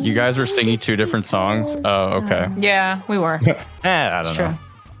 You guys were singing 2 different songs? Oh, okay. Yeah, we were. I don't know.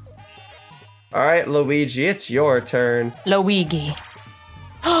 All right, Luigi, it's your turn. Luigi.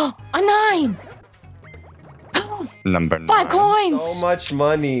 A 9. Number 9. 5 coins. So much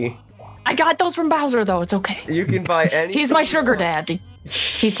money. I got those from Bowser, though. It's okay. You can buy anything. He's my sugar daddy.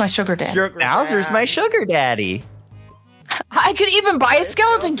 He's my sugar daddy. Bowser's my sugar daddy. I could even buy a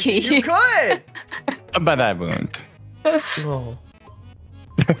skeleton key. You could. But I won't. Oh.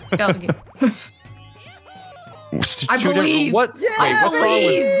 Skeleton key. I believe. What? Yeah,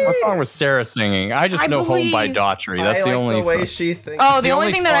 Wait, what song was Sarah singing? I just know "Home" by Daughtry. That's the only. The way she thinks. Oh, the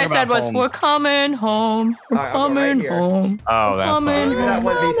only thing that I said was "We're coming home. We're coming home." Oh, that's Give me that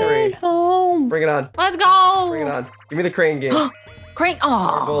 1v3. Home. Bring it on. Let's go. Bring it on. Give me the crane game. Crane. Or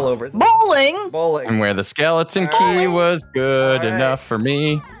Oh, bowl over. bowling. Bowling. And where the skeleton key was good enough for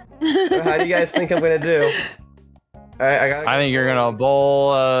me. So how do you guys think I'm gonna do? All right, I think you're gonna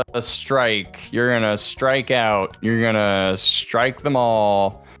bowl a strike. You're gonna strike out. You're gonna strike them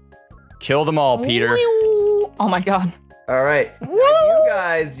all. Kill them all, Peter. Oh my god. All right.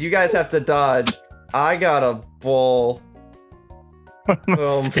 Now you guys have to dodge. I got a bowl.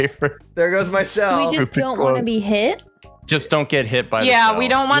 Boom. There goes my shell. We just don't want to be hit. Just don't get hit by the Yeah, shell. we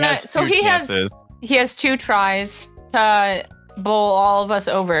don't want to. He So he has 2 tries to bowl all of us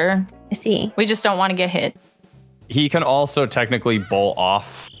over. I see. We just don't want to get hit. He can also technically bowl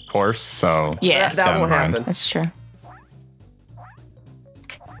off course, so Yeah, that won't happen. that's true.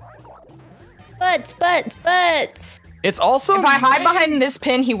 Butts. it's also. If I hide behind this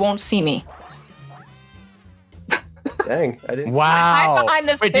pin, he won't see me. Dang, I didn't. Wow. Hide behind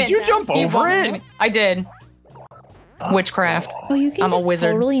this Wait, pin. did you jump He over won't see it? me. I did. Witchcraft. Oh, you can I'm a just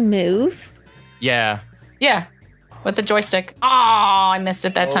wizard. totally move. Yeah. Yeah, with the joystick. Oh, I missed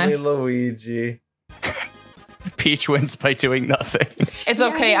it that Only time. Luigi. Peach wins by doing nothing. It's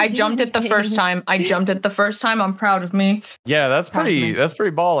okay. I jumped it the first time. I'm proud of me. Yeah, that's pretty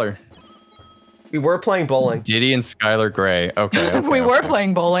baller. We were playing bowling. Diddy and Skylar Gray. Okay. We were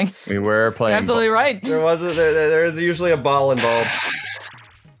playing bowling. We were playing. Absolutely right. There is usually a ball involved.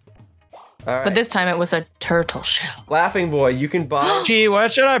 All right. But this time it was a turtle shell. Laughing Boy, you can buy. Gee,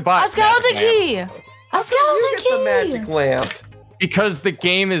 what should I buy? A skeleton key. A skeleton You key. get the magic lamp. Because the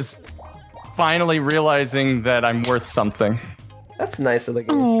game is finally realizing that I'm worth something. That's nice of the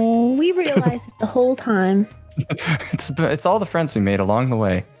game. Oh, we realized it the whole time. It's all the friends we made along the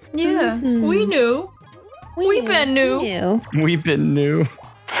way. Yeah, we knew. We've been new. We've been new.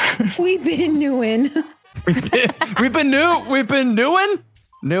 We've been newing. We've been newing.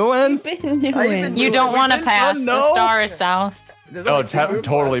 You don't want to pass. No. The star is south. There's Oh, only it's 2 moves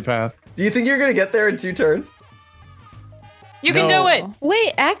totally left. passed. Do you think you're gonna get there in 2 turns? You can No. do it.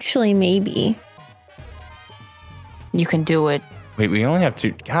 Wait, actually, maybe. You can do it. Wait, we only have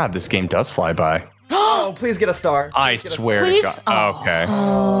 2. God, this game does fly by. Oh, please get a star. I Please get a swear. star. Please? God. Okay.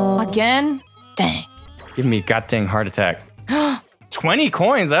 Oh. Again? Dang. Give me a goddamn heart attack. 20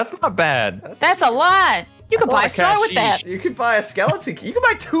 coins. That's not bad. That's a lot. You could a buy lot a of star with cashish. that. You could buy a skeleton key. You could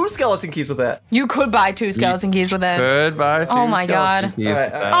buy 2 skeleton keys with that. You could buy 2 skeleton keys with that. Goodbye. Oh my God. All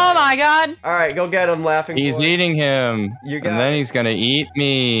right, Oh my god. All right, go get him, Laughing He's Boy. eating him. You got and then it. he's gonna eat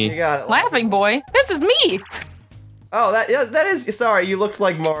me. You got it. Laughing boy. This is me. Oh, that is. Sorry, you looked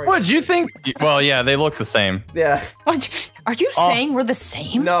like Mario. What'd you think? Well, yeah, they look the same. Yeah. What? Are you saying we're the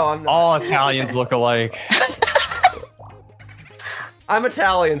same? No, I'm not. All Italians look alike. I'm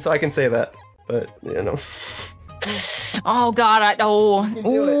Italian, so I can say that. But you know. Oh god, I oh. You can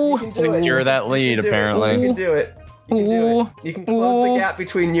do it. You can do it. Secure that lead, You can do it. apparently. You can do it. You can do it. You can close the gap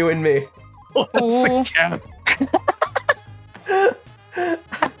between you and me. What's the gap?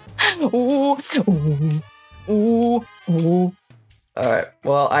 Ooh. Ooh. Ooh. All right.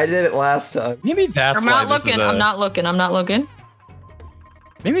 Well, I did it last time. Maybe that's I'm why not this is looking. a, I'm not looking. I'm not looking.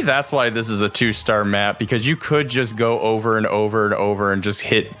 Maybe that's why this is a 2-star map, because you could just go over and over and over and just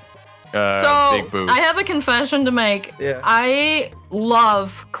hit Big Boo. I have a confession to make. Yeah. I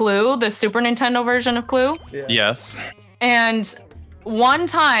love Clue, the Super Nintendo version of Clue. Yeah. Yes. And one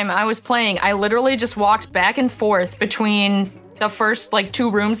time I was playing, I literally just walked back and forth between the first like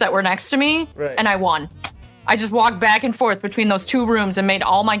 2 rooms that were next to me, Right. and I won. I just walked back and forth between those 2 rooms and made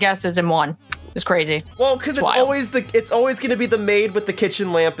all my guesses and won. It was crazy. Well, because it's wild. always gonna be the maid with the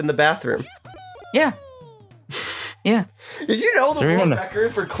kitchen lamp in the bathroom. Yeah. Yeah. Did you know the there world even-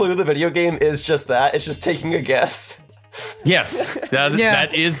 record for Clue the video game is just that? It's just taking a guess. Yes. That, Yeah.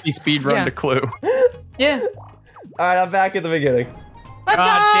 that is the speed run Yeah. to Clue. Yeah. All right, I'm back at the beginning. Let's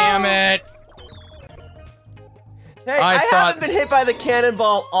God go! damn it. Hey, I I thought- haven't been hit by the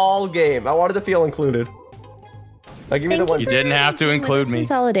cannonball all game. I wanted to feel included. Now give me the one. You didn't have to include me.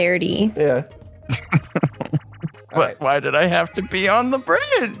 Solidarity. Yeah. But why did I have to be on the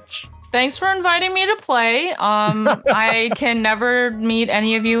bridge? Thanks for inviting me to play. I can never meet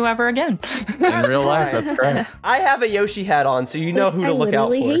any of you ever again. In real life, that's great. I have a Yoshi hat on, so you know who to look out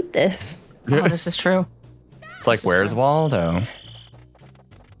for. I literally hate this. Oh, this is true. It's like, where's Waldo?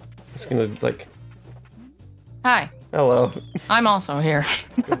 Just gonna like, Hi. hello. I'm also here.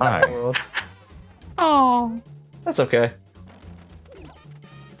 Hi. World. Oh. That's okay.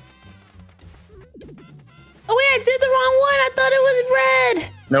 Oh, I did the wrong one. I thought it was red.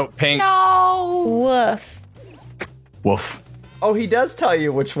 Nope, pink. No. Woof. Woof. Oh, he does tell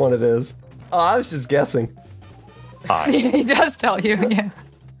you which one it is. Oh, I was just guessing. He does tell you, yeah.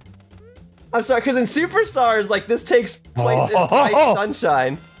 I'm sorry, because in Superstars, like, this takes place in bright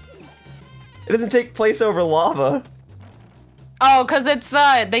sunshine. It doesn't take place over lava. Oh, because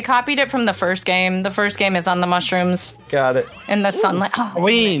they copied it from the first game. The first game is on the mushrooms. Got it. In the sunlight. Oh,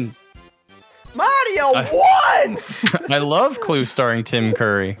 Queen. Mario won! I love Clue starring Tim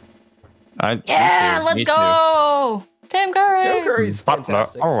Curry. Yeah, let's go! Tim Curry! Tim Curry's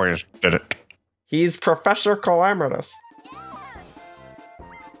fantastic. Always did it. He's Professor Calamitous.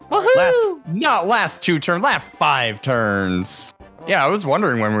 Woohoo! Last 2 turns, last 5 turns. Yeah, I was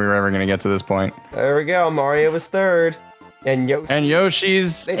wondering when we were ever going to get to this point. There we go. Mario was 3rd. And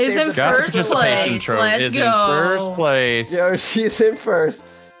Yoshi's is in first place. Let's go. In first place. Yoshi's in first.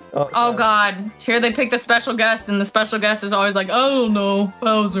 Oh God! Here they pick the special guest, and the special guest is always like, "I don't know,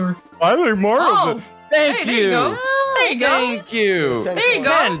 Bowser." I think Mario's Thank you. There you go. Thank you. There you go.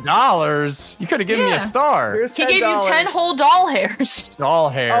 $10. You could have given me a star. Here's $10. He gave you 10 whole doll hairs. Doll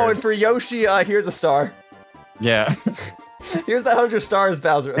hairs. Oh, and for Yoshi, here's a star. Yeah. Here's the 100 stars,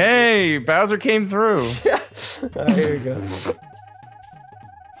 Bowser. Hey, Bowser came through. Yeah. Here you go.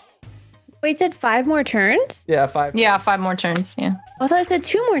 Wait, it said 5 more turns? Yeah, 5. Yeah, 5 more turns. Yeah. I thought it said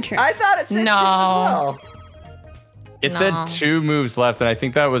 2 more turns. I thought it said 2 as well. It said 2 moves left, and I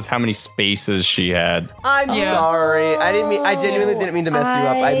think that was how many spaces she had. I'm sorry. I genuinely didn't mean to mess you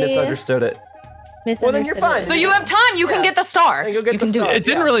up. I misunderstood it. Well, then you're fine. So you have time. You can get the star. You can do it. It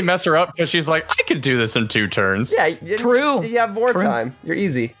didn't really mess her up because she's like, I could do this in 2 turns. Yeah, true. You have more time. You're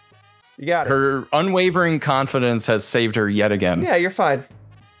easy. You got it. Her unwavering confidence has saved her yet again. Yeah, you're fine.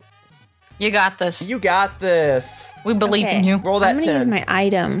 You got this. You got this. We believe in you. Roll that I'm gonna 10. use my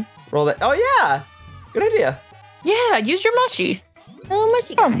item. Roll that. Oh yeah, good idea. Yeah, use your mushy. Oh,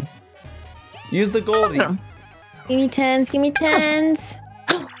 mushy guy. Use the goldie. Give me 10s. Give me 10s.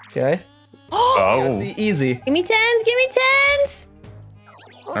 Okay. Oh. Easy. Give me 10s. Give me 10s.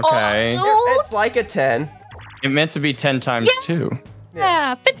 Okay. It's like a 10. It meant to be 10 times 2.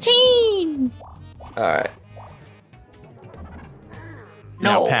 Yeah, 15. All right.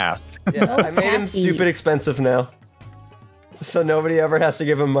 Now pass. Yeah, I made him stupid expensive now. So nobody ever has to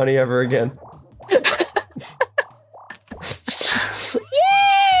give him money ever again.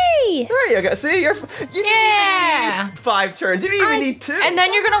 Yay! There you go. See, you didn't even need 5 turns. You didn't even need 2. And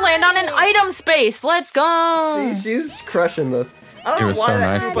then you're gonna land on an item space. Let's go. See, she's crushing this. I don't It know was why so that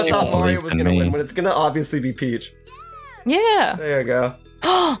nice group that I you thought Mario believed was in gonna me. win when it's gonna obviously be Peach. Yeah. There you go.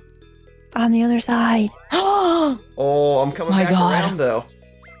 On the other side. Oh, I'm coming back around though.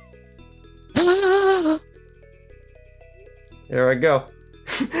 There I go.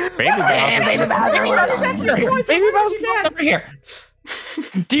 Baby Bowser. Baby Bowser, over here.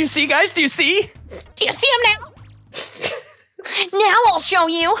 Do you see, guys? Do you see? Do you see him now? Now I'll show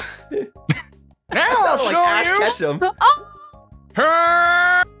you. That sounds like Ash Ketchum.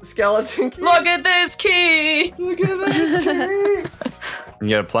 Skeleton key. Look at this key. Look at this key. You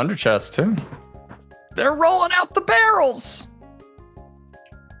get a plunder chest too. They're rolling out the barrels.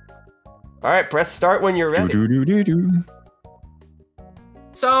 All right, press start when you're ready.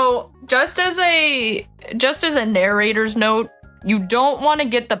 So, just as a narrator's note, you don't want to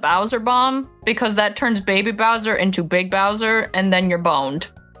get the Bowser bomb because that turns Baby Bowser into Big Bowser, and then you're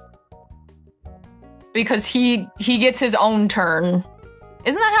boned. Because he gets his own turn.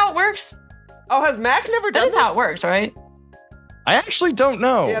 Isn't that how it works? Oh, has Mac never done That this? is how it works, right? I actually don't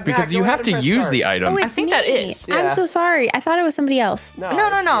know Yeah, because Mac, you go have ahead to and press use start. the item. Oh, I it's think me. that is. Yeah. I'm so sorry. I thought it was somebody else.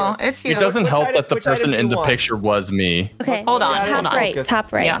 No. It's you. It doesn't Which help item- that the which item person do in you the want? picture was me. Okay. Hold on, Top hold on. right. Focus.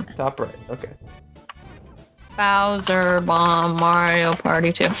 Top right. Yeah. Top right. Okay. Bowser bomb Mario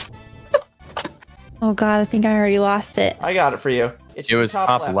Party 2. Oh God, I think I already lost it. I got it for you. It was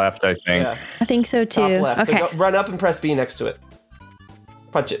top left, I think. Yeah, I think so too. top left. Okay. So go, run up and press B next to it.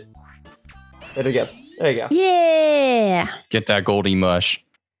 Punch it. There you go. There you go. Yeah. Get that Goldie mush.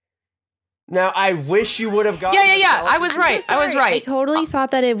 Now I wish you would have gotten. Yeah. I was right. I was I right. totally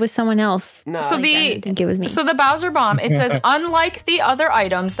thought that it was someone else. No. So I didn't think it was me. So the Bowser Bomb, it says, unlike the other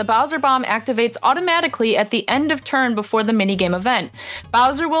items, the Bowser Bomb activates automatically at the end of turn before the minigame event.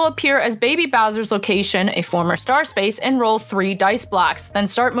 Bowser will appear as Baby Bowser's location, a former star space, and roll 3 dice blocks, then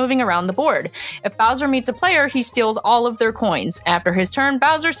start moving around the board. If Bowser meets a player, he steals all of their coins. After his turn,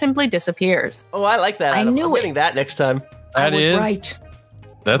 Bowser simply disappears. Oh, I like that. I'm getting that next time. I was right.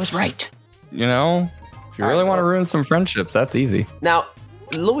 That's right. You know, if you really want to ruin some friendships, that's easy. Now,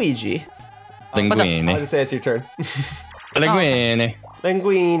 Luigi. Linguini. I'll just say it's your turn. Linguini.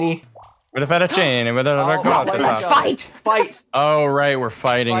 Linguini. with a fettuccine and with a Let's fight. Fight. Oh, right. We're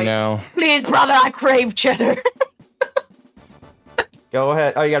fighting now. Please, brother, I crave cheddar. Go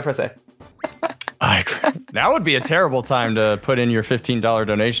ahead. Oh, you gotta press A. That would be a terrible time to put in your $15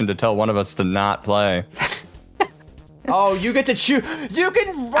 donation to tell one of us to not play. Oh, you get to choose. You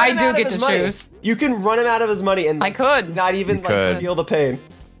can run him out of his money. Choose. You can run him out of his money and I could not even like feel the pain.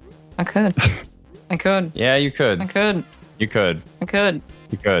 I could. I could. Yeah, you could. I could. You could. I could.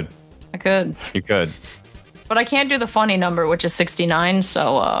 You could. I could. You could. But I can't do the funny number, which is 69.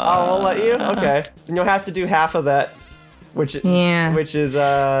 So. I'll let you. Okay. Then you'll have to do half of that, which is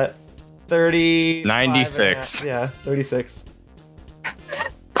 30. 96. Yeah, 36.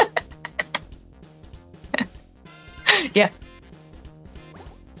 Yeah.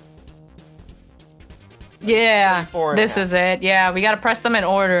 Yeah. This is it. Yeah, we gotta press them in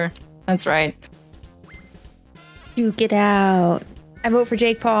order. That's right. Duke it out. I vote for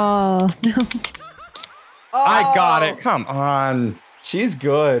Jake Paul. No. Oh, I got it. Come on. She's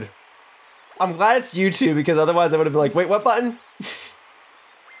good. I'm glad it's you two because otherwise I would have been like, wait, what button?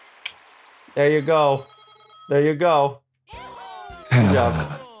 There you go. There you go. Good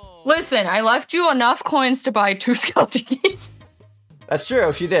job. Listen, I left you enough coins to buy 2 skeleton keys. That's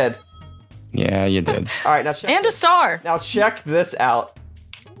true. She did. Yeah, you did. All right, now check. And a star. Now check this out.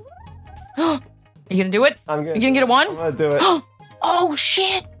 You gonna do it? I'm gonna. You gonna get a 1? I'm gonna do it. Oh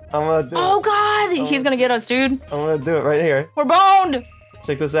shit! I'm gonna do it. Oh god, he's gonna get us, dude. I'm gonna do it right here. We're boned.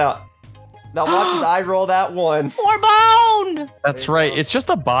 Check this out. Now watch as I roll that 1. We're boned. That's right. It's just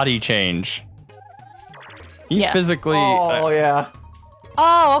a body change. He physically. Oh yeah.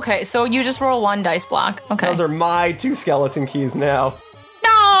 Oh, okay. So you just roll 1 dice block. Okay. Those are my 2 skeleton keys now.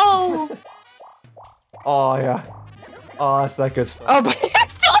 No. Oh yeah. Oh, that's that good stuff. Oh, but I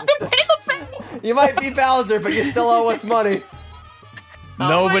still have to pay the fee. You might be Bowser, but you still owe us money.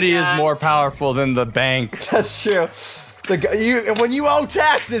 Nobody is more powerful than the bank. That's true. When you owe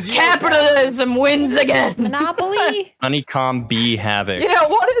taxes, capitalism wins again. Monopoly? Honeycomb Bee Havoc. Yeah,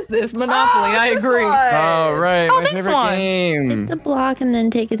 what is this? Monopoly, I agree. Oh, right. Oh, my favorite game. Hit the block and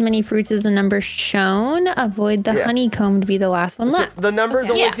then take as many fruits as the number shown. Avoid the honeycomb to be the last one left. So the number's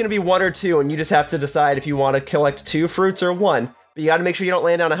always going to be 1 or 2, and you just have to decide if you want to collect 2 fruits or 1. But you got to make sure you don't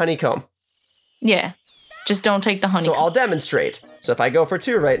land on a honeycomb. Yeah. Just don't take the honeycomb. So I'll demonstrate. So if I go for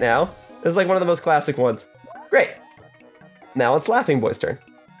 2 right now, this is like one of the most classic ones. Great. Now it's Laughing Boy's turn.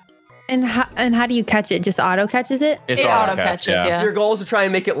 And how do you catch it? Just auto catches it? It auto catches, yeah. So your goal is to try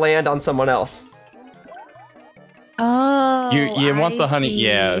and make it land on someone else. Oh, you want the honey? see.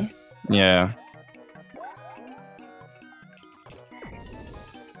 Yeah, yeah.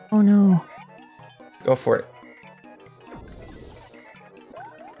 Oh no. Go for it.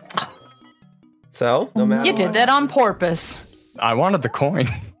 So, no matter You did that on purpose. I wanted the coin.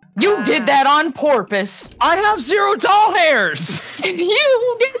 You did that on purpose. I have 0 doll hairs.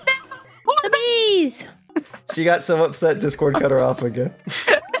 You did that. The bees. She got so upset Discord cut her off again.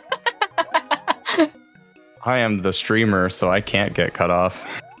 I am the streamer, so I can't get cut off.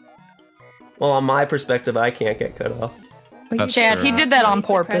 Well, on my perspective, I can't get cut off. That's Chad, true. he did that on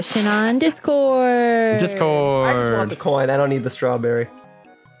purpose. Suppression on Discord. I just want the coin. I don't need the strawberry.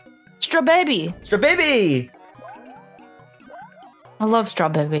 Straw baby. Straw baby! I love straw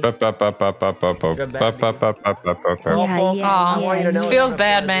babies. Yeah. Feels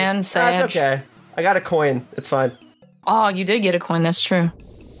bad, man. Sad. That's okay. I got a coin. It's fine. Oh, you did get a coin. That's true.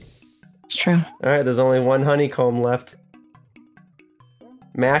 It's true. All right, there's only 1 honeycomb left.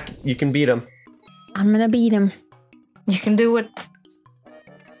 Mac, you can beat him. I'm gonna beat him. You can do it.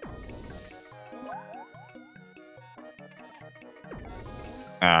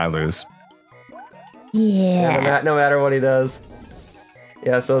 I lose. Yeah. No matter what he does.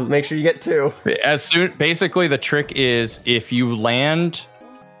 Yeah, so make sure you get 2. Basically, the trick is if you land,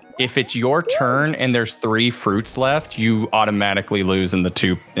 if it's your turn and there's 3 fruits left, you automatically lose in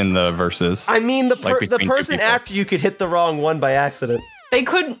the verses. I mean, the person after you could hit the wrong one by accident. They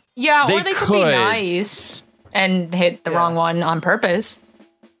could, yeah, or they could be nice and hit the wrong one on purpose.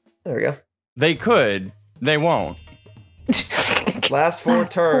 There we go. They could. They won't. Last 4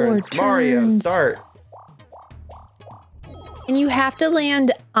 turns. Mario, start. And you have to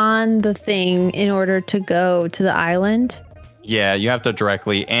land on the thing in order to go to the island. Yeah, you have to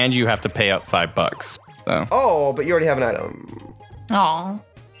directly, and you have to pay up $5. So. Oh, but you already have an item. Aw.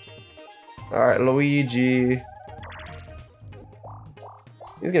 All right, Luigi.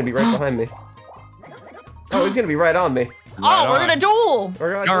 He's gonna be right behind me. Oh, he's gonna be right on me. We're gonna duel.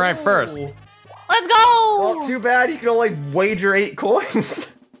 All right, first. Let's go. Well, too bad you can only wager 8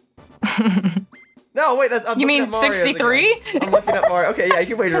 coins. No, No, wait, that's. You mean 63? I'm looking at Mario. Okay, yeah, you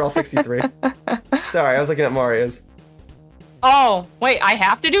can wager all 63. Sorry, I was looking at Mario's. Oh, wait, I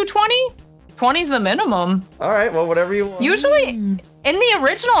have to do 20? 20's the minimum. All right, well, whatever you want. Usually, in the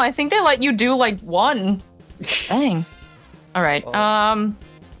original, I think they let you do like 1. Dang. All right.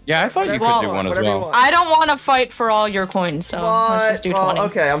 Yeah, I thought you could do 1 as well. I don't want to fight for all your coins, so let's just do 20.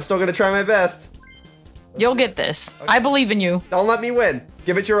 Okay, I'm still gonna try my best. You'll get this. Okay. I believe in you. Don't let me win.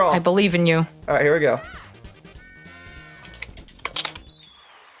 Give it your all. I believe in you. All right, here we go.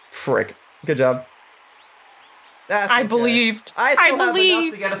 Frick. Good job. I believed. I still have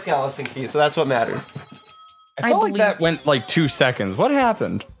enough to get a skeleton key, so that's what matters. I felt like that went like 2 seconds. What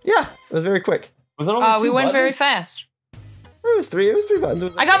happened? Yeah, it was very quick. Was it only 2 we went buttons? very fast. It was 3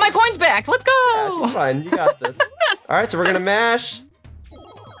 buttons. I got my coins back. Let's go. Yeah, she's fine. You got this. All right, so we're gonna mash.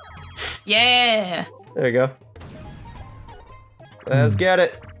 Yeah. There you go. Let's get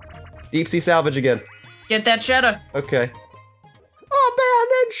it. Deep sea salvage again. Get that cheddar. Okay.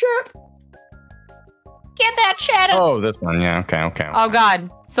 Abandoned ship. Get that cheddar. Oh, this one. Yeah. Okay. Oh God.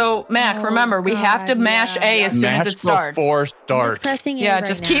 So Mac, remember we have to mash A as soon as it starts. Before start. Yeah,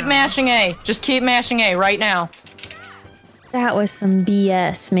 just keep mashing A. Just keep mashing A right now. That was some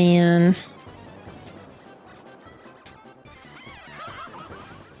BS, man.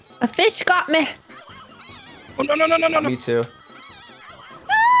 A fish got me. Oh, no. Me too.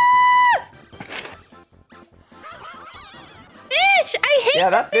 Fish! I hate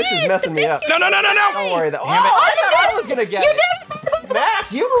that fish is messing me up. No. Don't worry. Oh, I thought I was gonna get it. did.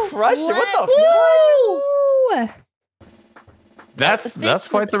 Mac, you crushed it. What the fuck? That's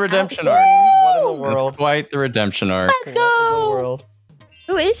quite the redemption arc. What in the world? That's quite the redemption arc. Let's go.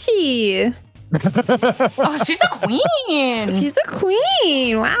 Who is she? Oh, she's a queen. She's a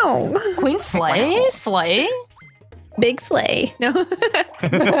queen. Wow. Queen Slay. Big sleigh. No.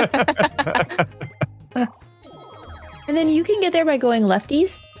 And then you can get there by going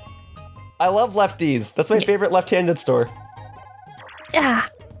lefties. I love lefties. That's my favorite left-handed store. Yeah.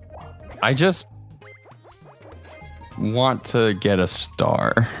 I just want to get a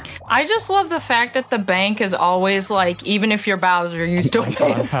star. I just love the fact that the bank is always like, even if you're Bowser, you still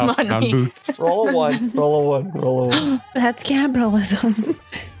pay its money. Roll a 1. Roll a 1. That's capitalism.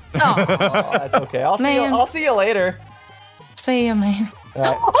 Oh, that's okay. I'll see you later. See you, man. All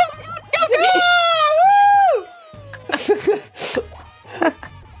right.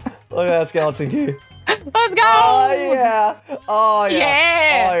 Look at that skeleton key. Let's go! Oh yeah! Oh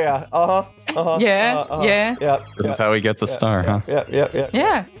yeah! Yeah! Oh yeah! Yeah. This is how he gets a star, huh? Yep.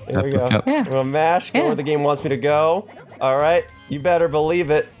 Yeah. Here we go. Yep. Yeah. I'm gonna mash, go where the game wants me to go. All right, you better believe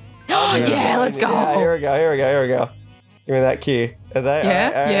it. Yeah, let's go. Yeah, here we go. Give me that key.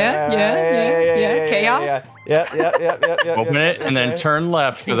 Yeah. Chaos. Yep. Open it and then turn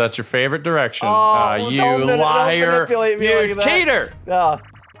left because that's your favorite direction. Oh, You don't liar! manipulate me You like that. cheater!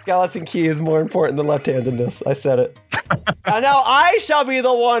 Skeleton key is more important than left-handedness. I said it. And now I shall be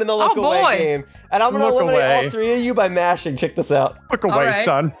the one in the look away game. And I'm going to eliminate all 3 of you by mashing. Check this out. Look away,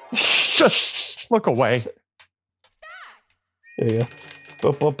 son. Just look away. There you go.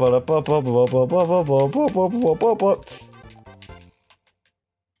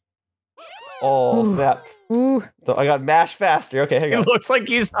 Oh, snap. Ooh. I got mash faster. Okay, hang on. It looks like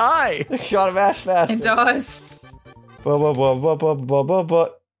he's high. Gotta mash faster. It does.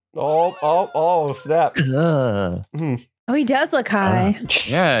 Oh, snap. Oh, he does look high.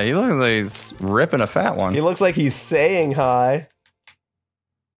 Yeah, he looks like he's ripping a fat one. He looks like he's saying hi.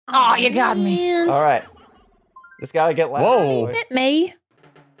 Oh, you got me. Man. All right. Just gotta get laughing. Whoa. Boy. Hit me.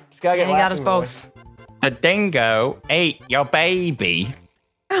 Just gotta get You got us laughing, both. The dingo ate your baby.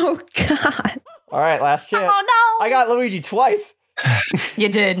 Oh, God. All right, last chance. Oh, no. I got Luigi twice. You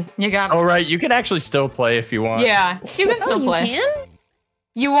did. You got me. Oh, right. You can actually still play if you want. Yeah, you can still play. You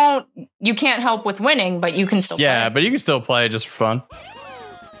can? You can't help with winning, but you can still play. Yeah, but you can still play just for fun.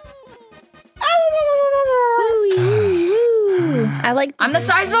 Ooh. I like. I'm the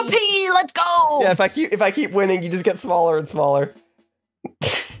size of a pea. Let's go. Yeah, if I keep winning, you just get smaller and smaller.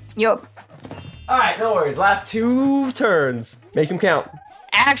 Yup. All right, no worries. Last 2 turns. Make them count.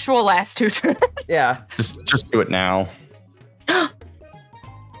 Actual last 2 turns. Yeah. Just do it now.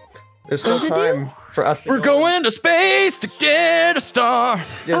 There's still time for us. We're going to space to get a star.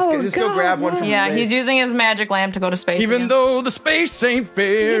 Just go grab one from Yeah, space. he's using his magic lamp to go to space. Even again. though the space ain't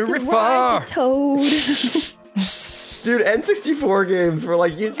very far. Toad. Dude, N64 games were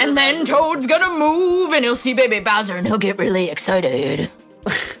like used. And then Toad's gonna move, and he'll see Baby Bowser, and he'll get really excited.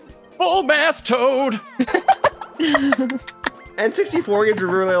 Full mass Toad. N64 games were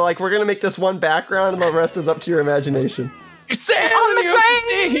really like, we're gonna make this one background, and the rest is up to your imagination. On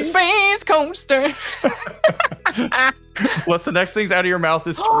the great space coaster. What's the next things out of your mouth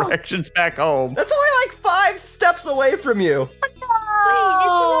is directions back home. That's only like 5 steps away from you. Wait, it's the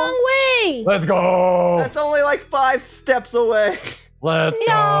wrong way. Let's go. That's only like 5 steps away. Let's go.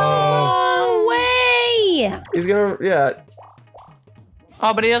 Wrong way. He's gonna, yeah.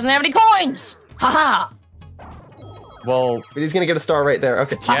 Oh, but he doesn't have any coins. Haha. Well, But he's gonna get a star right there.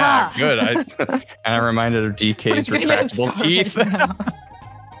 Okay. yeah, good. And I'm reminded of DK's retractable teeth.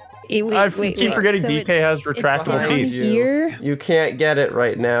 I keep forgetting So DK has retractable behind teeth. you. Here? You can't get it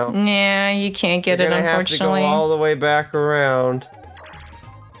right now. Yeah, you can't get You're it, gonna have to go unfortunately. all the way back around.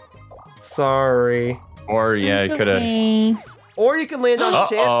 Sorry. Or yeah, it could have. Okay. Or you can land on Uh-oh.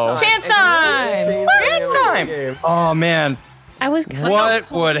 chance Chance time. time! Chance time! Oh man, I was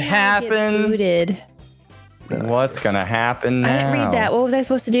What would happen? Booted. what's gonna happen now? I didn't read that. What was I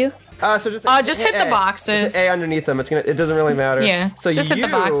supposed to do? So just hit the A. boxes. Just A underneath them. It doesn't really matter. Yeah, So just hit the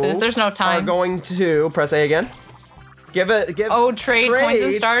boxes. There's no Are time. going to press A again. Give Trade coins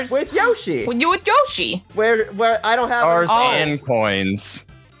and stars with Yoshi. With Yoshi. Where I don't have Stars any and coins.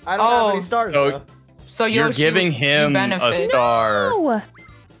 I don't have any stars. So- though. So You're Yoshi, giving you him a benefit. star. Oh,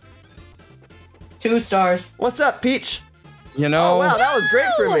 2 stars. What's up, Peach? You know, Oh wow, that was great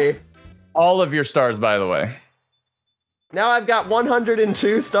for me. all of your stars, by the way. Now I've got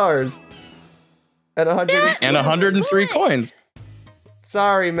 102 stars. And 100. And 103 What? coins.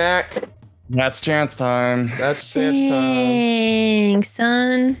 Sorry, Mac. That's chance time. That's chance time. dang,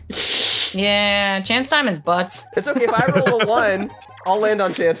 son. Yeah, chance time is butts. It's okay if I roll a 1, I'll land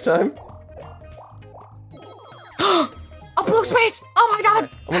on chance time. A blue space! Oh my god!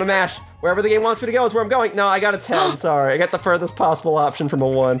 I'm gonna mash. Wherever the game wants me to go is where I'm going. No, I got a 10, sorry. I got the furthest possible option from a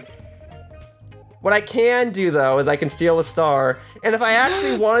 1. What I can do, though, is I can steal a star. And if I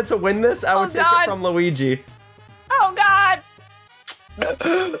actually wanted to win this, I would take God. it from Luigi. Oh god!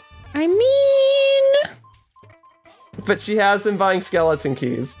 I mean, But she has been buying skeleton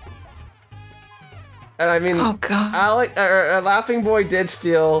keys. And I mean, Oh god. Laughing Boy did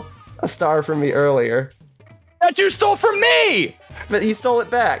steal a star from me earlier. That you stole from me! But he stole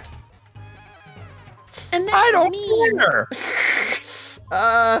it back. and that's I don't mean. care.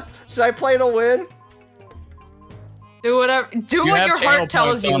 Should I play to win? Do whatever. Do You what have your channel heart tells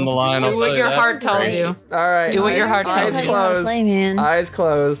points you. on the line, I'll Do tell what you your that. heart tells Great. you. All right. Do what your heart tells Eyes you. closed. Play, man. Eyes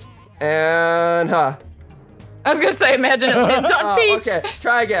closed. And, I was gonna say, imagine it lands on Oh, Peach. okay.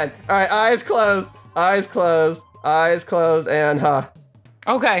 Try again. All right. Eyes closed. Eyes closed. Eyes closed. And,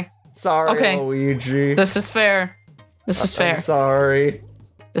 Okay, Sorry, Okay. Luigi. this is fair. This is fair. I'm sorry.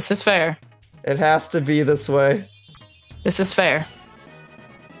 This is fair. It has to be this way. This is fair.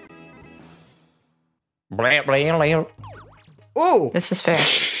 Blah, blah, blah. Ooh. This is fair.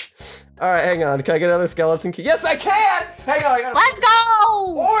 All right, hang on. Can I get another skeleton key? Yes, I can. Hang on. I gotta... Let's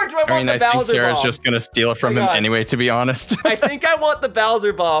go! Or do I want I mean, the I think Bowser Sarah's bomb? just gonna steal it from Hang him on. anyway, to be honest. I think I want the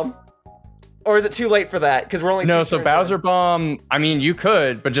Bowser bomb. Or is it too late for that? Because we're only No, 2 so turns Bowser in. Bomb, I mean, you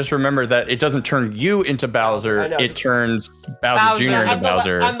could, but just remember that it doesn't turn you into Bowser, I know, it just- turns Bowser Bowser. Jr. into I'm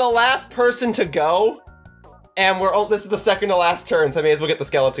Bowser. I'm the last person to go, and this is the second to last turn, so I may as well get the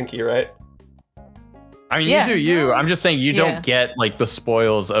skeleton key, right? I mean, Yeah. you do you. I'm just saying you Yeah. don't get, like, the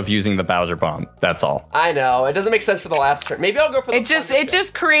spoils of using the Bowser Bomb. That's all. I know it doesn't make sense for the last turn. Maybe I'll go for the. It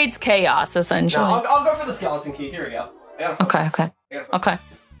just creates chaos essentially. No, I'll go for the skeleton key. Here we go. Okay.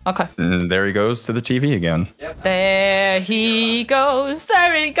 Okay. And there he goes to the TV again. Yep. There he goes.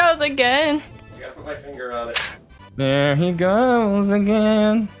 There he goes again. I gotta put my finger on it. There he goes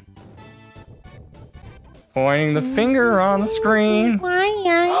again. Pointing the finger on the screen.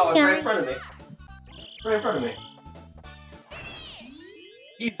 Oh, it's right in front of me. Right in front of me.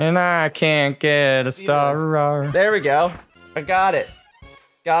 And I can't get a star. There we go. I got it.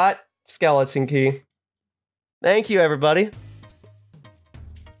 Got skeleton key. Thank you, everybody.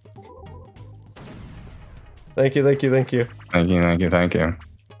 Thank you. Thank you.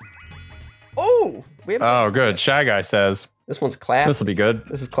 Oh, we have Oh, good. Shy Guy says. this one's classic. This will be good.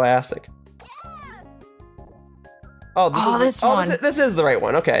 This is classic. Oh, This one. This is the right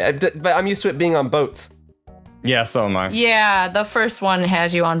one. Okay, but I'm used to it being on boats. Yeah, so am I. Yeah, the first one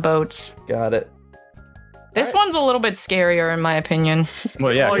has you on boats. Got it. This one's a little bit scarier in my opinion.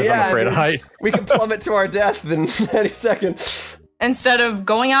 Well, yeah, Oh, because yeah, I'm afraid I of mean- height. We can plummet to our death in any second. Instead of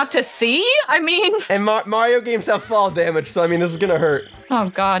going out to sea, I mean. And Mario games have fall damage, so I mean this is gonna hurt. Oh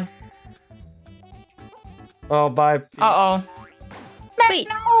god. Oh, bye. Uh oh. Wait,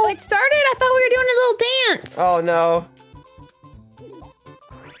 it started? I thought we were doing a little dance. Oh no.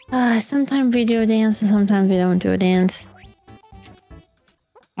 Sometimes we do a dance and sometimes we don't do a dance.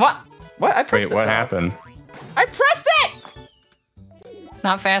 What? What? I pressed Wait, it. what though. happened? I pressed it.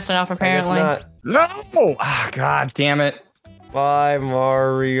 Not fast enough, apparently. Not. No! Ah, God damn it. Bye,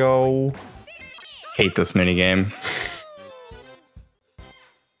 Mario. Hate this minigame.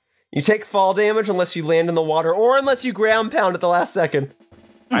 You take fall damage unless you land in the water or unless you ground pound at the last second.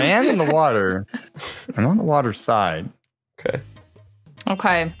 I am in the water. I'm on the water side. Okay.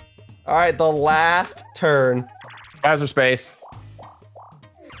 Okay. All right, the last turn. Bowser space.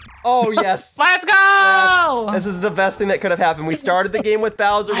 Oh, yes. Let's go! Yes. This is the best thing that could have happened. We started the game with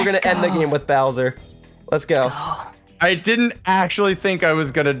Bowser. We're going to end the game with Bowser. Let's go. I didn't actually think I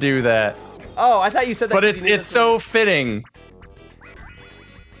was going to do that. Oh, I thought you said that. But it's so fitting.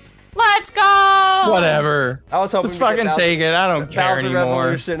 Let's go! Whatever. I was hoping Just fucking take it. I don't care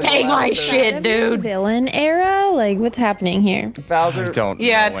anymore. Take my shit, dude. Villain era? Like, what's happening here? Bowser. I don't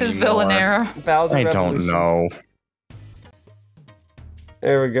Yeah, know it's his anymore. villain era. Bowser I Revolution. don't know.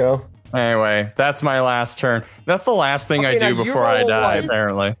 There we go. Anyway, that's my last turn. That's the last thing I do before I die,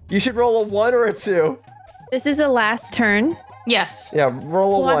 apparently. You should roll a 1 or a 2. This is the last turn. Yes. Yeah,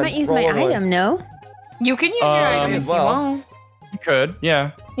 roll a 1. Well, I might use my item, no? You can use your item if you want. You could,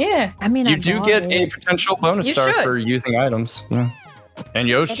 yeah. Yeah. I mean, You do get a potential bonus You star should. for using items. Yeah. And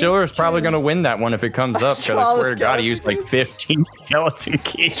Yoshiller is probably going to win that one if it comes up, because I swear to God, he used like 15 skeleton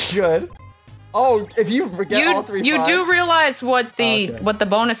keys. Good. Oh, if you get all 3 You fives- do realize what the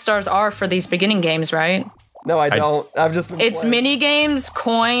bonus stars are for these beginning games, right? No, I don't. I've just been It's playing. mini games,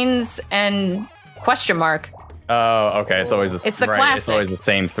 coins, and question mark. Oh, okay. It's always the It's the right. classic. It's always the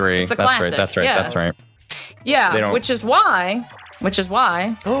same 3. It's the That's classic, right. That's right. yeah. That's right. They Yeah, don't- which is why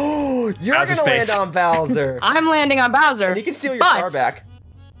Oh, you're Bowser gonna space. land on Bowser. I'm landing on Bowser. And you can steal your but- star back.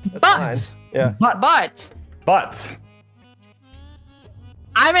 That's but fine. Yeah. but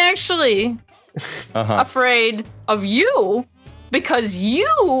I'm actually afraid of you because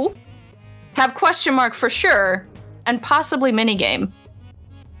you have question mark for sure and possibly minigame.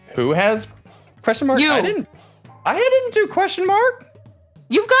 Who has question mark? You. I didn't do question mark.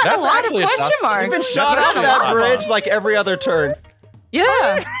 You've got That's a lot of actually a question tough- marks. You've been That's shot not off a that lot. bridge like every other turn.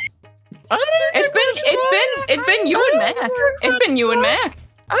 Yeah. It's been you and Mac. It's been you and Mac.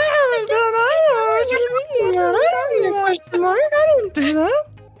 I haven't done question mark. I didn't do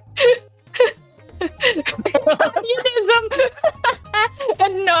that.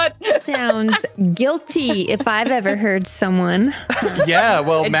 And not. Sounds guilty if I've ever heard someone. Yeah,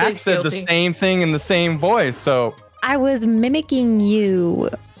 well, It Max is said the guilty. same thing in the same voice, so I was mimicking you.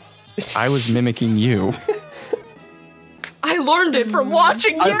 I was mimicking you. I learned it from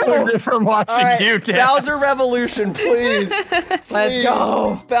watching you. I learned it from watching All right, you, Dan. Bowser Revolution, please. Let's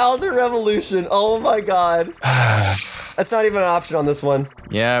go. Bowser Revolution. Oh my god. That's not even an option on this one.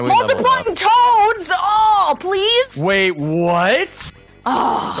 Yeah, we leveled up. Multiplying toads. Oh, please. Wait, what?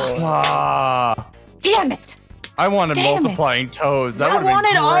 Oh, Ah, damn it. I wanted Damn it. multiplying toes. That I would have wanted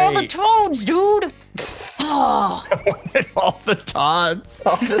been all the great. toads, dude. Oh, all the tots.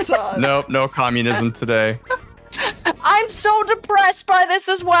 All the time. Nope, no communism today. I'm so depressed by this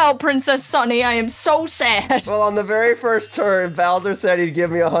as well, Princess Sunny. I am so sad. Well, on the very first turn, Bowser said he'd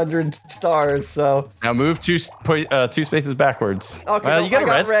give me 100 stars, so. Now move two spaces backwards. Okay, Well, you get I a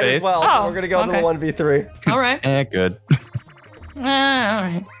got red space. as well. Oh, so we're gonna go to the okay. 1v3. All right. Good. All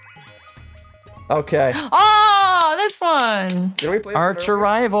right. Okay. Oh, this one. Did we play this Archer earlier?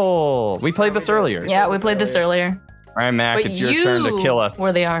 rival. We played this earlier. Yeah, we played this earlier. All right, Mac, But it's your turn to kill us.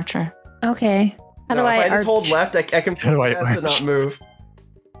 Were the archer. Okay. How No, do if I just arch? hold left, I can How do I press to not arch? move.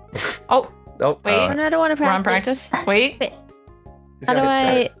 Oh, Nope. wait. I don't want to we're on practice. practice. Wait. He's How do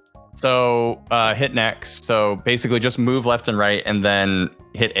gotta hit I? So hit next. So basically just move left and right and then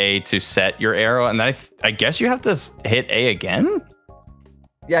hit A to set your arrow. And then I guess you have to hit A again? start.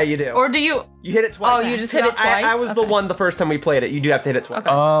 Yeah, you do. Or do you? You hit it twice. Oh, you just hit it twice? I was the Okay. one the first time we played it. You do have to hit it twice. Okay.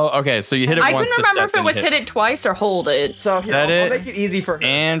 Oh, okay. So you hit it I once couldn't to remember set, if it then was hit it twice or hold it. So here, Set I'll it make it easy for her.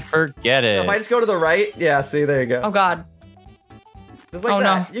 and forget So it. if I just go to the right, yeah, see, there you go. Oh God. Just like oh,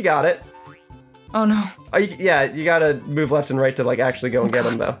 that. no. You got it. Oh no. Oh, yeah, you gotta move left and right to like actually go and get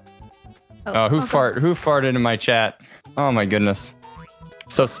him though. Oh, who farted in my chat? Oh my goodness.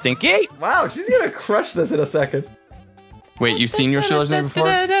 So stinky? Wow, she's gonna crush this in a second. Wait, you've seen Yoshiller's name before?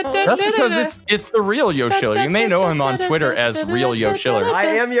 That's because it's the real Yoshiller. You may know him on Twitter as Real Yoshiller. I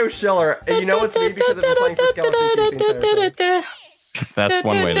am Yoshiller, and you know it's me because I've been playing for Skeleton Keys the entire time. That's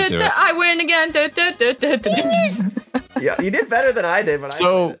one way to do it. I win again. Yeah, you did better than I did, but I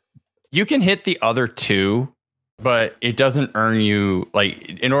So you can hit the other two, but it doesn't earn you, like,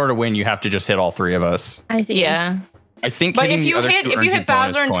 in order to win, you have to just hit all three of us. I see. Yeah. I think But hitting if the you other hit two earns you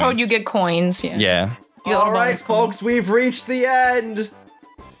Bowser and bonus Toad, points. you get coins. Yeah. Yeah. You get all right, bonus folks, we've reached the end.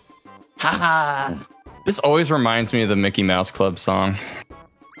 Haha. This always reminds me of the Mickey Mouse Club song.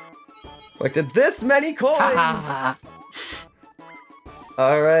 Collected this many coins.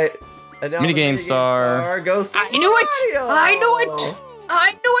 All right. And now Minigame star goes to I knew it. Mario. I knew it.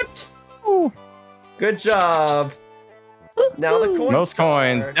 I knew it. Ooh. Good job. Now the coins. Most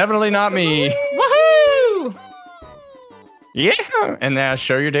coins. Definitely not me. Woohoo! Yeah. And now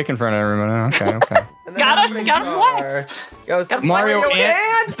show your dick in front of everyone. Okay. And then Gotta flex. Goes to Mario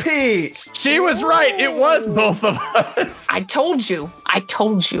and Peach. She was right. It was both of us. I told you. I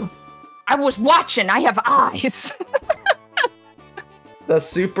told you. I was watching. I have eyes. The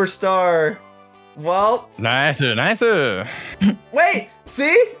superstar. Well. Nicer. Wait.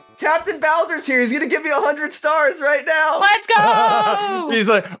 See? Captain Bowser's here. He's gonna give you 100 stars right now. Let's go. He's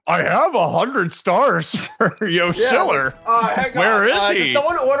like, I have 100 stars for Yoshiller. Hang on. Where is he? Did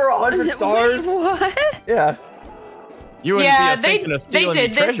someone order 100 stars? Wait, what? Yeah. You wouldn't be thinking of they stealing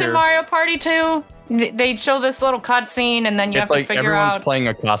did this in Mario Party 2. They show this little cutscene, and then you have to figure everyone's out. playing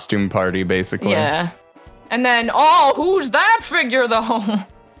a costume party, basically. Yeah. And then, who's that figure though?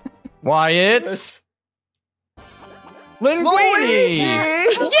 Why, it's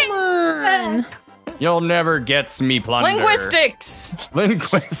Linguini. Come on. You'll never get me plunder. Linguistics.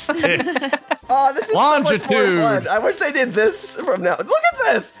 Oh, this is Longitude. so much more fun. I wish they did this from now. Look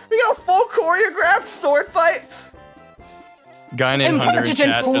at this. We got a full choreographed sword fight. Guy named Hunter in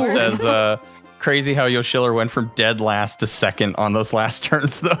chat Important just says, crazy how Yoshiller went from dead last to second on those last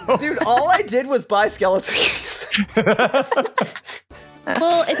turns, though. Dude, all I did was buy skeleton keys.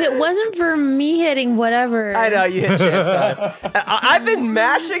 Well, if it wasn't for me hitting whatever. I know, you hit chance time. I've been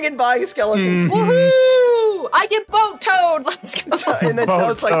mashing and buying skeleton keys. Woohoo! I get boat toad. Let's go. And then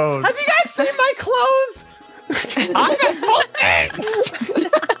Toad's like, Toad. have you guys seen my clothes? I'm at full next.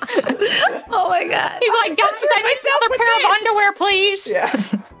 Oh my god. He's like, guys, I need another pair of underwear, please. Yeah.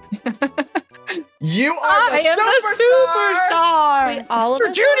 You are I am the superstar. Wait, all of Sir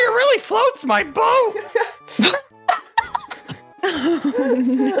us? Junior really floats my boat. Oh,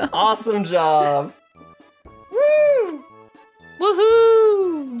 no. Awesome job. Woo!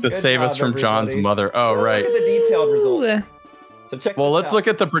 Woohoo! To Good save us job, from John's everybody. mother. Oh, Look right. at the detailed results. So check Well, this let's out. look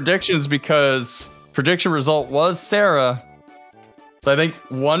at the predictions because prediction result was Sarah. So I think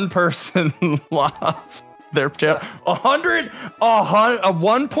one person lost their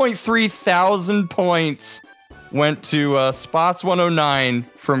 1.3 thousand points went to Spots 109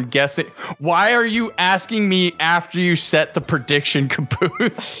 from guessing. Why are you asking me after you set the prediction,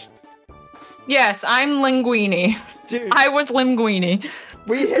 Caboose? Yes, I'm Linguini. Dude, I was Linguini.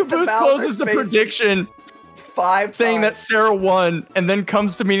 we hit the Caboose Bowser closes the spaces prediction 5 saying that times. Sarah won and then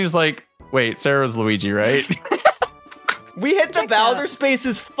comes to me and is like, wait, Sarah's Luigi, right? We hit the Bowser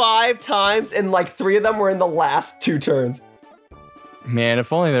spaces 5 times, and like 3 of them were in the last 2 turns. Man,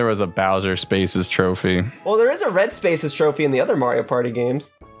 if only there was a Bowser Spaces trophy. Well, there is a Red Spaces trophy in the other Mario Party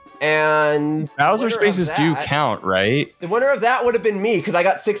games. And Bowser the winner Spaces of do that- count, right? The winner of that would have been me, because I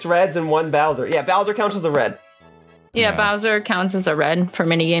got 6 reds and 1 Bowser. Yeah, Bowser counts as a red. Yeah, Yeah. Bowser counts as a red for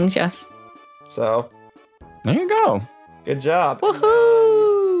minigames, yes. So, There you go. good job.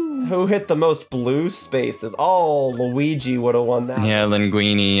 Woohoo! Who hit the most blue spaces? Oh, Luigi would have won that. Yeah,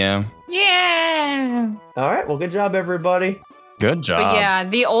 Linguini, yeah. Yeah! All right, well, good job, everybody. Good job. But yeah,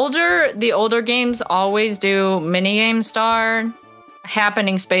 the older games always do minigame star,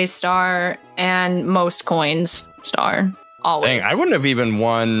 happening space star, and most coins star. Always. Dang, I wouldn't have even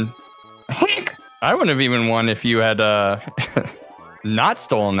won. I wouldn't have even won if you had not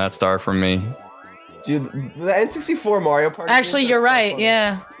stolen that star from me. Dude, the N64 Mario Party. Actually, games are you're so right. funny.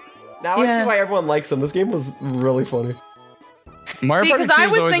 Yeah. Now I Yeah. see why everyone likes them. This game was really funny. Mario See, Party because 2 I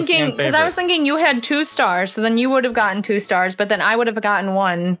is was always a thinking, fan favorite. you had 2 stars, so then you would have gotten 2 stars, but then I would have gotten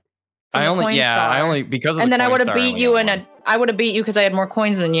 1. from I the only, coin yeah, star. I only because of and the then I coin would have star, beat only you got in one. a. I would have beat you because I had more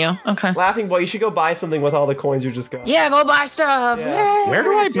coins than you. Okay. Laughing Boy, you should go buy something with all the coins you just got. Yeah, go buy stuff. Yeah. Where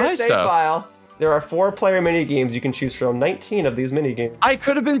do I It's your buy save stuff? File. There are 4-player mini games you can choose from. 19 of these mini games. I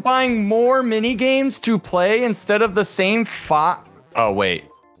could have been buying more mini games to play instead of the same Oh wait.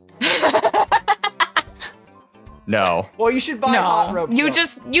 No. Well, you should buy Hot No, Rope. you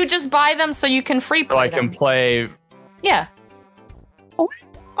Jump. just buy them so you can free play So I them. can play. Yeah,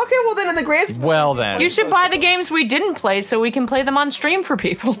 Okay, well then in the grand. Well then. you should buy the games we didn't play so we can play them on stream for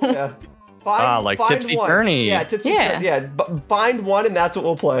people. Yeah. Find, Like find Tipsy one. Tourney. Yeah, Tipsy Yeah. Tourney. Yeah, find one and that's what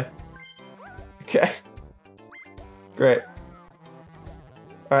we'll play. Okay. Great.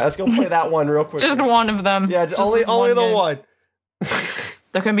 All right, let's go play that one real quick. Just one of them. Yeah, Just only this the game. one.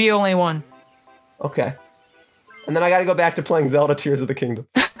 There can be only one. Okay. And then I got to go back to playing Zelda Tears of the Kingdom.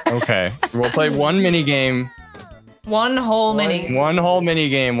 Okay. We'll play one mini game, One whole mini. one whole mini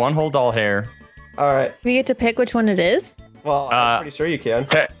game, one whole doll hair. All right. We get to pick which one it is. Well, I'm pretty sure you can.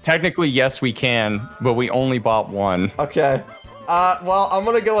 Technically, yes, we can, but we only bought one. Okay. Well, I'm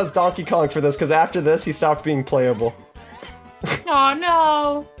gonna go as Donkey Kong for this, because after this, he stopped being playable. Oh,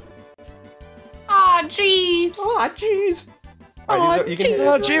 no. Aw, jeez. Aw, jeez.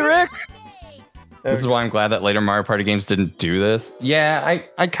 Oh, gee, Rick. This is why I'm glad that later Mario Party games didn't do this. Yeah,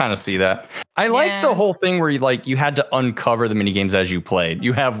 I kind of see that. I like the whole thing where you had to uncover the minigames as you played.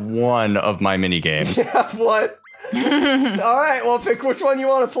 You have one of my minigames. You have one? All right, well, pick which one you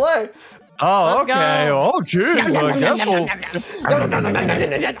want to play. Oh, okay. Oh, jeez.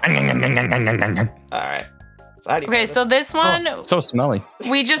 All right. Okay, so this one, so smelly.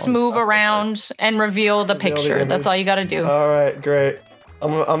 We just move around and reveal the picture. That's all you got to do. All right, great.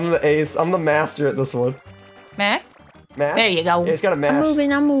 I'm the ace. I'm the master at this one. Mac? Mash? There you go. Yeah, he's got to mash.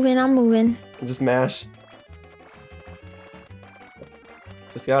 I'm moving. Just mash.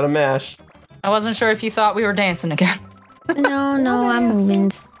 Just gotta mash. I wasn't sure if you thought we were dancing again. No, I'm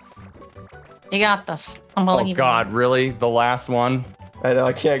moving. You got this. Oh God, really? The last one? I know,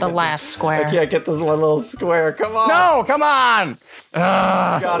 I can't get the last square. I can't get this one little square. Come on. No, come on.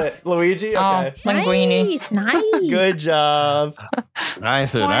 Got it. Luigi? Okay. Oh, Linguini. Nice. Good job.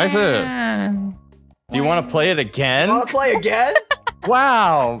 Nice. Do you want to play it again? Want to play again?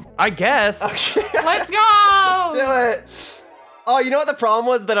 Wow. I guess. Okay. Let's go. Let's do it. Oh, you know what the problem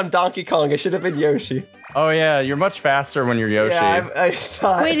was? That I'm Donkey Kong. I should have been Yoshi. Oh yeah, you're much faster when you're Yoshi. Yeah, I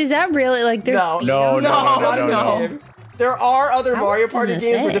thought. Wait, is that really like there's speed? No. There are other Mario Party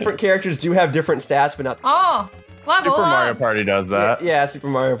games where different characters do have different stats, but not. Oh, level Super up. Mario Party does that. Yeah, Super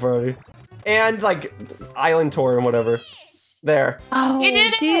Mario Party, and like Island Tour and whatever. There. Oh, you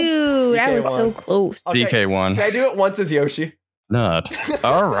did it, dude! That was so close. Okay. DK1. Can I do it once as Yoshi? Nut.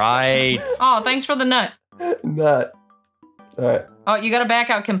 All right. Oh, thanks for the nut. Nut. All right. Oh, you gotta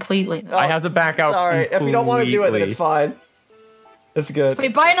back out completely. Oh, I have to back out. Sorry, if you don't want to do it, then it's fine. It's good.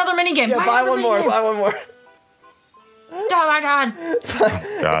 Wait, buy another minigame. Yeah, buy one more. Buy one more. Oh my God.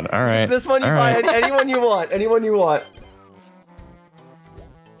 God. All right. This one you buy anyone you want. Anyone you want.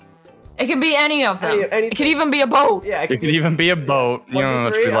 It can be any of them. Anything. It could even be a boat. Yeah, it could even be a boat. You know,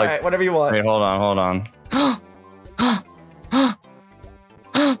 it should be like right, whatever you want. Wait, hold on.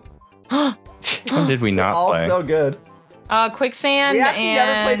 When did we not play? All so good. Quicksand. We actually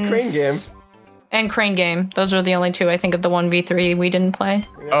never played Crane Game. And Crane Game. Those are the only two I think of the 1v3 we didn't play.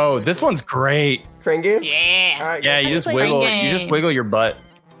 Oh, this one's great. Crane Game? Yeah. All right. Yeah, you just wiggle. You just wiggle your butt.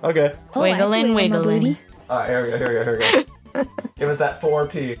 Okay. Wiggling. All right, here we go. Give us that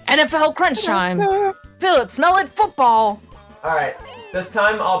 4P. NFL crunch time. Feel it, smell it, football. All right. This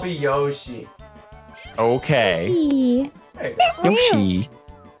time I'll be Yoshi. Okay. Yoshi.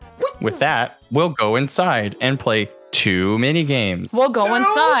 With that, we'll go inside and play 2 mini games. We'll go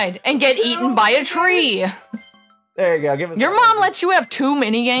inside and get eaten by a tree. There you go. Give us. Your mom lets you have 2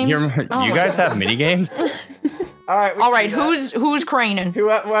 mini games. You guys have mini games? All right. All right. Who's craning?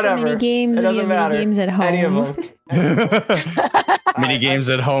 Whatever. Mini games. It doesn't matter. Mini games at home. Any of them. Mini games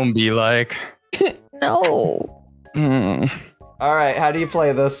at home be like. No. All right. How do you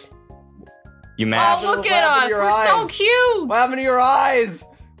play this? You mash. Oh, look at us. We're so cute. What happened to your eyes?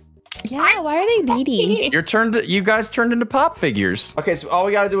 Yeah, why are they beady? You guys turned into pop figures. Okay, so all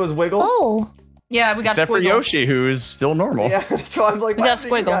we gotta do is wiggle. Oh. Yeah, we got Except squiggle. for Yoshi, who is still normal. Yeah, that's why I'm like, we got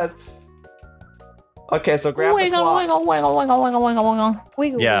squiggle. Okay, so grab the clocks. Wiggle.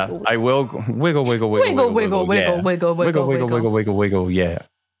 Yeah, wiggle. I will wiggle. Yeah.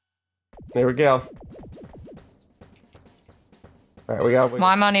 There we go. All right, we got.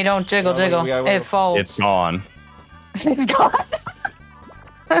 My money don't jiggle. It falls. It's gone. It's gone.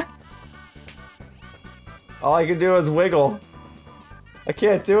 All I can do is wiggle. I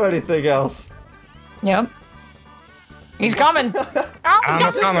can't do anything else. Yep. He's coming.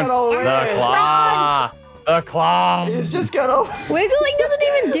 I'm coming. The claw. The claw. He's just gonna. Wiggling doesn't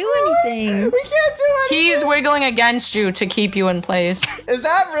even do anything. We can't do anything. He's wiggling against you to keep you in place. Is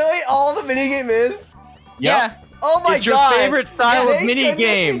that really all the minigame is? Yep. Yeah. Oh my god. It's your favorite style of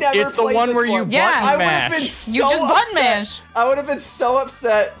minigame. It's the one where you button mash. You just button mash. I would have been so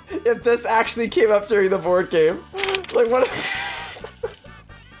upset if this actually came up during the board game. Like what?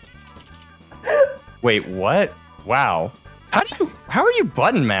 Wait, what? Wow. How are you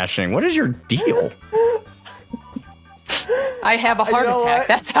button mashing? What is your deal? I have a heart attack. What?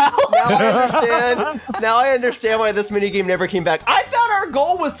 That's how. Now I understand why this minigame never came back. I thought our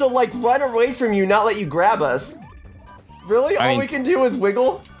goal was to like run away from you, not let you grab us. Really? All we can do is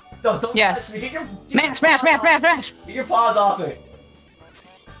wiggle? Don't yes. Get your mash. Get your paws off me.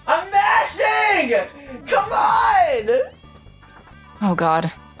 I'm mashing! Come on! Oh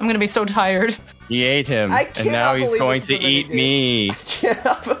god. I'm gonna be so tired. He ate him, and now he's going to eat me. I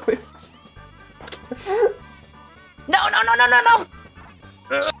cannot believe this. No.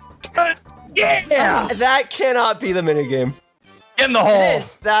 Yeah. That cannot be the minigame. Get in the hole.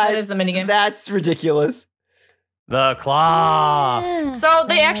 That is the minigame. That's ridiculous. The claw. So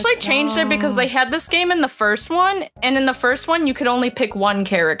they actually changed it because they had this game in the first one, and in the first one you could only pick one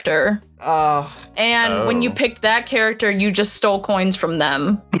character. And when you picked that character, you just stole coins from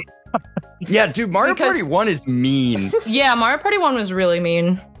them. Yeah, dude, Mario Party 1 is mean. Yeah, Mario Party 1 was really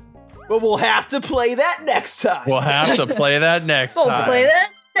mean. But we'll have to play that next time. We'll have to play that next time. We'll play that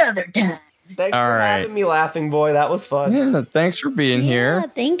another time. Thanks for having me, Laughing Boy. That was fun. Yeah, thanks for being here.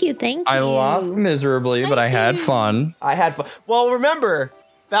 Thank you. I lost miserably, but I had fun. I had fun. Well, remember,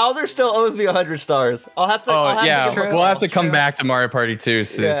 Bowser still owes me 100 stars. I'll have to. We'll have to come back to Mario Party 2.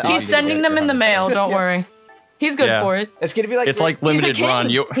 So he's sending them in the mail. Don't worry. He's good for it. It's gonna be like limited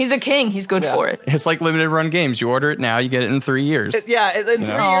run. He's a king. He's good for it. It's like limited run games. You order it now, you get it in 3 years. In 3 years.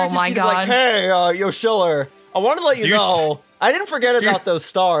 Oh my god! Like, hey, Yoshiller, I want to let you know. I didn't forget about those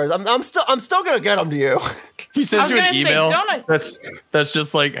stars. I'm still gonna get them to you. He sends you an email. That's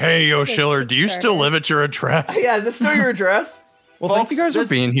just like, hey, Yoshiller, do you still live at your address? Yeah, is this still your address? Well, folks, thank you guys for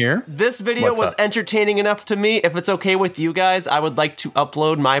being here. This video was entertaining enough to me. If it's okay with you guys, I would like to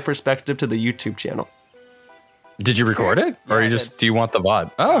upload my perspective to the YouTube channel. Did you record it, or do you want the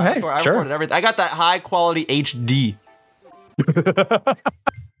VOD? Oh, hey, I recorded everything. I got that high quality HD.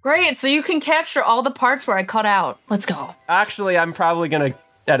 Great, so you can capture all the parts where I cut out. Let's go. Actually, I'm probably gonna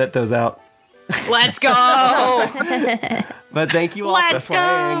edit those out. Let's go. But thank you all for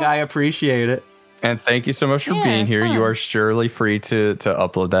playing. I appreciate it. And thank you so much for being here. You are surely free to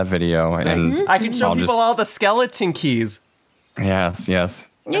upload that video, and I can show people all the skeleton keys. Yes. Yeah.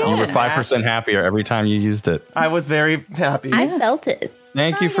 You were 5% happier every time you used it. I was very happy. I felt it.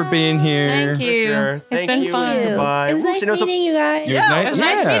 Thank you for being here. Thank you. For sure. It's been fun. Goodbye. It was nice meeting you guys. It was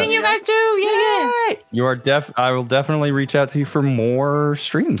nice meeting you guys too. Yeah. You are I will definitely reach out to you for more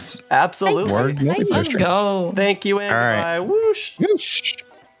streams. Absolutely. More multiplayer Let's streams. go. Thank you, and bye. Whoosh. Whoosh.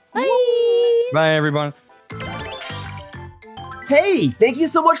 Bye. Bye, everyone. Hey, thank you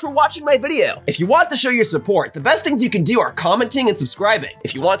so much for watching my video. If you want to show your support, the best things you can do are commenting and subscribing.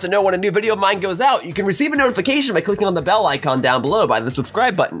 If you want to know when a new video of mine goes out, you can receive a notification by clicking on the bell icon down below by the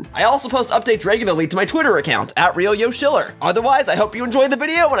subscribe button. I also post updates regularly to my Twitter account, @RealYoshiller. Otherwise, I hope you enjoyed the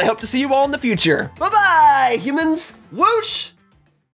video, and I hope to see you all in the future. Bye-bye, humans. Whoosh!